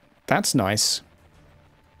that. That's nice.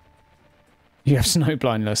 You have snow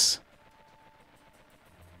blindness.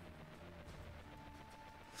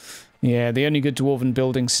 Yeah, the only good dwarven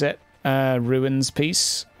building set, ruins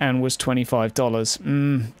piece, and was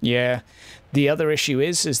 $25. Yeah. The other issue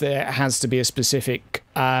is there has to be a specific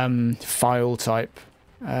file type,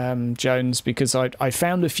 Jones, because I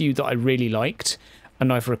found a few that I really liked,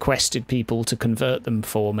 and I've requested people to convert them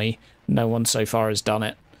for me. No one so far has done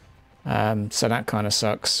it. So that kind of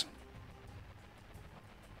sucks.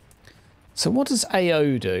 So what does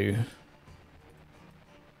AO do?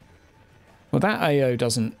 Well, that AO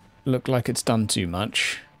doesn't look like it's done too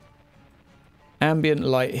much. Ambient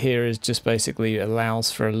light here is just basically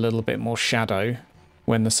allows for a little bit more shadow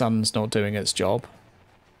when the sun's not doing its job.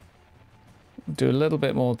 Do a little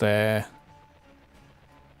bit more there.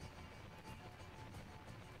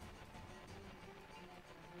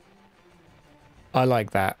 I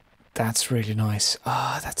like that. That's really nice.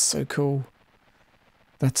 Ah, that's so cool.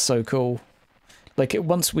 That's so cool. Like,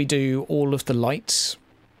 once we do all of the lights,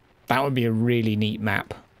 that would be a really neat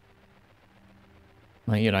map.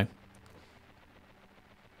 Like, you know.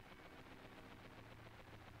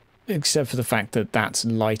 Except for the fact that that's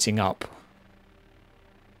lighting up.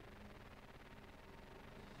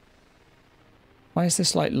 Why is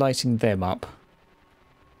this like lighting them up?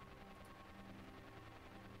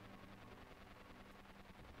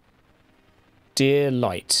 Dear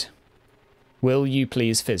light, will you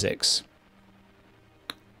please physics?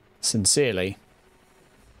 Sincerely,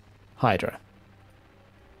 Hydra.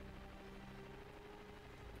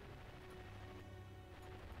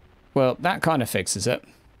 Well, that kind of fixes it.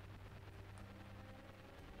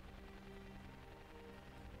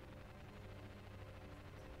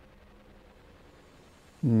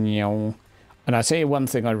 And I tell you one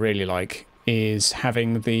thing I really like is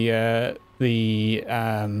having the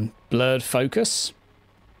blurred focus.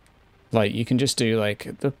 Like, you can just do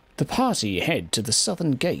like the party head to the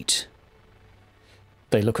southern gate.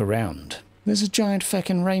 They look around. There's a giant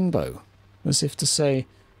feckin' rainbow, as if to say,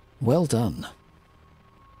 well done.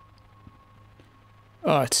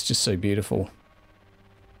 Oh, it's just so beautiful.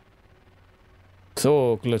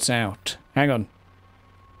 Thorg lets out. Hang on.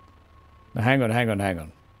 Hang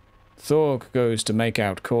on. Thorg goes to make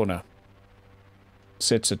out corner.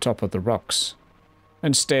 Sits atop of the rocks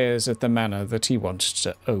and stares at the manor that he wants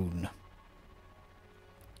to own.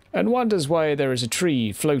 And wonders why there is a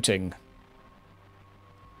tree floating.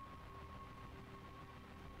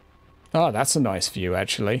 Oh, that's a nice view,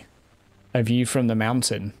 actually. A view from the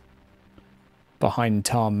mountain behind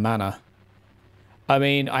Tarm Manor. I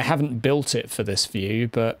mean, I haven't built it for this view,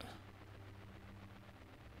 but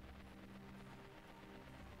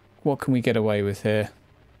what can we get away with here?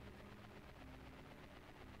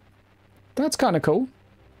 That's kind of cool.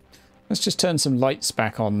 Let's just turn some lights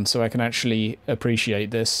back on so I can actually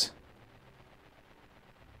appreciate this.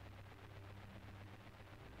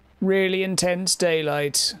 Really intense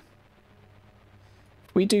daylight.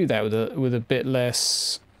 We do that with a bit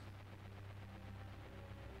less.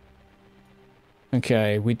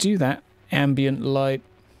 Okay, we do that. Ambient light.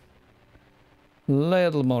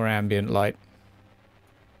 Little more ambient light.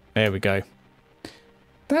 There we go.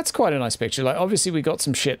 That's quite a nice picture. Like, obviously we got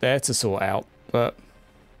some shit there to sort out, but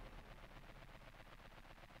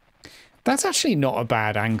that's actually not a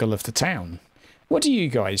bad angle of the town. What do you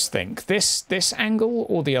guys think? This angle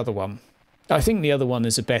or the other one? I think the other one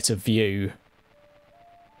is a better view.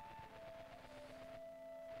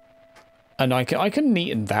 And I can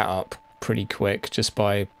neaten that up pretty quick just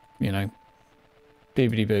by, you know,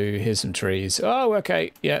 bibbidi-boo, here's some trees. Oh,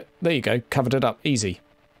 okay, yeah, there you go, covered it up, easy.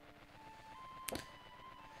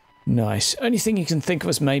 Nice. Only thing you can think of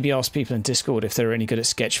is maybe ask people in Discord if they're any good at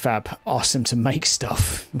Sketchfab. Ask them to make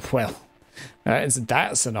stuff. Well,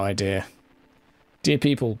 that's an idea. Dear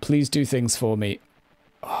people, please do things for me.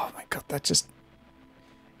 Oh my god, that just...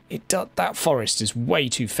 that forest is way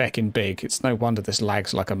too feckin' big. It's no wonder this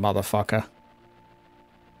lags like a motherfucker.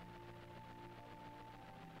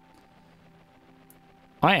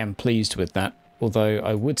 I am pleased with that, although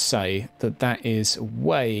I would say that that is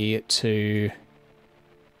way too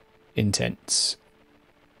intense.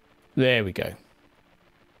 There we go.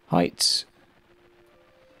 Height.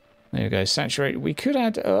 There we go. Saturate. We could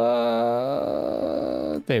add...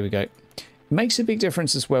 there we go. Makes a big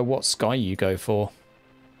difference as well what sky you go for.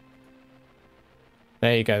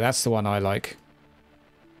 There you go. That's the one I like.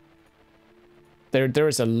 There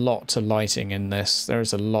is a lot to lighting in this. There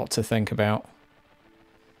is a lot to think about.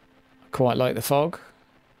 Quite like the fog.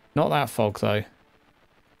 Not that fog, though.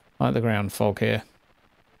 I like the ground fog here.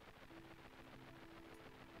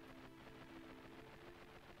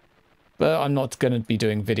 But I'm not going to be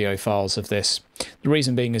doing video files of this. The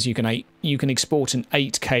reason being is you can export an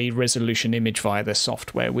 8K resolution image via this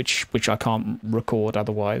software, which I can't record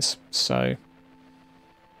otherwise. So,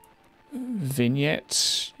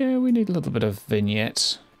 vignette. Yeah, we need a little bit of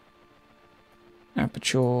vignette.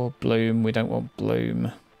 Aperture, bloom. We don't want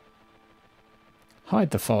bloom.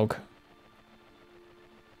 Hide the fog.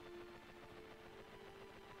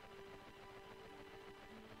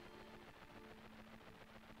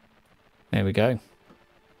 There we go.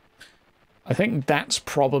 I think that's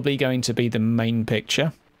probably going to be the main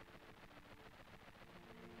picture.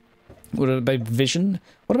 What about vision?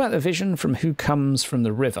 What about the vision from who comes from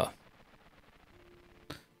the river?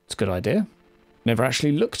 It's a good idea. Never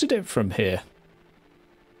actually looked at it from here.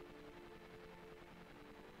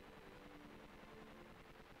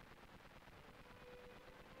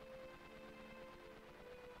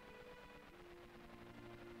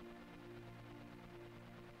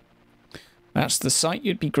 That's the sight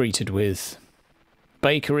you'd be greeted with.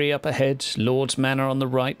 Bakery up ahead, Lord's Manor on the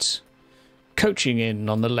right, coaching inn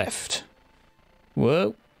on the left.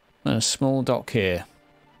 Whoa, and a small dock here.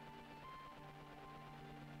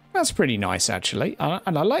 That's pretty nice, actually.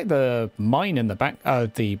 And I like the mine in the back,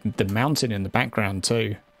 the mountain in the background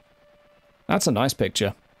too. That's a nice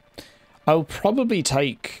picture. I'll probably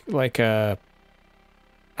take like a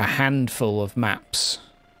handful of maps.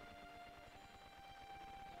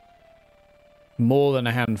 More than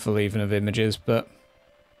a handful even of images, but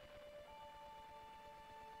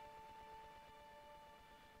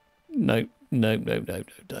no, it's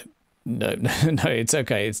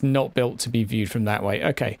okay. It's not built to be viewed from that way.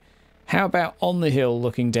 Okay, how about on the hill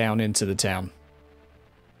looking down into the town?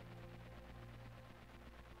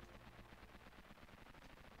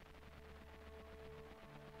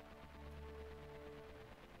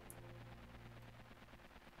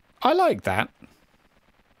 I like that.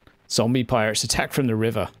 Zombie pirates attack from the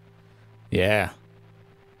river. Yeah.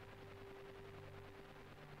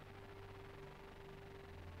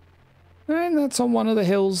 And that's on one of the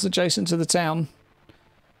hills adjacent to the town.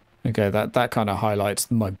 Okay, that kind of highlights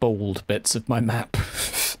my bold bits of my map.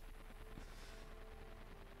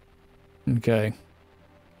 Okay.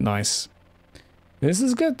 Nice. This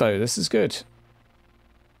is good, though. This is good.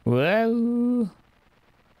 Well...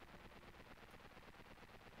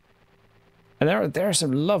 And there are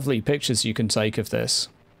some lovely pictures you can take of this.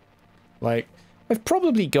 Like, I've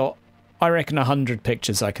probably got, I reckon, 100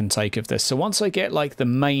 pictures I can take of this. So once I get, like, the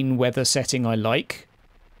main weather setting I like,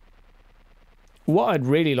 what I'd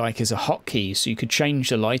really like is a hotkey so you could change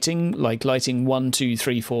the lighting, like lighting 1, 2,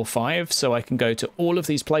 3, 4, 5, so I can go to all of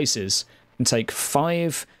these places and take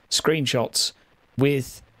 5 screenshots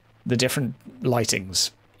with the different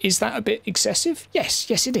lightings. Is that a bit excessive?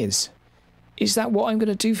 Yes, yes it is. Is that what I'm going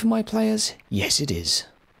to do for my players? Yes, it is.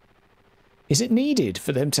 Is it needed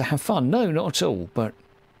for them to have fun? No, not at all, but...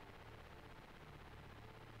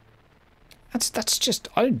 That's just...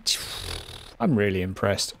 I'm really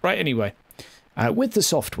impressed. Right, anyway. With the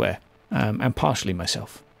software, and partially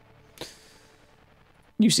myself.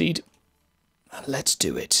 New seed. Let's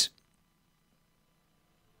do it.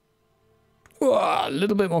 A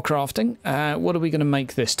little bit more crafting. What are we going to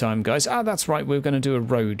make this time, guys? Ah, that's right. We're going to do a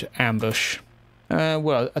road ambush.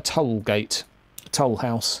 Well, a toll gate. A toll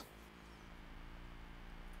house.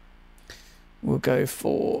 We'll go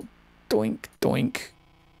for doink, doink.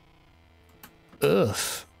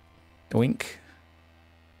 Earth. Doink.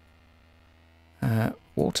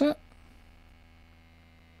 Water?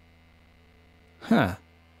 Huh.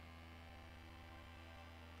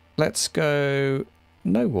 Let's go...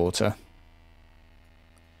 No water.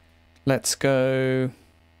 Let's go...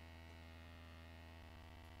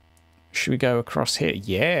 Should we go across here?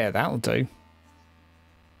 Yeah, that'll do.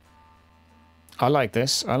 I like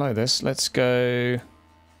this. I like this. Let's go...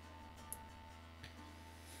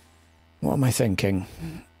 What am I thinking?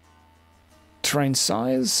 Terrain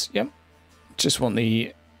size? Yep. Just want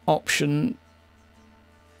the option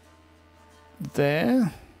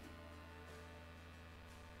there.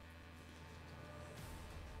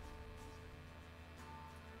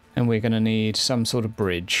 And we're going to need some sort of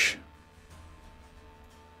bridge.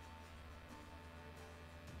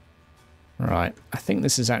 Right, I think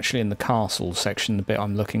this is actually in the castle section, the bit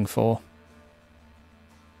I'm looking for.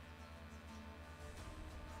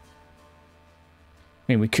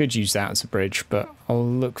 I mean, we could use that as a bridge, but I'll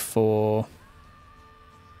look for...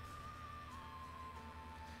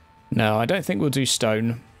 No, I don't think we'll do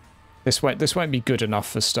stone. This won't be good enough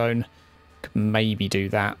for stone. Could maybe do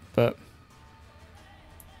that, but...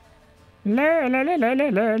 La la la la la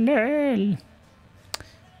la la.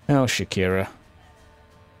 Oh, Shakira.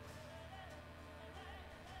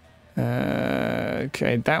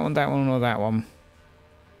 Okay, that one, or that one.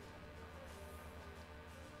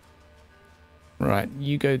 Right,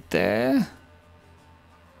 you go there.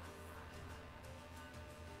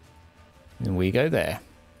 And we go there.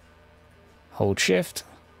 Hold shift.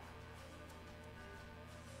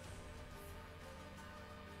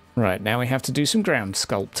 Right, now we have to do some ground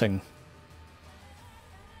sculpting.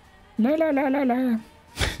 La la la la la.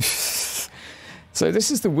 So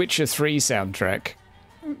this is the Witcher 3 soundtrack,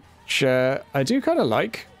 which I do kind of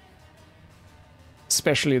like.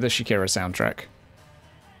 especially the Shakira soundtrack.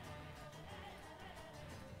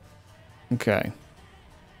 Okay.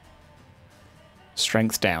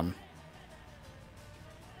 Strength down.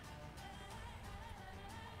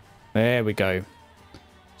 There we go.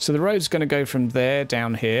 So the road's going to go from there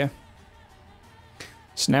down here.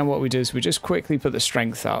 So now what we do is we just quickly put the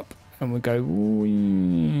strength up and we go...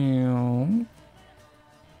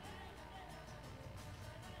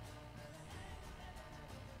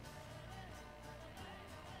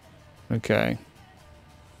 Okay.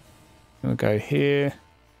 We'll go here.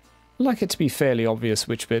 I'd like it to be fairly obvious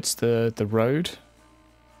which bit's the road.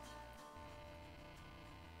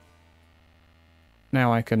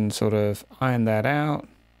 Now I can sort of iron that out.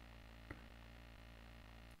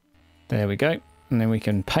 There we go. And then we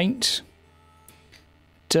can paint.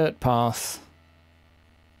 Dirt path.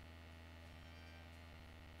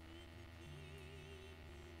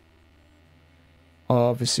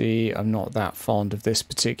 Obviously, I'm not that fond of this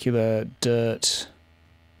particular dirt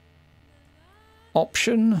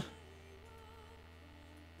option.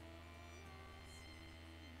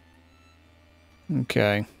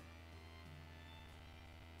 Okay.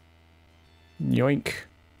 Yoink.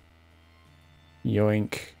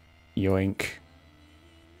 Yoink. Yoink.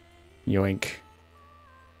 Yoink.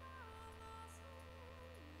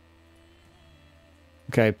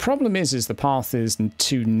 Okay, problem is the path is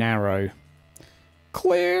too narrow.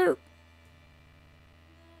 Clear!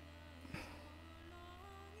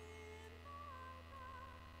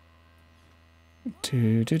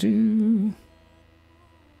 Do-do-do.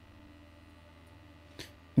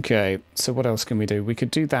 Okay, so what else can we do? We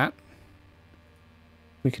could do that.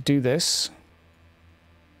 We could do this.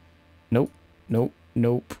 Nope, nope,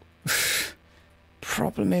 nope.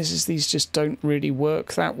 Problem is these just don't really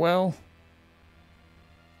work that well.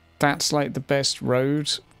 That's like the best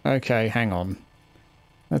road. Okay, hang on.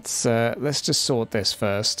 Let's just sort this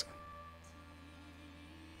first.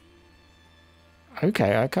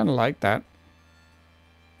 Okay, I kind of like that.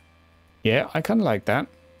 Yeah, I kind of like that.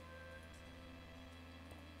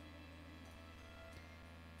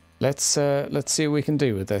 Let's see what we can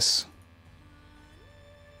do with this.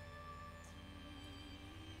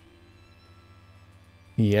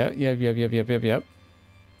 Yeah, yep.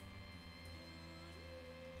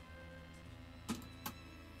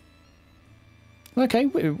 Okay,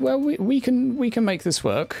 well we can make this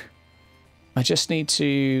work. I just need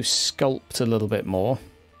to sculpt a little bit more.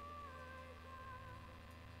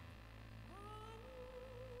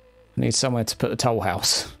 I need somewhere to put the toll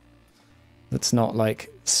house that's not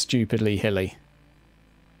like stupidly hilly.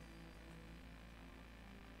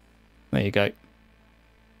 There you go.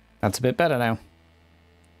 That's a bit better now.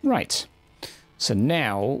 Right. So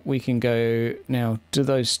now we can go... Now, do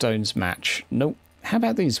those stones match? Nope. How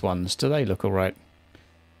about these ones? Do they look all right?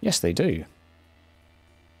 Yes, they do.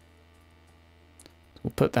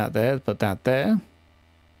 We'll put that there, put that there.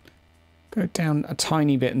 Go down a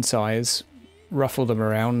tiny bit in size, ruffle them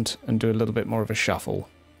around, and do a little bit more of a shuffle.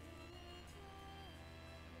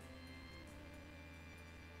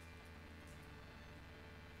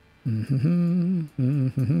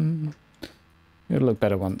 It'll look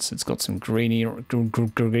better once it's got some greeny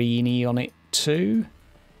on it too.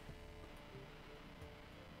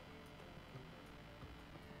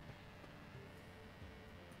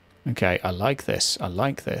 Okay, I like this. I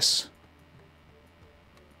like this.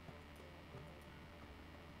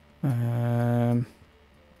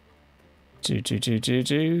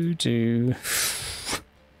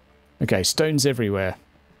 Okay, stones everywhere.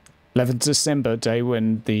 11th December, day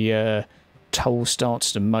when the Toll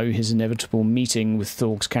starts to mow his inevitable meeting with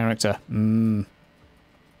Thorg's character.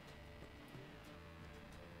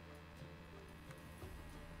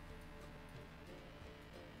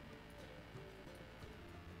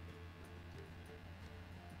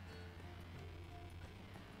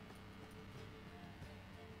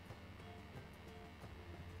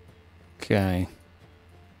 Okay.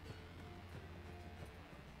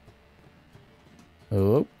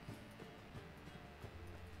 Oh.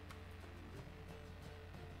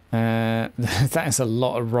 That is a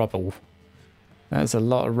lot of rubble. That's a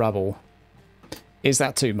lot of rubble. Is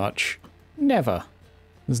that too much? Never.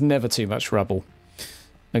 There's never too much rubble.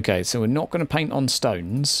 Okay, so we're not going to paint on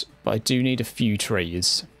stones, but I do need a few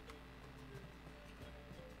trees.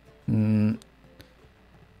 I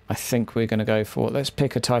think we're going to go for... Let's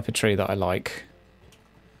pick a type of tree that I like.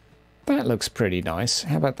 That looks pretty nice.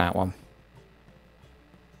 How about that one?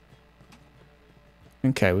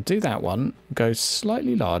 Okay, we'll do that one. Go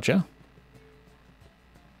slightly larger.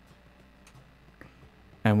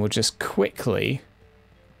 And we'll just quickly...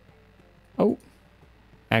 Oh,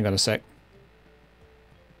 hang on a sec.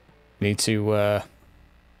 Need to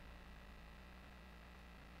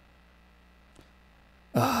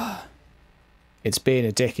It's being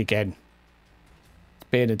a dick again. It's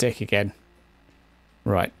being a dick again.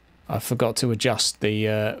 Right. I forgot to adjust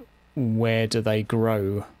the where do they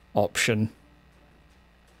grow option.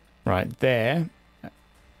 Right there.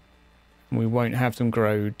 We won't have them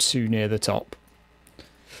grow too near the top.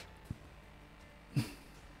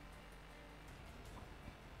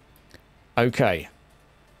 Okay.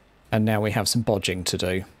 And now we have some bodging to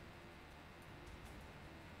do.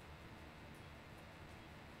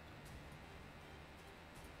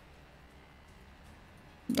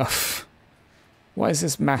 Ugh. Why is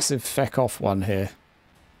this massive feck off one here?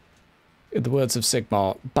 In the words of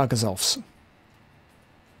Sigmar, buggers offs.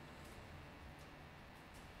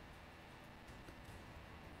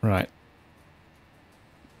 Right.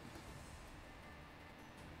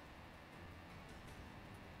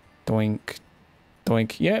 Doink.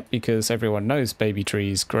 Doink. Yeah, because everyone knows baby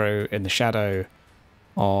trees grow in the shadow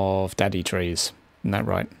of daddy trees. Isn't that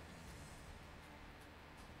right?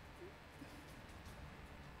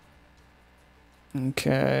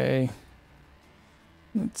 Okay.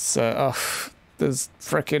 It's, there's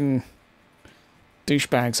frickin'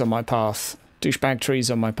 douchebags on my path. Douchebag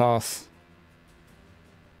trees on my path.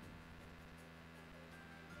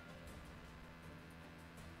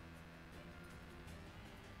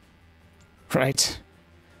 Right.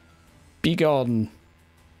 Be gone.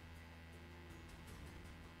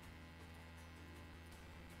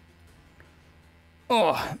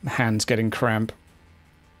 Oh, my hand's getting cramp.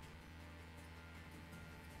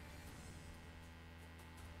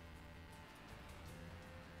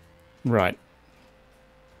 Right.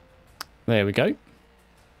 There we go.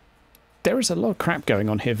 There is a lot of crap going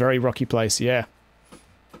on here. Very rocky place, yeah.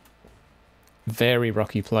 Very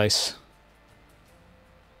rocky place.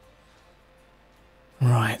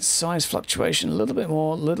 Right, size fluctuation a little bit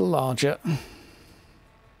more, a little larger.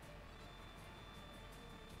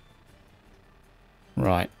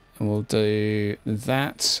 Right, and we'll do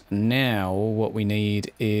that. Now what we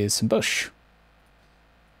need is some bush.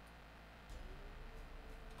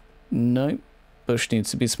 No, bush needs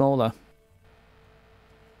to be smaller.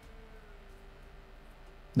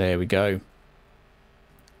 There we go.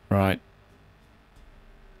 Right.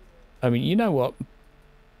 I mean, you know what?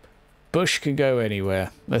 Bush can go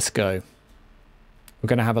anywhere. Let's go. We're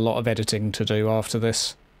going to have a lot of editing to do after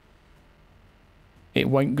this. It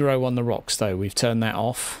won't grow on the rocks, though. We've turned that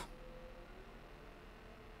off.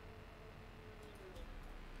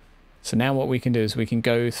 So now what we can do is we can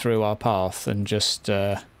go through our path and just...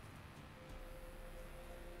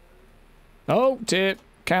 Oh, dear.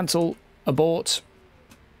 Cancel. Abort.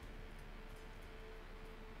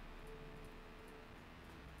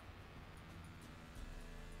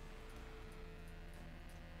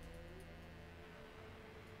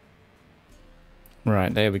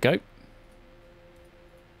 Right, there we go.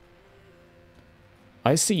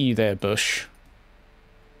 I see you there, bush.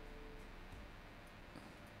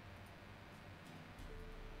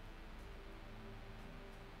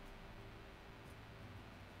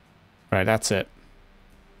 Right, that's it.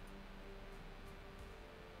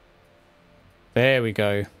 There we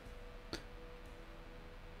go.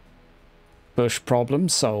 Bush problem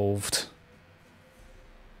solved.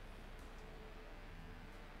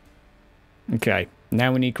 Okay,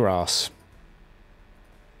 now we need grass.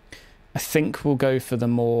 I think we'll go for the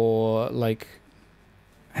more, like...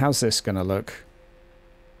 How's this gonna look?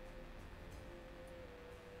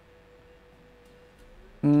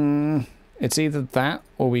 It's either that,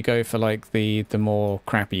 or we go for, like, the more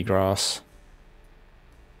crappy grass.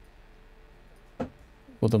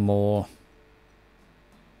 Or the more...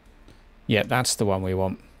 Yeah, that's the one we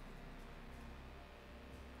want.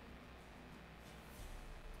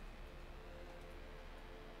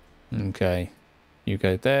 Okay. You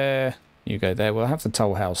go there. You go there. We'll have the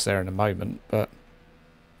toll house there in a moment, but...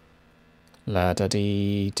 La da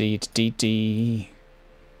dee dee dee dee.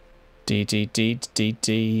 Dee dee dee dee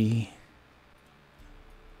dee.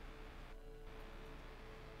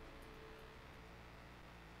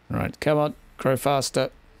 Right, come on. Grow faster.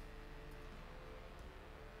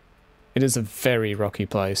 It is a very rocky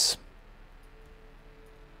place.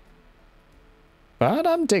 But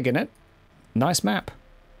I'm digging it. Nice map.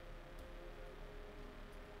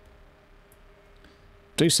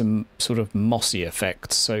 Do some sort of mossy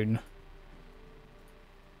effect soon.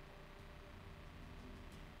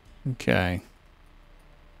 Okay.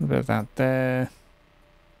 A bit of that there.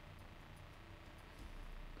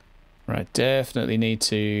 Right, definitely need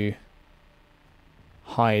to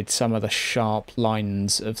hide some of the sharp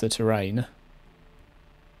lines of the terrain.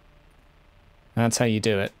 That's how you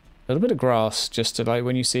do it. A little bit of grass, just to like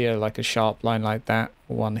when you see a like a sharp line like that,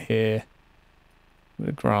 one here,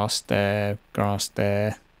 Grass there, grass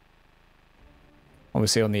there.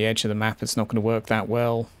 Obviously on the edge of the map it's not going to work that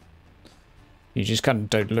well. You just kind of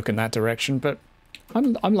don't look in that direction, but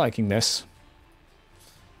I'm liking this.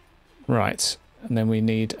 Right, and then we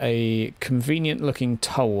need a convenient looking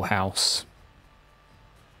toll house.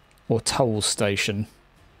 Or toll station.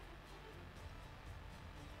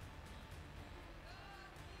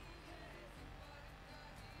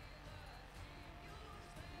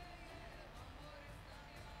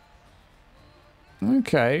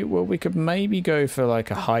 Okay, well we could maybe go for like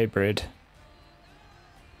a hybrid.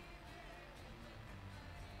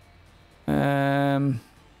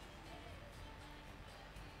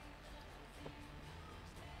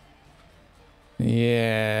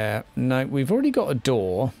 Yeah, no, we've already got a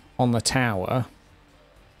door on the tower.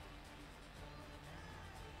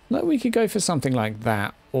 Like we could go for something like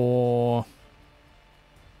that, or...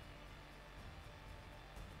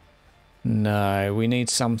 No, we need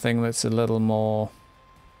something that's a little more...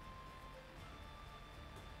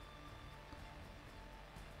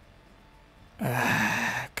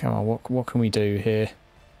 Come on, what can we do here?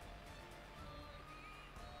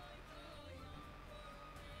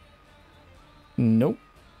 Nope.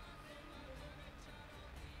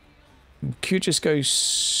 We could just go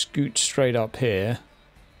scoot straight up here.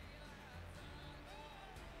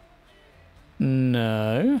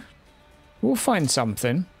 No. We'll find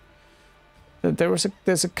something.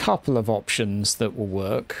 There's a couple of options that will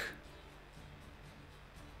work.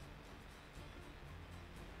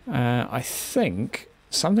 I think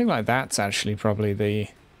something like that's actually probably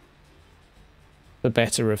the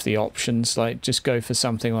better of the options. Like, just go for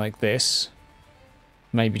something like this.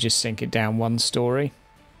 Maybe just sink it down one story.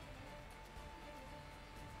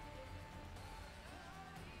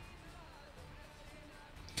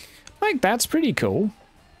 Like, that's pretty cool.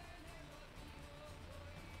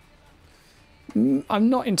 I'm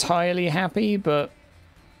not entirely happy, but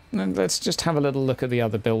let's just have a little look at the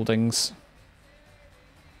other buildings.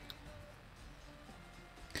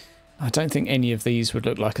 I don't think any of these would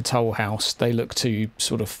look like a toll house. They look too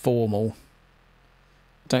sort of formal.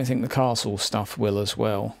 Don't think the castle stuff will as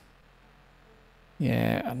well.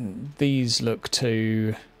 Yeah, and these look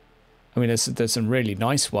too... I mean, there's some really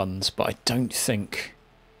nice ones, but I don't think...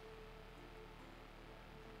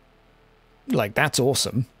 Like, that's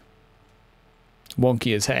awesome.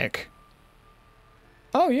 Wonky as heck.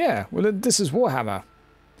 Oh yeah, well this is Warhammer.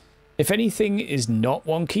 If anything is not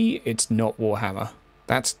wonky, it's not Warhammer.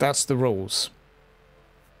 That's the rules.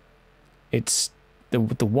 It's the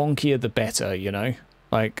wonkier the better, you know?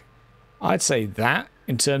 Like, I'd say that,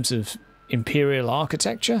 in terms of Imperial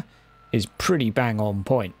architecture, is pretty bang on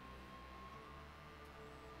point.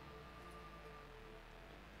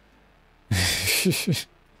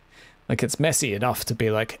 Like, it's messy enough to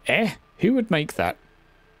be like, who would make that?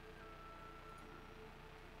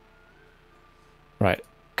 Right,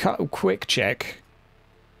 quick check.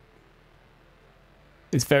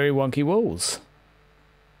 It's very wonky walls.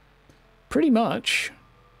 Pretty much.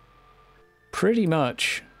 Pretty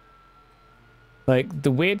much. Like,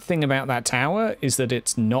 the weird thing about that tower is that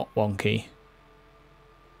it's not wonky.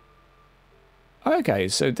 Okay,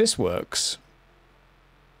 so this works.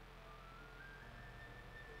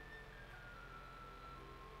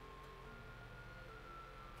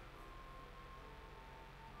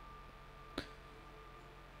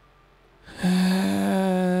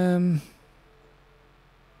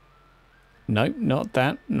 Nope, not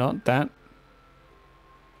that, not that.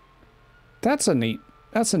 That's a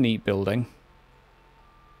neat building.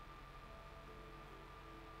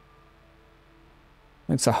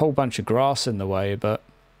 It's a whole bunch of grass in the way, but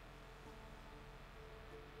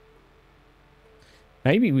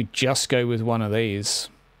maybe we just go with one of these.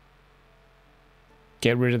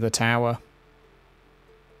 Get rid of the tower.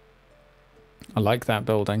 I like that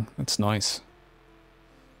building. That's nice.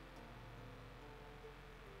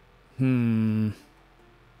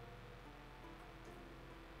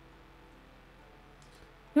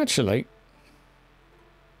 Actually,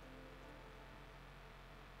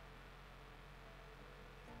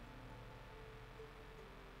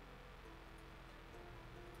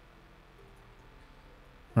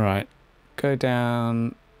 right, go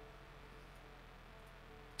down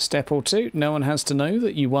step or two. No one has to know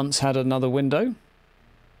that you once had another window.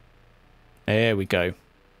 There we go.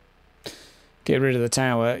 Get rid of the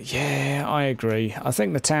tower. Yeah, I agree. I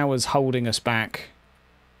think the tower's holding us back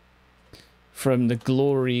from the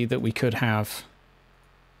glory that we could have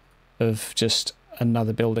of just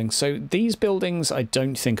another building. So these buildings I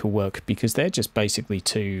don't think will work because they're just basically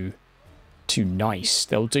too nice.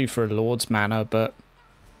 They'll do for a Lord's Manor, but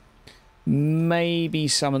maybe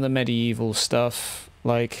some of the medieval stuff.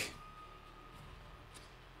 Like,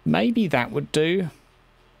 maybe that would do.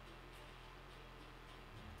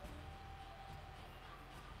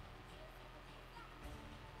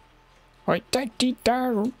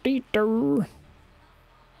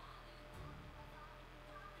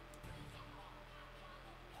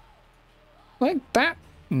 Like that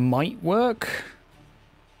might work.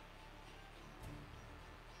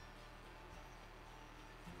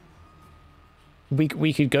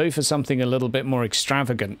 We could go for something a little bit more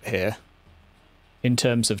extravagant here in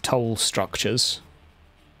terms of toll structures.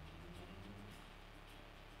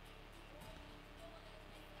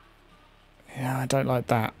 Yeah, I don't like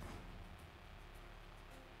that.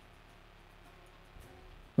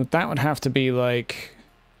 But that would have to be like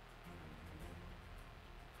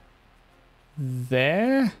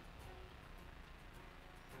there.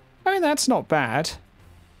 I mean, that's not bad.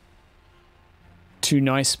 Too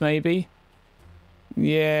nice, maybe.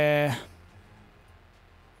 Yeah.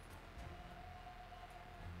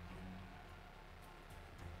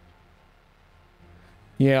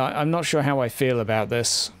 Yeah, I'm not sure how I feel about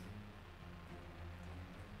this.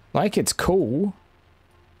 Like, it's cool.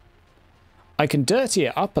 I can dirty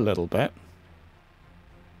it up a little bit.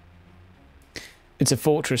 It's a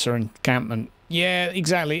fortress or encampment. Yeah,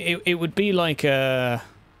 exactly. It would be like a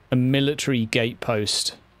military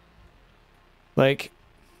gatepost. Like,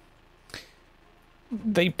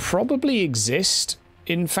 they probably exist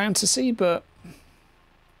in fantasy, but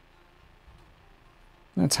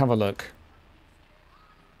let's have a look.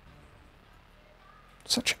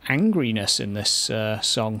 Such angriness in this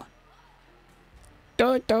song.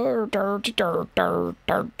 Right,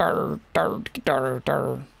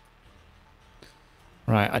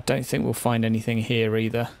 I don't think we'll find anything here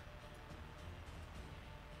either.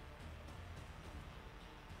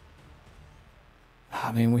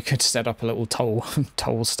 I mean, we could set up a little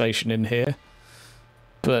toll station in here,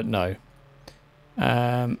 but no.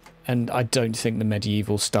 And I don't think the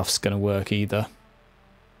medieval stuff's going to work either.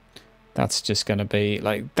 That's just going to be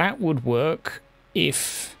like, that would work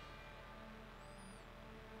if,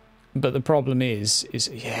 but the problem is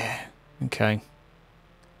yeah, okay.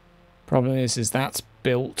 Problem is that's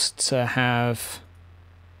built to have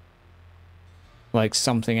like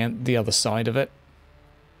something at the other side of it.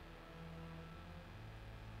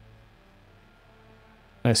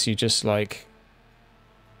 Unless you just like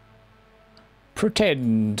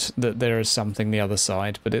pretend that there is something the other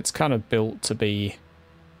side, but it's kind of built to be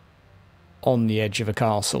on the edge of a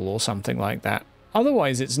castle or something like that.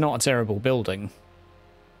 Otherwise, it's not a terrible building.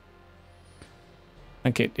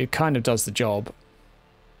 Like, it kind of does the job.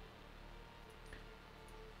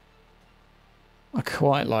 I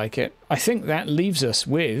quite like it. I think that leaves us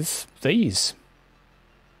with these,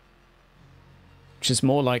 which is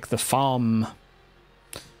more like the farm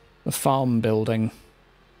building.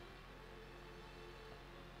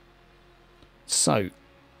 So,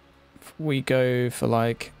 if we go for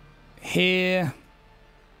like here,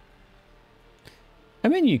 I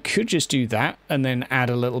mean, you could just do that and then add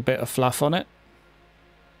a little bit of fluff on it.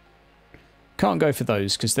 Can't go for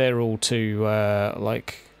those because they're all too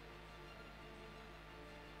like,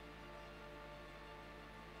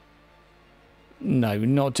 no,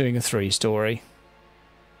 not doing a 3-story.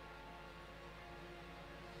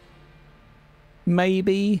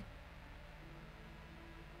 Maybe.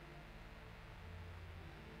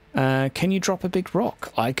 Can you drop a big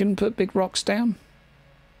rock? I can put big rocks down.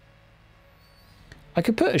 I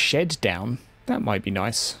could put a shed down. That might be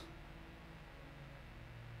nice.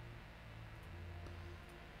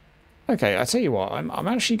 Okay, I tell you what, I'm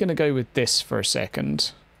actually going to go with this for a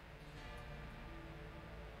second.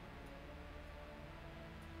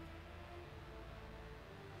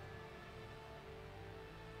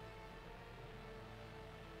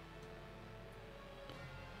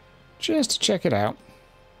 Just to check it out.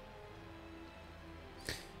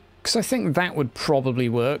 Because I think that would probably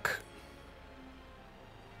work.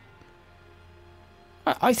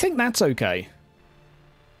 I think that's okay.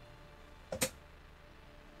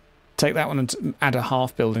 Take that one and add a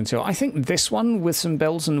half building to it. I think this one with some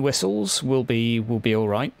bells and whistles will be all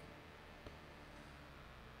right.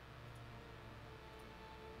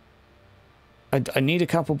 I need a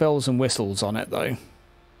couple bells and whistles on it though.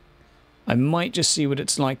 I might just see what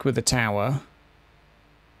it's like with the tower.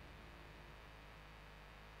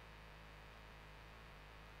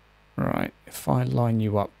 Right, if I line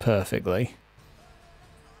you up perfectly.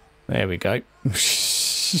 There we go.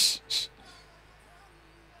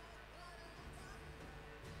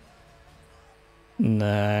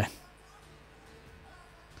 Nah.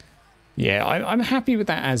 Yeah, I'm happy with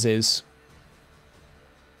that as is.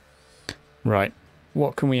 Right,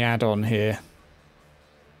 what can we add on here?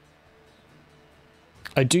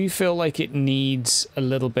 I do feel like it needs a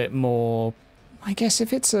little bit more. I guess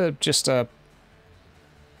if it's just a...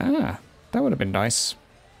 Ah, that would have been nice.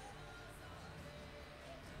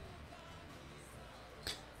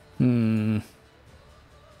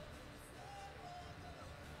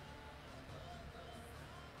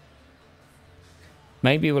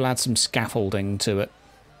 Maybe we'll add some scaffolding to it.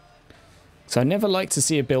 So I never like to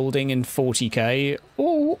see a building in 40k,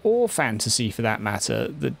 or fantasy for that matter,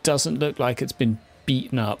 that doesn't look like it's been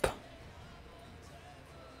beaten up.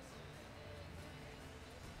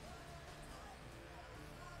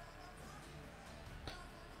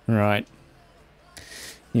 Right.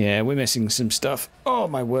 Yeah, we're missing some stuff. Oh,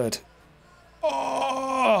 my word.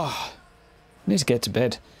 Oh! I need to get to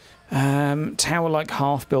bed. Tower-like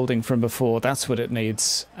half building from before. That's what it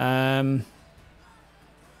needs.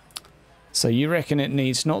 So you reckon it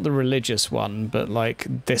needs not the religious one, but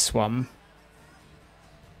like this one?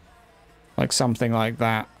 Like something like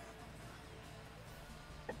that.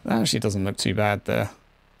 That actually doesn't look too bad there.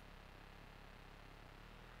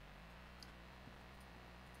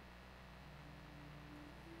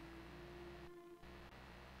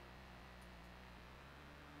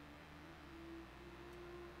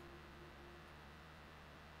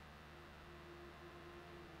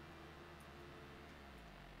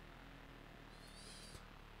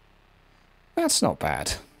 That's not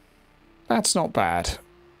bad. That's not bad.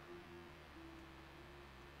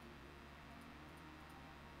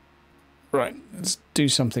 Right, let's do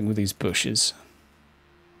something with these bushes.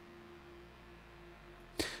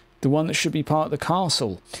 The one that should be part of the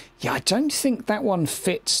castle. Yeah, I don't think that one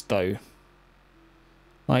fits, though.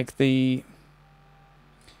 Like the...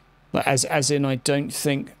 As in, I don't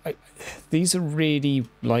think... these are really,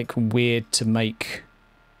 like, weird to make...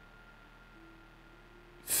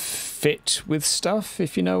 fit with stuff,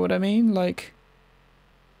 if you know what I mean. Like,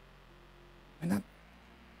 I mean, that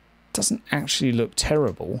doesn't actually look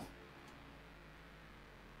terrible,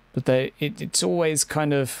 but it's always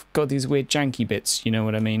kind of got these weird janky bits, you know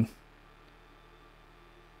what I mean.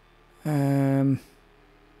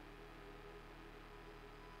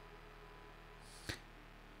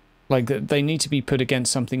 Like they need to be put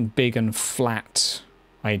against something big and flat,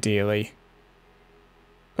 ideally.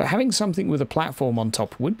 But having something with a platform on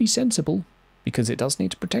top would be sensible, because it does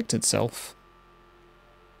need to protect itself.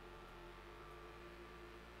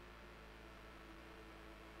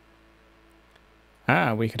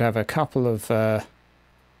 Ah, we could have a couple of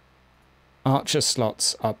archer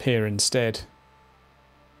slots up here instead.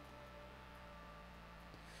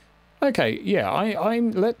 Okay, yeah,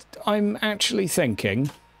 I'm actually thinking.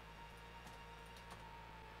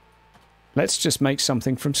 Let's just make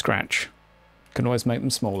something from scratch. Can always make them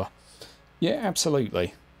smaller. Yeah,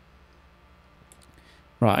 absolutely.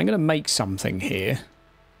 Right, I'm going to make something here.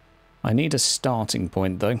 I need a starting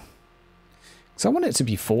point, though. Because I want it to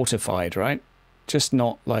be fortified, right? Just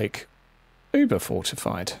not, like, uber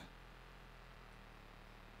fortified.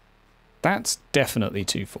 That's definitely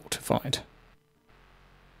too fortified.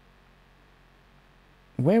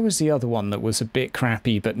 Where was the other one that was a bit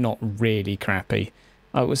crappy, but not really crappy?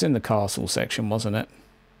 Oh, it was in the castle section, wasn't it?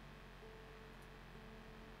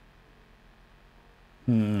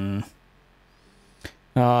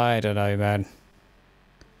 I don't know, man.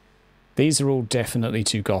 These are all definitely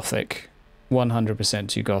too gothic. 100%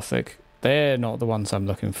 too gothic. They're not the ones I'm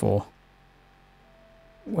looking for.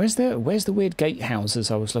 Where's the weird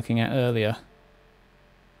gatehouses I was looking at earlier?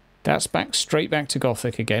 That's straight back to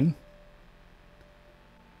gothic again.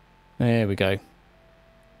 There we go.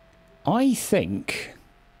 I think...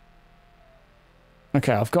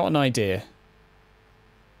 Okay, I've got an idea.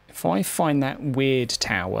 If I find that weird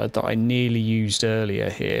tower that I nearly used earlier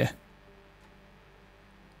here...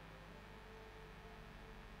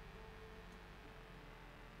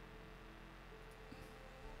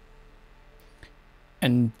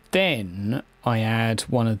 and then I add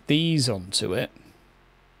one of these onto it...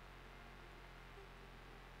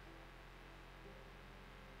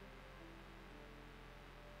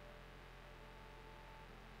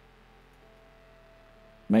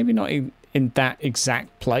 maybe not in that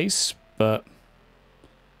exact place, but...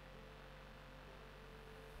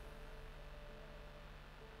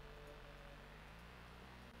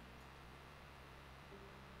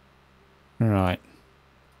 right.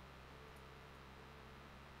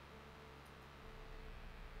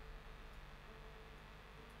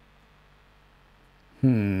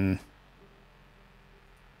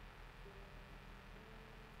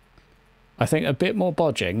 I think a bit more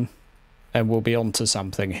bodging and we'll be onto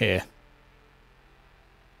something here.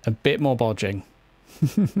 A bit more bodging.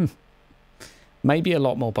 Maybe a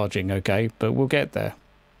lot more bodging, okay, but we'll get there.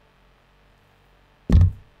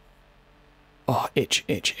 Oh, itch,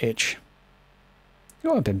 itch, itch.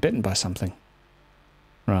 Oh, I've been bitten by something.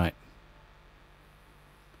 Right.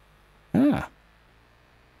 Ah.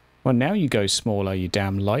 Well, now you go smaller, you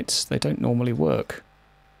damn lights. They don't normally work.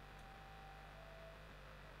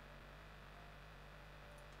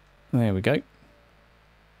 There we go.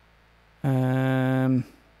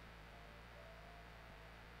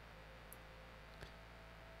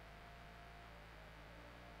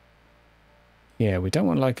 Yeah, we don't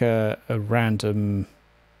want like a random...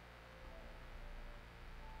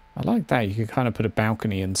 I like that. You could kind of put a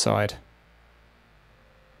balcony inside.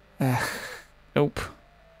 Nope.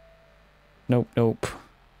 Nope, nope.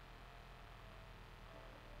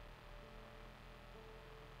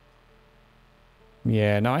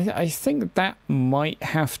 Yeah, no, I think that might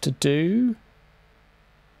have to do.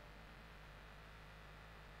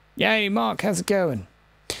 Yay, Mark, how's it going?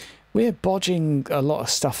 We're bodging a lot of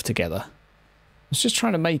stuff together. I was just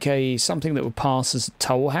trying to make something that would pass as a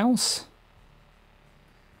toll house.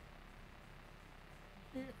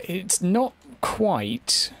 It's not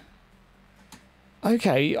quite.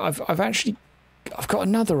 Okay, I've got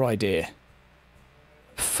another idea.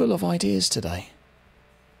 Full of ideas today.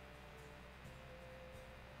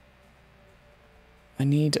 I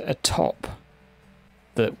need a top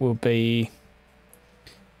that will be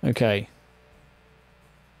okay.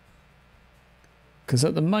 Because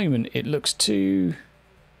at the moment it looks too...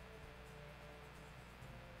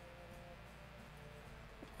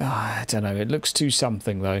 I don't know, it looks too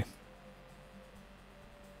something though.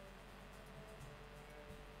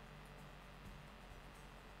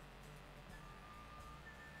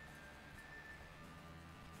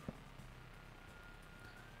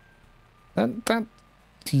 That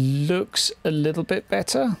looks a little bit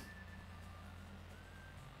better.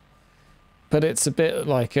 But it's a bit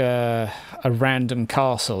like a random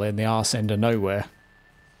castle in the arse end of nowhere.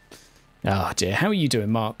 Oh dear, how are you doing,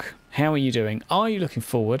 Mark? How are you doing? Are you looking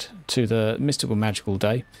forward to the mystical magical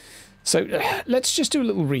day? So let's just do a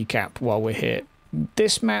little recap while we're here.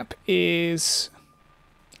 This map is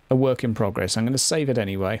a work in progress. I'm going to save it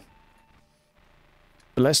anyway.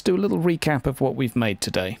 But let's do a little recap of what we've made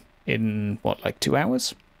today in, what, like 2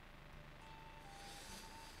 hours?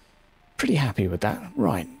 Pretty happy with that.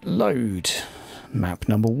 Right, load. Map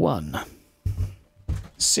number 1.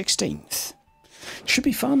 16th. Should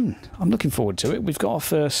be fun. I'm looking forward to it. We've got our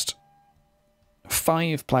first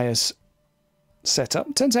 5 players set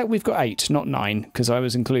up. Turns out we've got 8, not 9, because I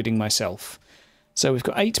was including myself. So we've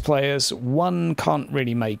got 8 players. 1 can't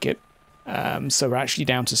really make it. So we're actually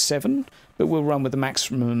down to 7, but we'll run with a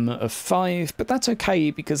maximum of 5. But that's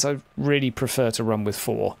okay because I really prefer to run with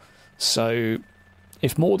 4. So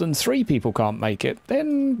if more than 3 people can't make it,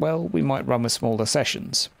 then, well, we might run with smaller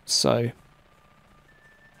sessions. So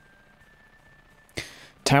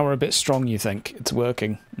tower a bit strong, you think? It's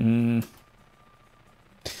working.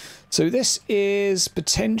 So this is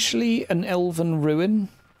potentially an elven ruin.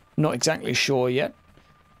 Not exactly sure yet.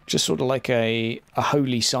 Just sort of like a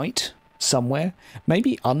holy site somewhere.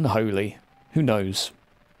 Maybe unholy. Who knows?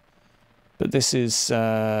 But this is...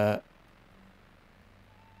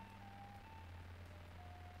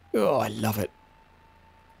 Oh, I love it.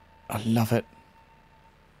 I love it.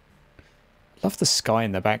 Love the sky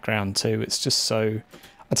in the background too. It's just so...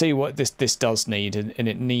 I'll tell you what this does need, and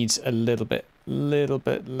it needs a little bit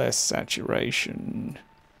less saturation.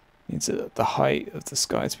 It needs the height of the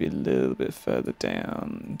sky to be a little bit further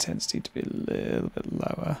down, intensity to be a little bit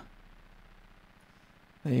lower.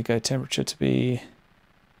 There you go, temperature to be...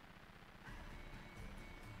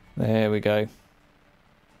 There we go.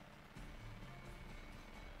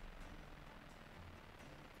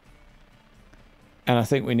 And I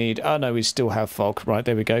think we need... Oh, no, we still have fog. Right,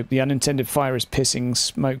 there we go. The unintended fire is pissing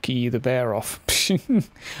Smokey the bear off.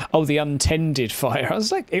 Oh, the untended fire. I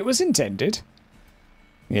was like, it was intended.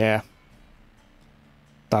 Yeah.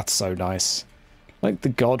 That's so nice. Like the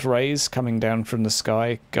god rays coming down from the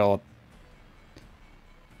sky. God.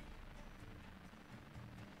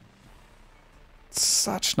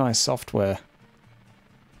 Such nice software.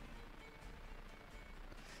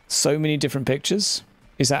 So many different pictures.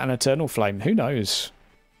 Is that an eternal flame? Who knows?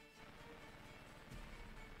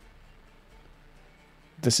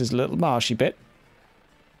 This is a little marshy bit.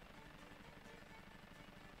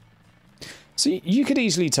 So you could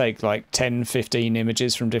easily take like 10, 15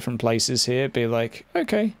 images from different places here. Be like,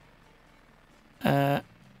 okay. Up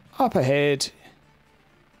ahead.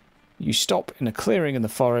 You stop in a clearing in the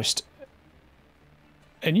forest.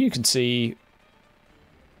 And you can see...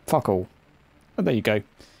 Fuck all. Oh, there you go.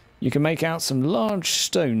 You can make out some large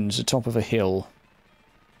stones atop of a hill.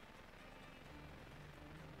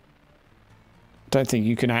 Don't think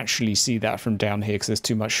you can actually see that from down here because there's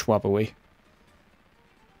too much shrubbery.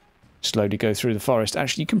 Slowly go through the forest.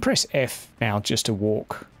 Actually, you can press F now just to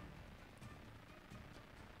walk.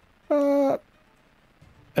 And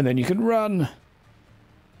then you can run.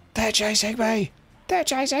 They're chasing me! They're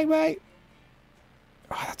chasing me!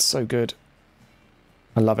 Oh, that's so good.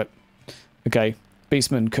 I love it. Okay,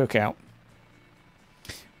 Beastman Cookout.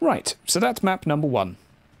 Right, so that's map number 1.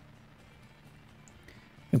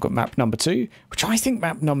 We've got map number 2, which I think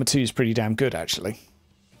map number 2 is pretty damn good, actually.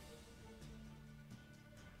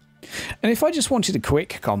 And if I just wanted a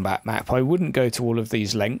quick combat map, I wouldn't go to all of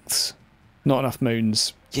these lengths. Not enough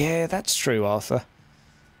moons. Yeah, that's true, Arthur.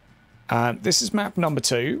 This is map number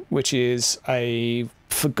 2, which is a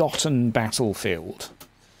forgotten battlefield.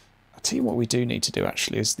 I'll tell you what we do need to do,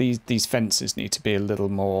 actually, is these fences need to be a little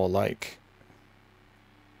more, like...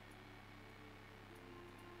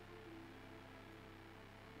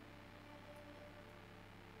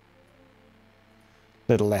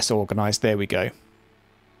 little less organised. There we go.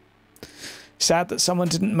 Sad that someone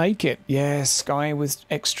didn't make it. Yeah, skye with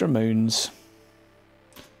extra moons.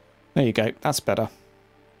 There you go. That's better.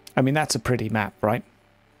 I mean, that's a pretty map, right?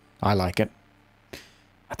 I like it.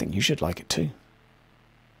 I think you should like it too.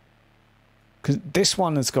 Because this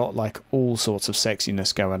one has got, like, all sorts of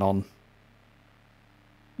sexiness going on.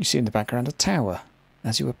 You see in the background a tower.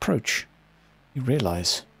 As you approach, you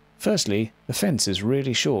realise, firstly, the fence is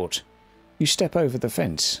really short. You step over the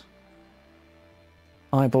fence.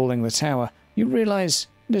 Eyeballing the tower, you realise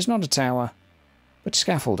it is not a tower, but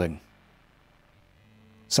scaffolding.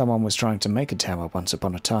 Someone was trying to make a tower once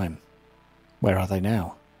upon a time. Where are they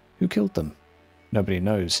now? Who killed them? Nobody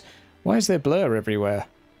knows. Why is there blur everywhere?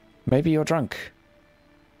 Maybe you're drunk.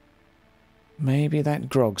 Maybe that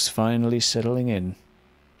grog's finally settling in.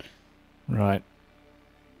 Right.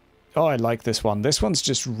 Oh, I like this one. This one's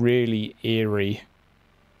just really eerie.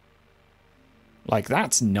 Like,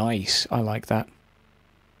 that's nice. I like that.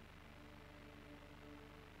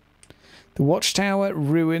 The watchtower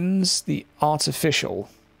ruins the artificial.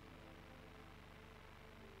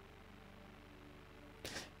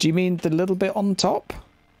 Do you mean the little bit on top?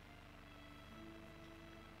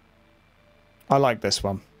 I like this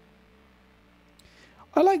one.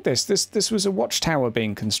 I like this. This was a watchtower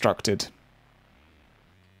being constructed.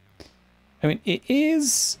 I mean, it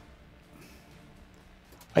is...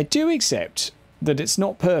 I do accept that it's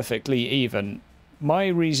not perfectly even. My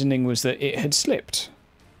reasoning was that it had slipped.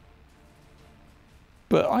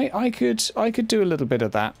 But I could do a little bit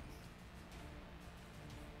of that.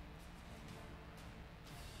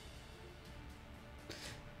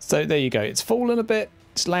 So there you go. It's fallen a bit.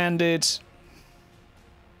 It's landed.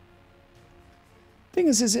 Thing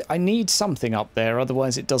is I need something up there,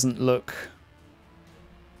 otherwise it doesn't look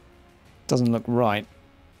right.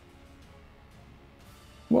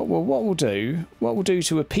 What we'll do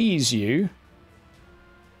to appease you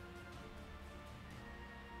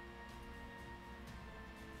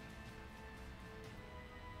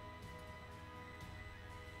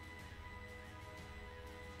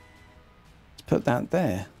is put that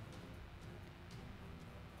there.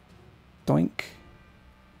 Doink.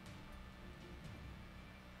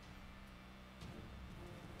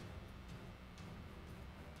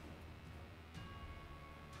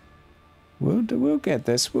 We'll get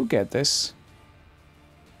this. We'll get this.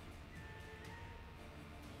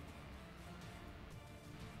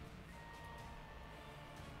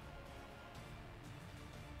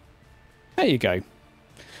 There you go.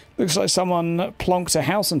 Looks like someone plonked a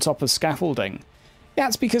house on top of scaffolding. Yeah,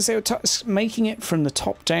 it's because they were making it from the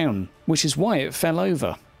top down, which is why it fell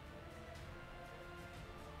over.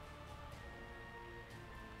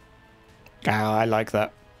 Ah, I like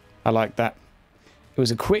that. I like that. It was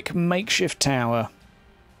a quick makeshift tower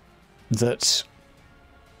that,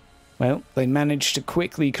 well, they managed to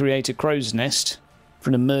quickly create a crow's nest for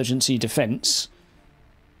an emergency defence.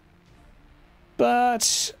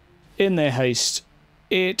 But in their haste,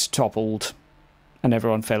 it toppled and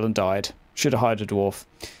everyone fell and died. Should have hired a dwarf.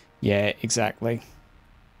 Yeah, exactly.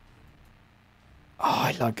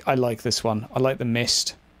 Oh, I like this one. I like the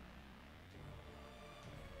myst.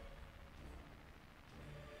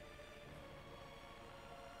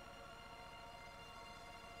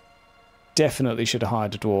 Definitely should have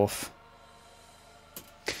hired a dwarf.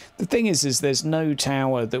 The thing is there's no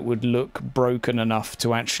tower that would look broken enough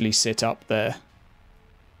to actually sit up there.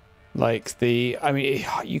 Like I mean,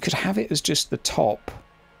 you could have it as just the top.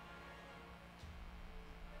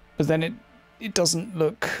 But then it doesn't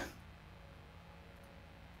look...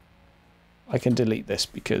 I can delete this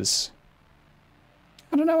because...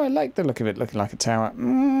 I don't know, I like the look of it looking like a tower.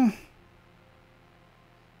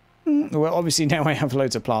 Well, obviously now I have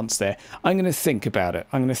loads of plants there. I'm going to think about it.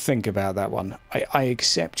 I'm going to think about that one. I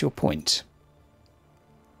accept your point.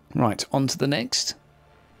 Right, on to the next.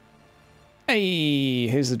 Hey,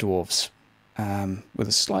 here's the dwarves. With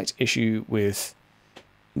a slight issue with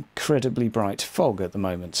incredibly bright fog at the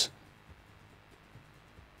moment.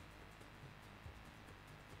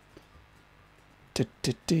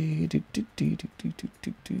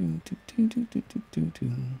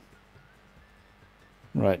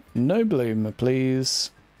 Right, no bloom,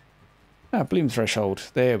 please. Ah, bloom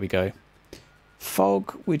threshold. There we go.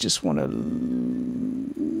 Fog, we just want to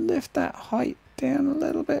lift that height down a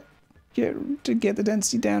little bit. To get the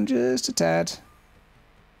density down just a tad.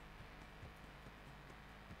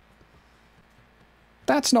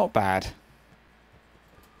 That's not bad.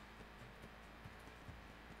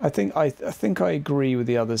 I think I agree with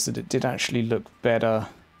the others that it did actually look better.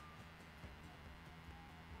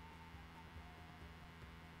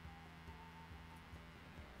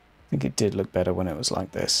 I think it did look better when it was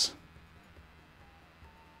like this.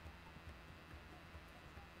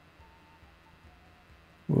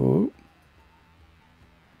 Whoa.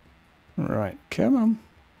 Right, come on.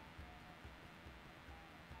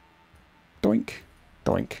 Doink,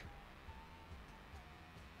 doink.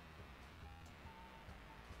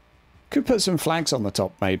 Could put some flags on the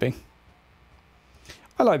top, maybe.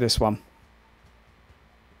 I like this one.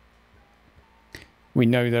 We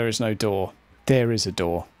know there is no door. There is a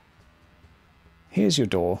door. Here's your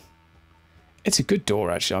door. It's a good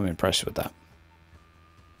door, actually. I'm impressed with that.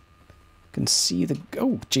 Can see the...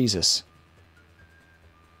 Oh, Jesus.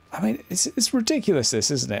 I mean, it's ridiculous,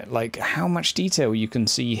 this, isn't it? Like, how much detail you can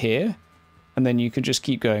see here. And then you can just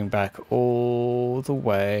keep going back all the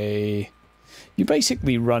way. You're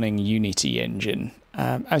basically running Unity engine.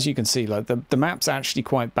 As you can see, like the map's actually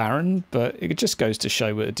quite barren, but it just goes to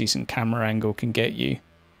show what a decent camera angle can get you.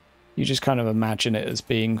 You just kind of imagine it as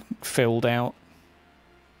being filled out.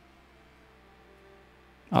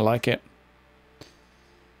 I like it.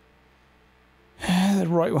 The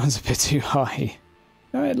right one's a bit too high.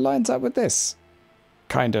 No, it lines up with this.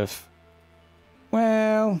 Kind of.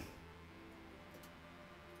 Well...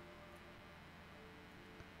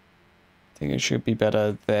 I think it should be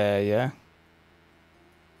better there, yeah?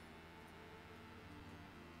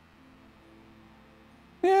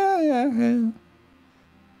 Yeah.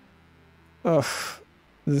 Ugh.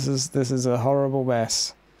 This is a horrible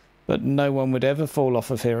mess. But no one would ever fall off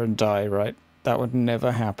of here and die, right? That would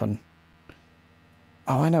never happen.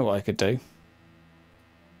 Oh, I know what I could do.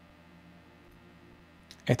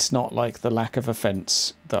 It's not like the lack of a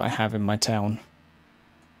fence that I have in my town.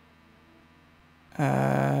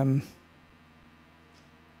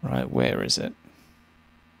 Right, where is it?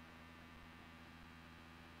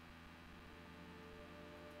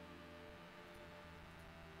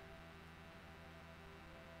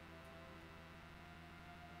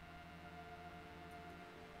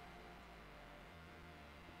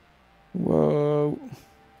 Whoa.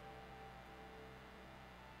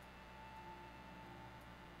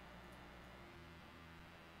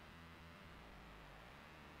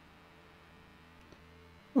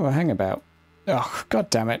 Oh, hang about. Oh,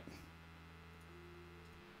 God damn it.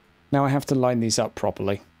 Now I have to line these up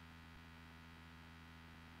properly.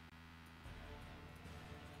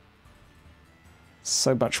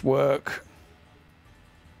 So much work.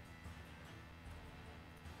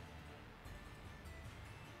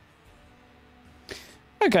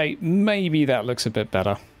 Okay, maybe that looks a bit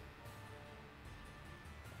better.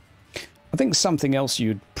 I think something else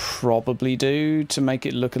you'd probably do to make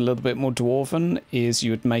it look a little bit more dwarven is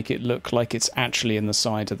you would make it look like it's actually in the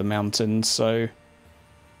side of the mountain. So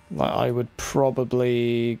like, I would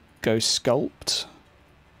probably go sculpt.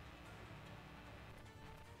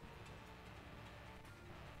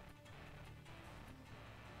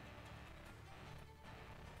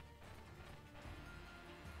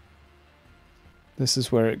 This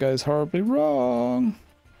is where it goes horribly wrong.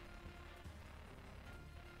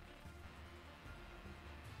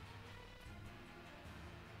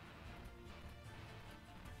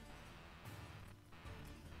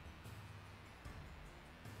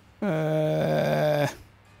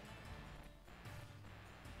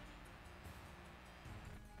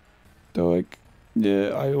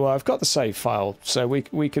 Yeah, well, I've got the save file, so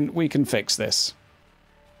we can fix this.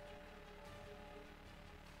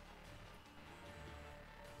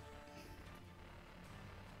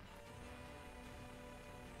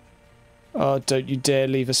 Oh, don't you dare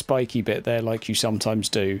leave a spiky bit there like you sometimes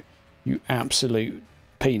do. You absolute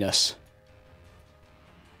penis.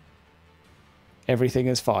 Everything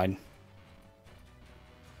is fine.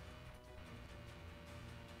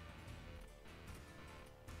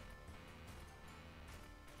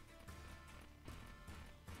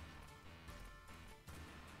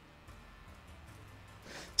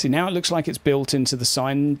 See, now it looks like it's built into the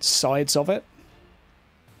sides of it.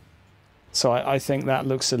 So I think that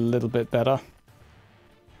looks a little bit better.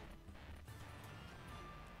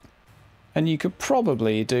 And you could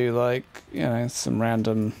probably do, like, you know, some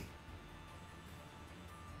random...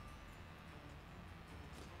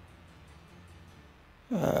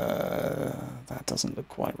 that doesn't look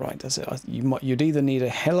quite right, does it? You'd either need a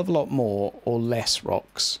hell of a lot more or less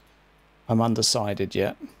rocks. I'm undecided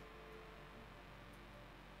yet.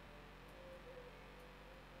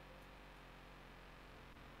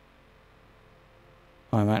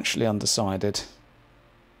 I'm actually undecided.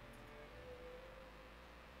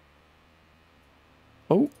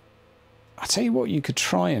 Oh, I tell you what you could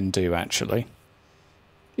try and do, actually,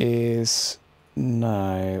 is...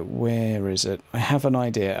 No, where is it? I have an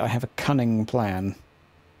idea. I have a cunning plan.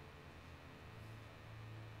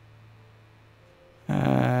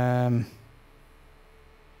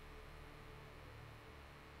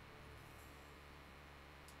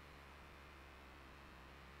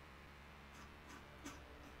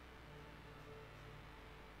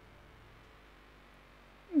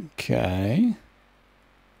 Okay.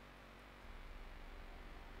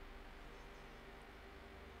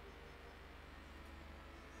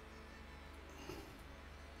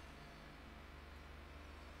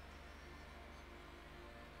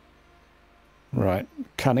 Right,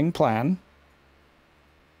 cunning plan.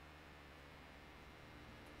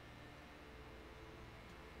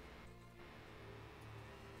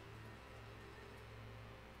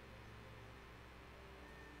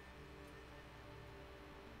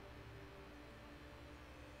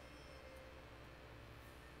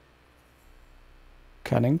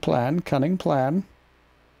 Cunning plan, cunning plan.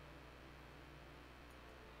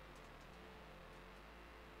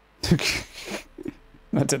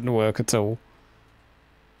 That didn't work at all.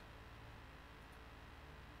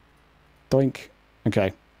 Doink.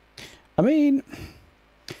 Okay. I mean,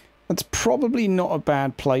 that's probably not a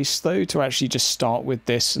bad place, though, to actually just start with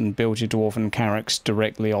this and build your dwarven carracks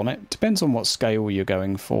directly on it. Depends on what scale you're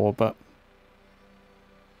going for, but...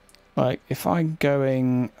 Like, if I'm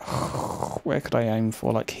going... Where could I aim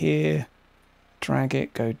for? Like here. Drag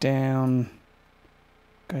it, go down.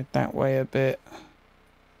 Go that way a bit.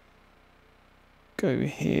 Go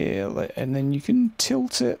here, and then you can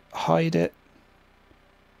tilt it, hide it.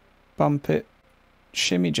 Bump it,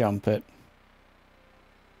 shimmy jump it.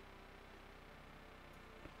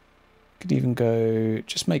 Could even go,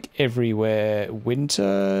 just make everywhere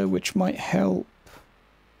winter, which might help.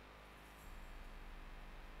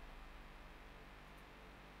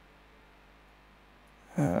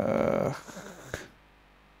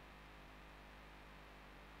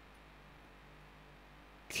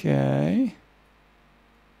 Okay.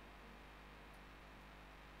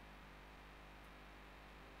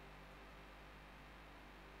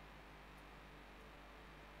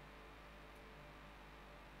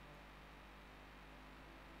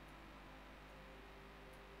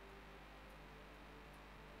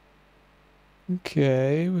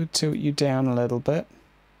 Okay, we'll tilt you down a little bit.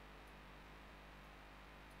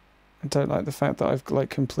 I don't like the fact that I've like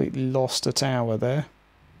completely lost a tower there.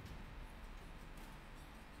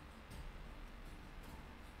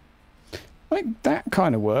 Like that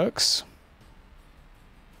kind of works.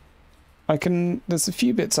 There's a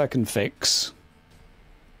few bits I can fix.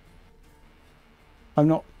 I'm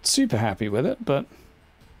not super happy with it, but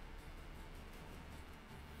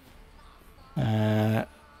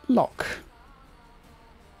lock.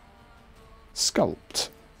 Sculpt.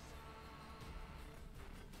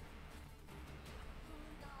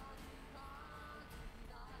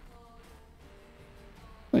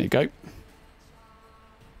 There you go.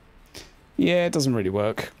 Yeah, it doesn't really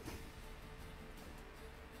work.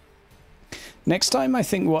 Next time, I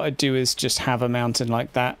think what I'd do is just have a mountain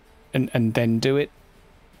like that and then do it.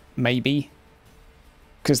 Maybe.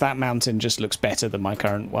 Because that mountain just looks better than my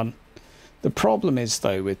current one. The problem is,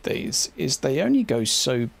 though, with these, is they only go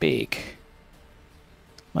so big.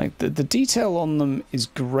 Like, the detail on them is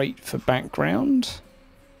great for background.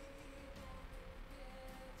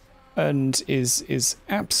 And is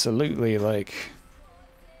absolutely, like...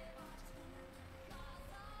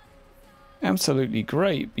 absolutely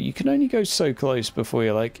great, but you can only go so close before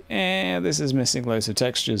you're like, this is missing loads of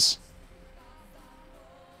textures.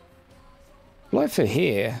 Like for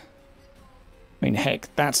here, I mean, heck,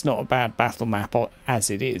 that's not a bad battle map as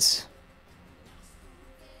it is.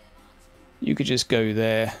 You could just go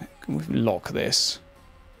there, lock this.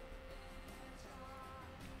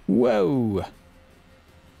 Whoa!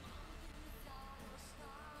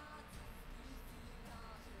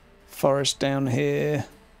 Forest down here.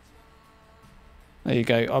 There you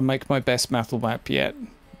go. I'll make my best battle map yet.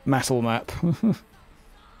 Battlemap.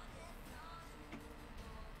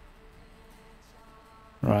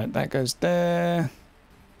 Right, that goes there.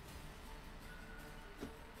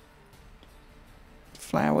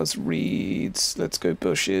 Flowers, reeds. Let's go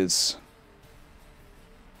bushes.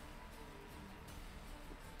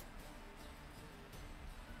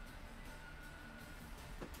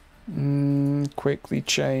 Quickly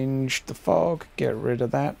change the fog. Get rid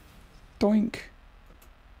of that. Doink.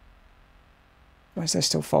 Why is there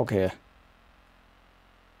still fog here?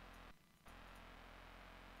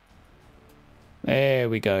 There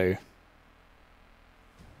we go.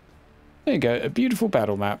 There you go, a beautiful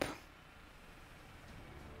battle map.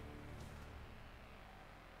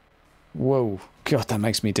 Whoa, God, that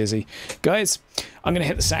makes me dizzy. Guys, I'm going to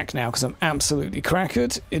hit the sack now because I'm absolutely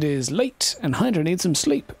crackered. It is late and Hydra needs some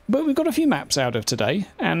sleep. But we've got a few maps out of today,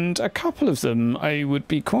 and a couple of them I would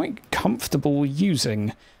be quite comfortable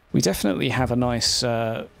using. We definitely have a nice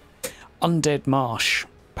undead marsh.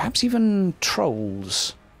 Perhaps even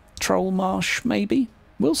trolls. Troll marsh, maybe?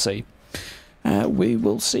 We'll see. We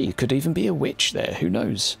will see. Could even be a witch there, who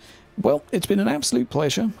knows? Well, it's been an absolute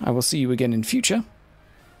pleasure. I will see you again in future.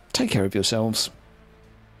 Take care of yourselves.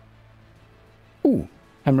 Ooh,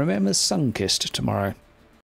 and remember Sunkissed tomorrow.